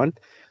podcast on.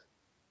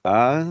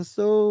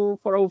 So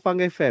for our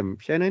Fungi Fam,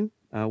 Shannon,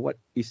 what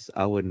is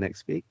our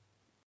next pick?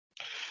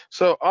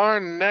 So our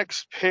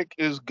next pick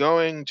is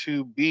going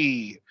to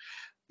be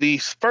the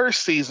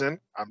first season.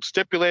 I'm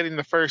stipulating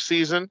the first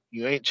season.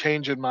 You ain't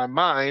changing my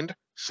mind.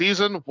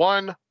 Season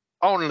 1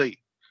 only.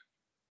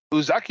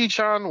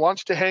 Uzaki-chan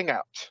wants to hang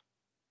out.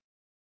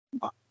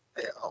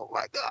 Oh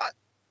my god.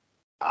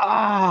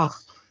 Ah.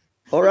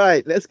 All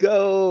right, let's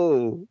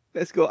go.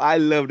 Let's go. I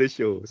love the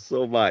show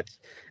so much.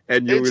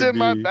 And you It's will in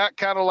my be back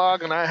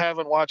catalog and I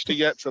haven't watched it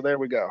yet, so there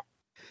we go.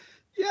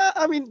 yeah,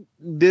 I mean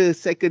the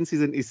second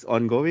season is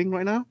ongoing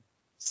right now.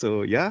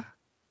 So yeah.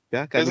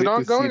 Yeah, can't Is it wait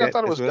to see ongoing? I that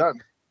thought it as was well.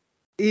 done.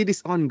 It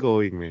is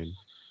ongoing, man.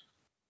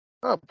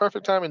 Oh,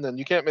 perfect timing then.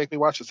 You can't make me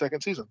watch the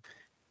second season.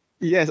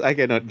 Yes, I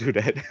cannot do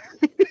that.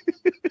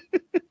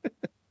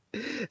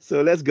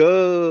 So let's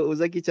go,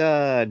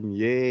 Uzaki-chan.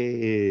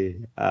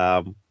 Yay.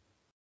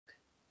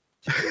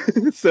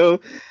 So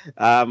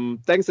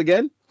thanks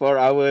again for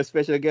our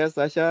special guest,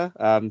 Sasha.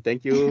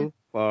 Thank you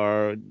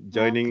for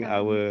joining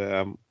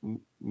Welcome. our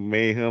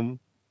mayhem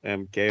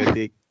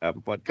chaotic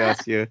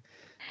podcast here.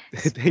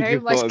 It's Thank very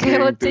you much for agreeing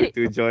chaotic.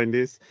 to join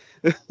this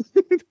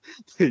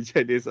to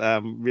join this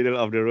middle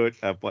of the road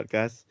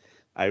podcast.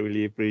 I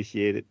really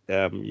appreciate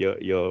it,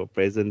 your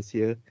presence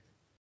here,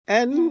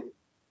 and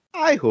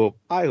I hope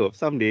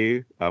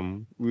someday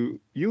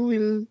you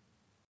will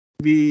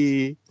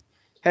be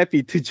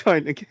happy to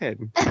join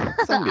again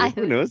someday. I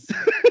Who hope. knows?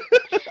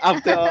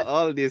 After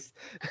all this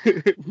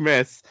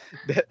mess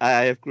that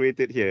I have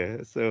created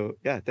here. So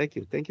yeah, thank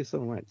you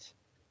so much.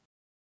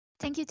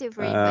 Thank you too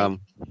for inviting.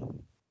 Um,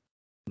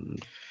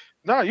 mm,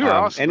 No, you were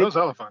awesome. That any was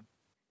hella fun.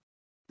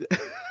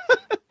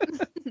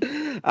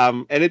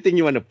 anything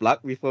you want to plug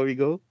before we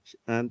go,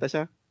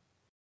 Tasha?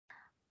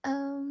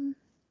 Um,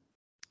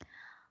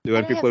 Do you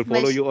I want don't people have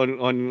follow much. you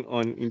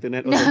on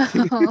internet or No,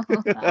 something?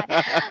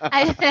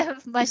 I don't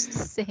have much to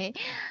say.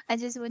 I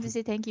just want to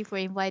say thank you for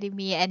inviting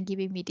me and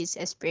giving me this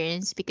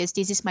experience because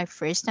this is my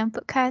first time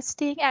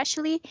podcasting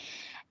actually,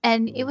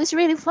 and it was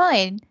really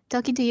fun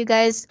talking to you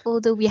guys.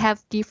 Although we have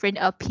different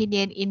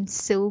opinion in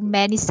so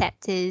many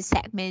sectors,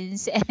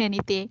 segments, and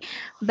anything,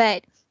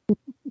 but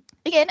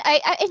again,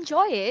 I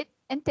enjoy it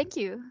and thank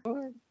you. All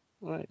right,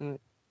 all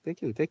right.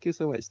 Thank you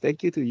so much.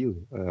 Thank you to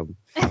you.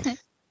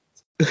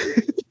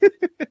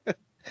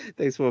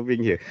 Thanks for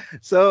being here.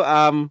 So,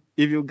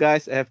 if you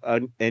guys have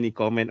any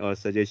comment or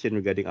suggestion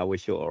regarding our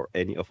show or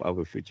any of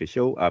our future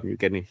show, you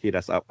can hit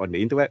us up on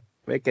the interweb.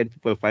 Where can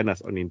people find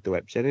us on the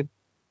interweb, Shannon?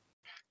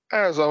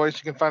 As always,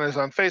 you can find us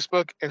on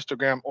Facebook,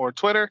 Instagram, or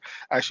Twitter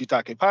at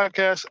Shiitake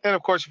Podcast. And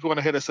of course, if you want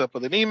to hit us up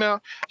with an email,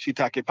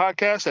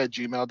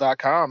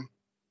 shiitakepodcast@gmail.com.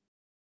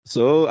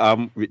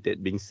 So, with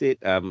that being said,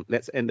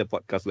 let's end the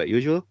podcast like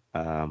usual.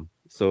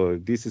 So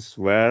this is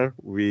where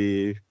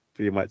we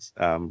pretty much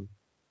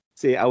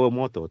say our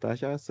motto,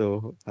 Tasha.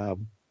 So,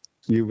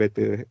 you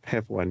better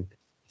have one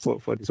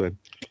for this one.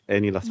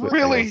 Any last word?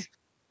 Really?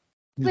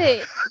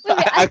 Wait.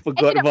 I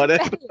forgot didn't about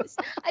it. prepare this.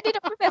 I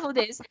didn't prepare for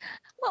this.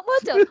 What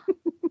motto?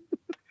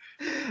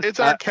 It's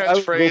our I will go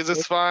catchphrase. first.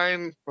 It's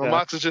fine. Yeah.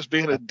 Ramatsu's just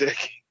being a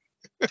dick.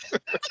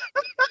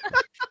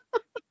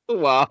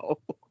 Wow.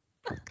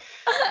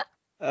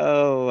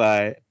 Oh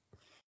my.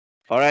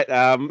 All right.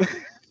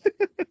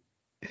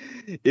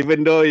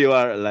 Even though you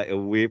are like a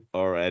whip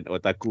or an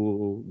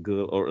otaku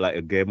girl or like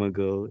a gamer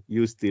girl,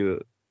 you still,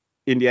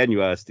 in the end,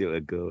 you are still a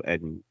girl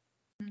and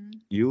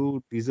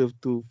you deserve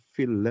to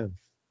feel love.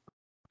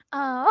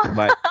 Oh.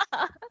 But,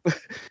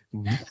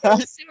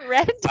 It's so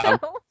random.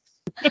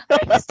 Where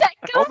does that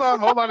go?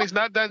 Hold on. He's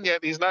not done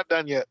yet.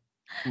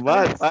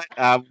 but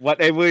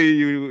whatever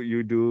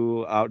you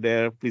do out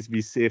there, please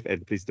be safe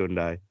and please don't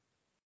die.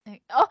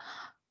 Oh,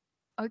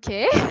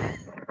 Okay.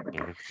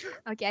 Mhm.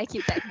 Okay, I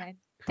keep that in mind.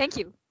 Thank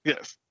you.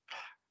 Yes.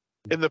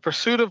 In the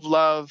pursuit of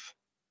love,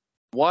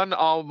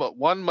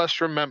 one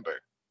must remember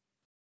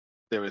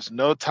there is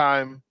no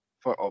time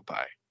for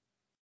opai.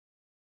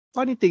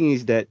 Funny thing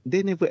is that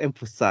they never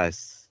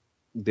emphasize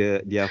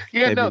their Yeah,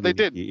 no, they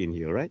did. femininity in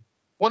here, right?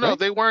 Well, no, Right?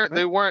 they weren't. Right?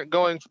 They weren't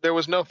going. There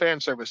was no fan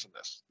service in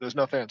this. There's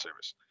no fan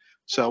service,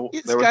 so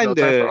It's there was no kind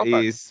time for of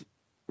opai. is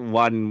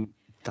one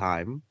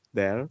time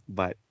there,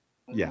 but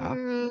yeah,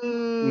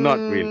 not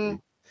Mm, really.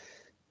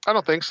 I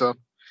don't think so.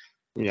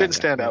 Yeah, Didn't yeah,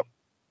 stand yeah, out.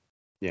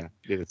 yeah.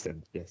 Didn't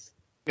send. Yes.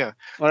 Yeah,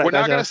 All right, we're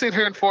not gonna Tasha. sit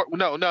here and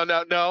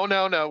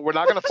no. We're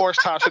not gonna force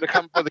Tasha to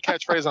come up with a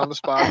catchphrase on the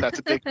spot. That's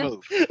a dick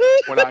move.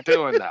 We're not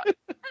doing that.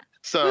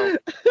 So,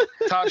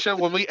 Tasha,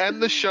 when we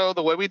end the show,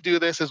 the way we do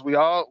this is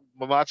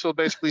Mamatsu will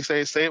basically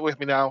say it with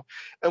me now,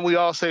 and we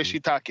all say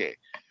Mhm, shitake.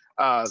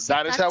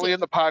 That is how we Shiitake.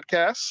 end the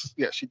podcast.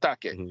 Yeah,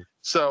 shitake. mhm.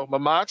 So,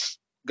 Mamats,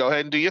 go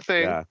ahead and do your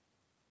thing. Yeah.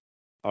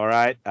 All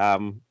right.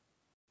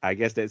 I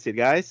guess that's it,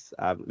 guys.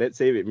 Let's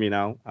say it with me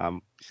now.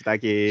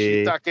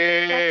 Shiitake.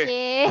 Shitake.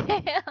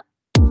 Shiitake.